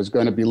man was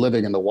going to be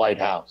living in the White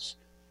House.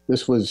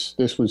 This was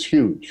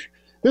huge.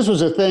 This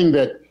was a thing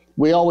that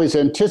we always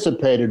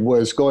anticipated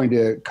was going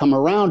to come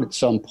around at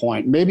some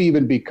point, maybe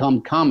even become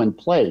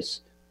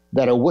commonplace,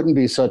 that it wouldn't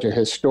be such a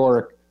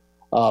historic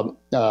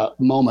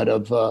moment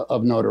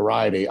of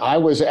notoriety. I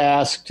was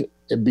asked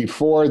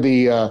before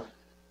in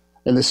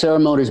the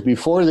ceremonies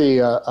before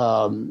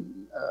the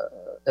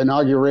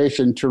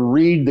inauguration to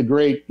read the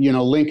great,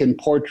 Lincoln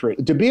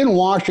portrait. To be in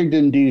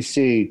Washington,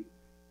 D.C.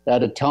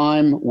 at a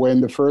time when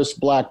the first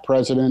black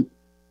president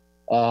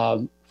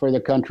for the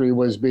country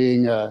was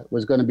going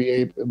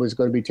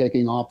to be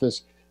taking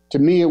office. To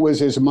me, it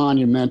was as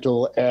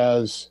monumental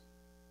as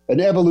an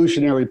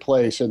evolutionary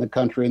place in the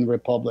country and the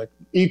republic,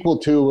 equal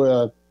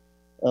to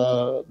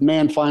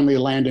man finally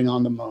landing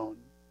on the moon,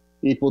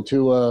 equal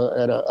to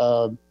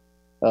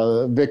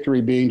a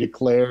victory being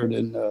declared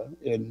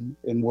in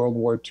World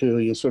War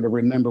II. You sort of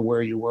remember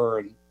where you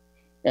were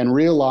and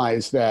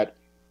realize that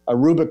a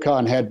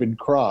Rubicon had been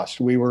crossed.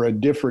 We were a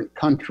different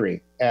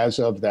country as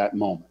of that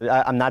moment.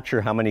 I'm not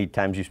sure how many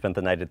times you spent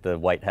the night at the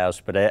White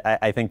House, but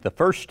I think the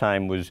first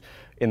time was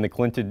in the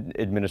Clinton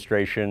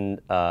administration.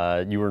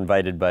 You were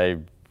invited by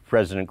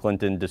President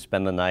Clinton to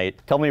spend the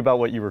night. Tell me about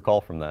what you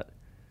recall from that.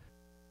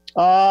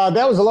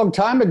 That was a long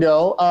time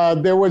ago.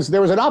 There was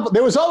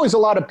always a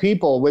lot of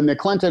people in the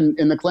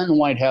Clinton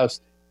White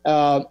House.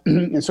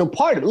 And so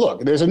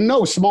there's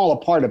no smaller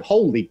part of,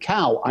 holy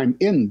cow, I'm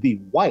in the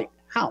White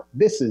House.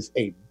 This is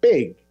a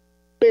big,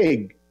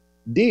 big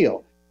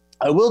deal.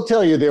 I will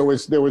tell you, there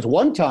was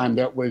one time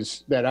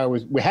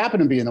we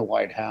happened to be in the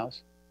White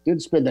House,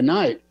 didn't spend the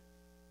night.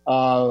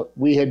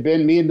 Me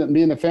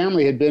and the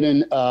family had been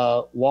in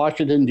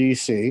Washington,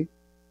 D.C.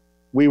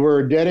 We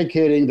were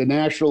dedicating the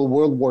National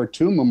World War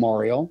II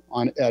Memorial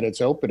at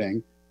its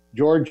opening.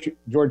 George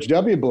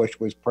W. Bush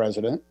was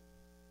president.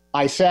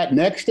 I sat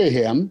next to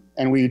him,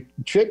 and we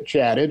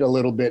chit-chatted a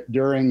little bit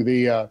during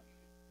the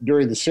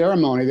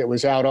ceremony that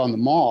was out on the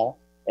mall.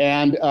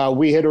 And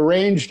we had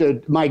arranged,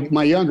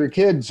 my younger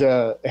kids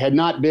had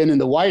not been in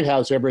the White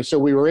House ever, so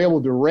we were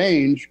able to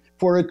arrange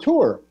for a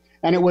tour.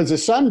 And it was a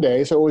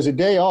Sunday, so it was a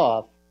day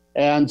off.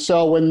 And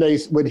so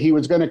when he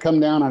was going to come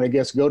down and I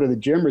guess go to the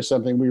gym or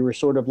something, we were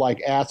sort of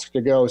like asked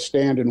to go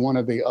stand in one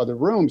of the other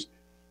rooms.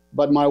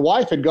 But my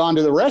wife had gone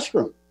to the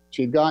restroom.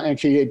 She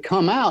had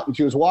come out and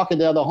she was walking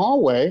down the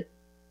hallway.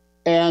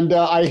 And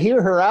I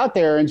hear her out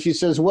there and she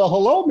says, "Well,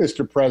 hello,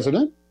 Mr.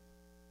 President."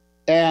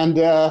 And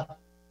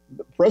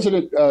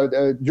President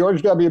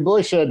George W.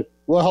 Bush said,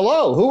 "Well,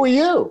 hello, who are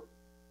you?"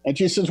 And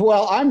she says,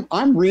 "Well,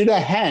 I'm Rita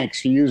Hanks."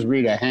 She used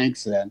Rita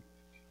Hanks then.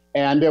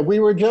 And we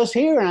were just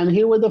here, and I'm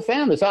here with the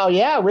family. So, "Oh,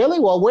 yeah, really?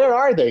 Well, where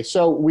are they?"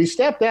 So we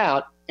stepped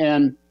out,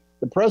 and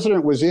the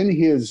president was in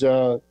his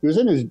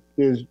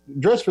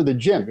dress for the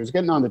gym. He was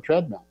getting on the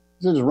treadmill.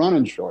 He was in his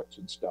running shorts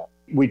and stuff.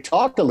 We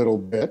talked a little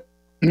bit,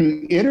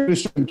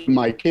 introduced him to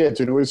my kids,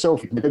 and it was so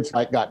funny.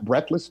 I got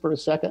breathless for a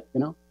second,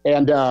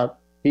 And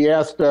he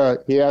asked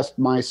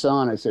my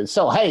son. I said,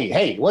 "So,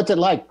 hey, what's it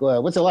like?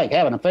 What's it like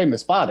having a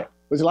famous father?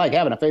 What's it like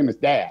having a famous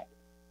dad?"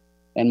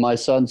 And my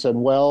son said,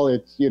 "Well,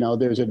 it's,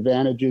 there's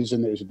advantages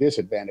and there's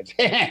disadvantages."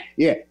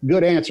 Yeah,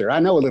 good answer. I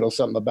know a little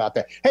something about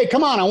that. "Hey,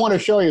 come on, I want to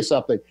show you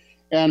something."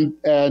 And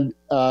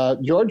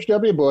George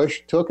W.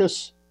 Bush took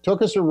us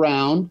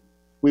around.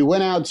 We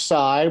went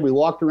outside. We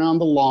walked around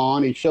the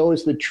lawn. He showed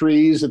us the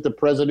trees that the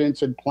presidents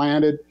had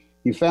planted.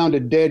 He found a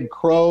dead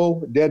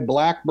crow, dead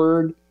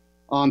blackbird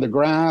on the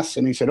grass.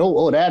 And he said,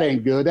 oh, that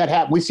ain't good. That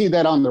happened. We see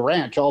that on the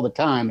ranch all the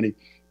time. And he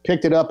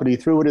picked it up and he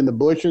threw it in the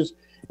bushes.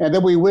 And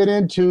then we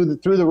went through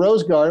the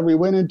Rose Garden, we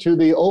went into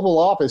the Oval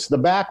Office, the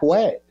back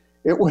way.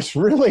 It was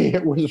really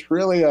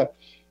a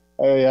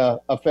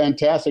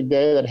fantastic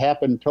day that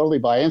happened totally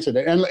by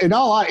incident. And in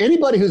all honesty,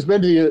 anybody who's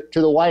been to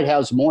the White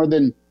House more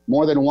than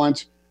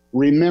once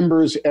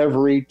remembers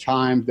every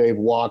time they've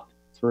walked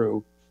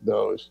through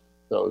those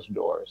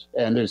doors.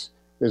 And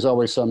there's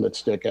always some that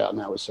stick out, and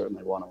that was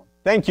certainly one of them.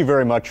 Thank you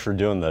very much for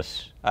doing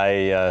this.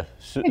 Hey,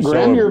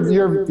 Graham,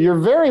 you're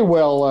very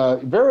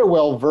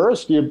well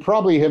versed. You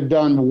probably have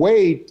done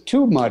way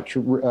too much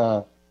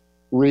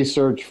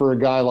research for a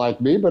guy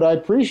like me, but I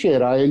appreciate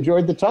it. I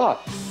enjoyed the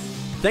talk.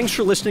 Thanks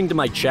for listening to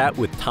my chat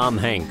with Tom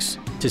Hanks.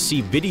 To see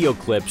video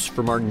clips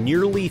from our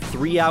nearly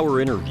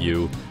 3-hour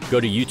interview, go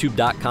to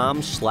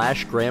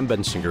youtube.com/Graham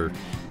Bensinger.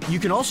 You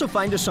can also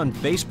find us on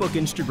Facebook,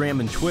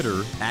 Instagram, and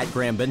Twitter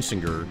 @Graham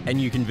Bensinger, and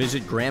you can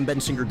visit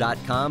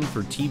grahambensinger.com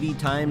for TV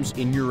times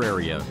in your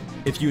area.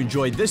 If you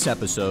enjoyed this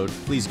episode,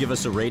 please give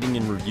us a rating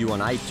and review on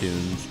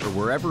iTunes or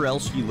wherever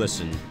else you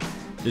listen.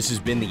 This has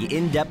been the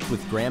In Depth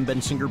with Graham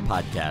Bensinger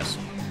podcast.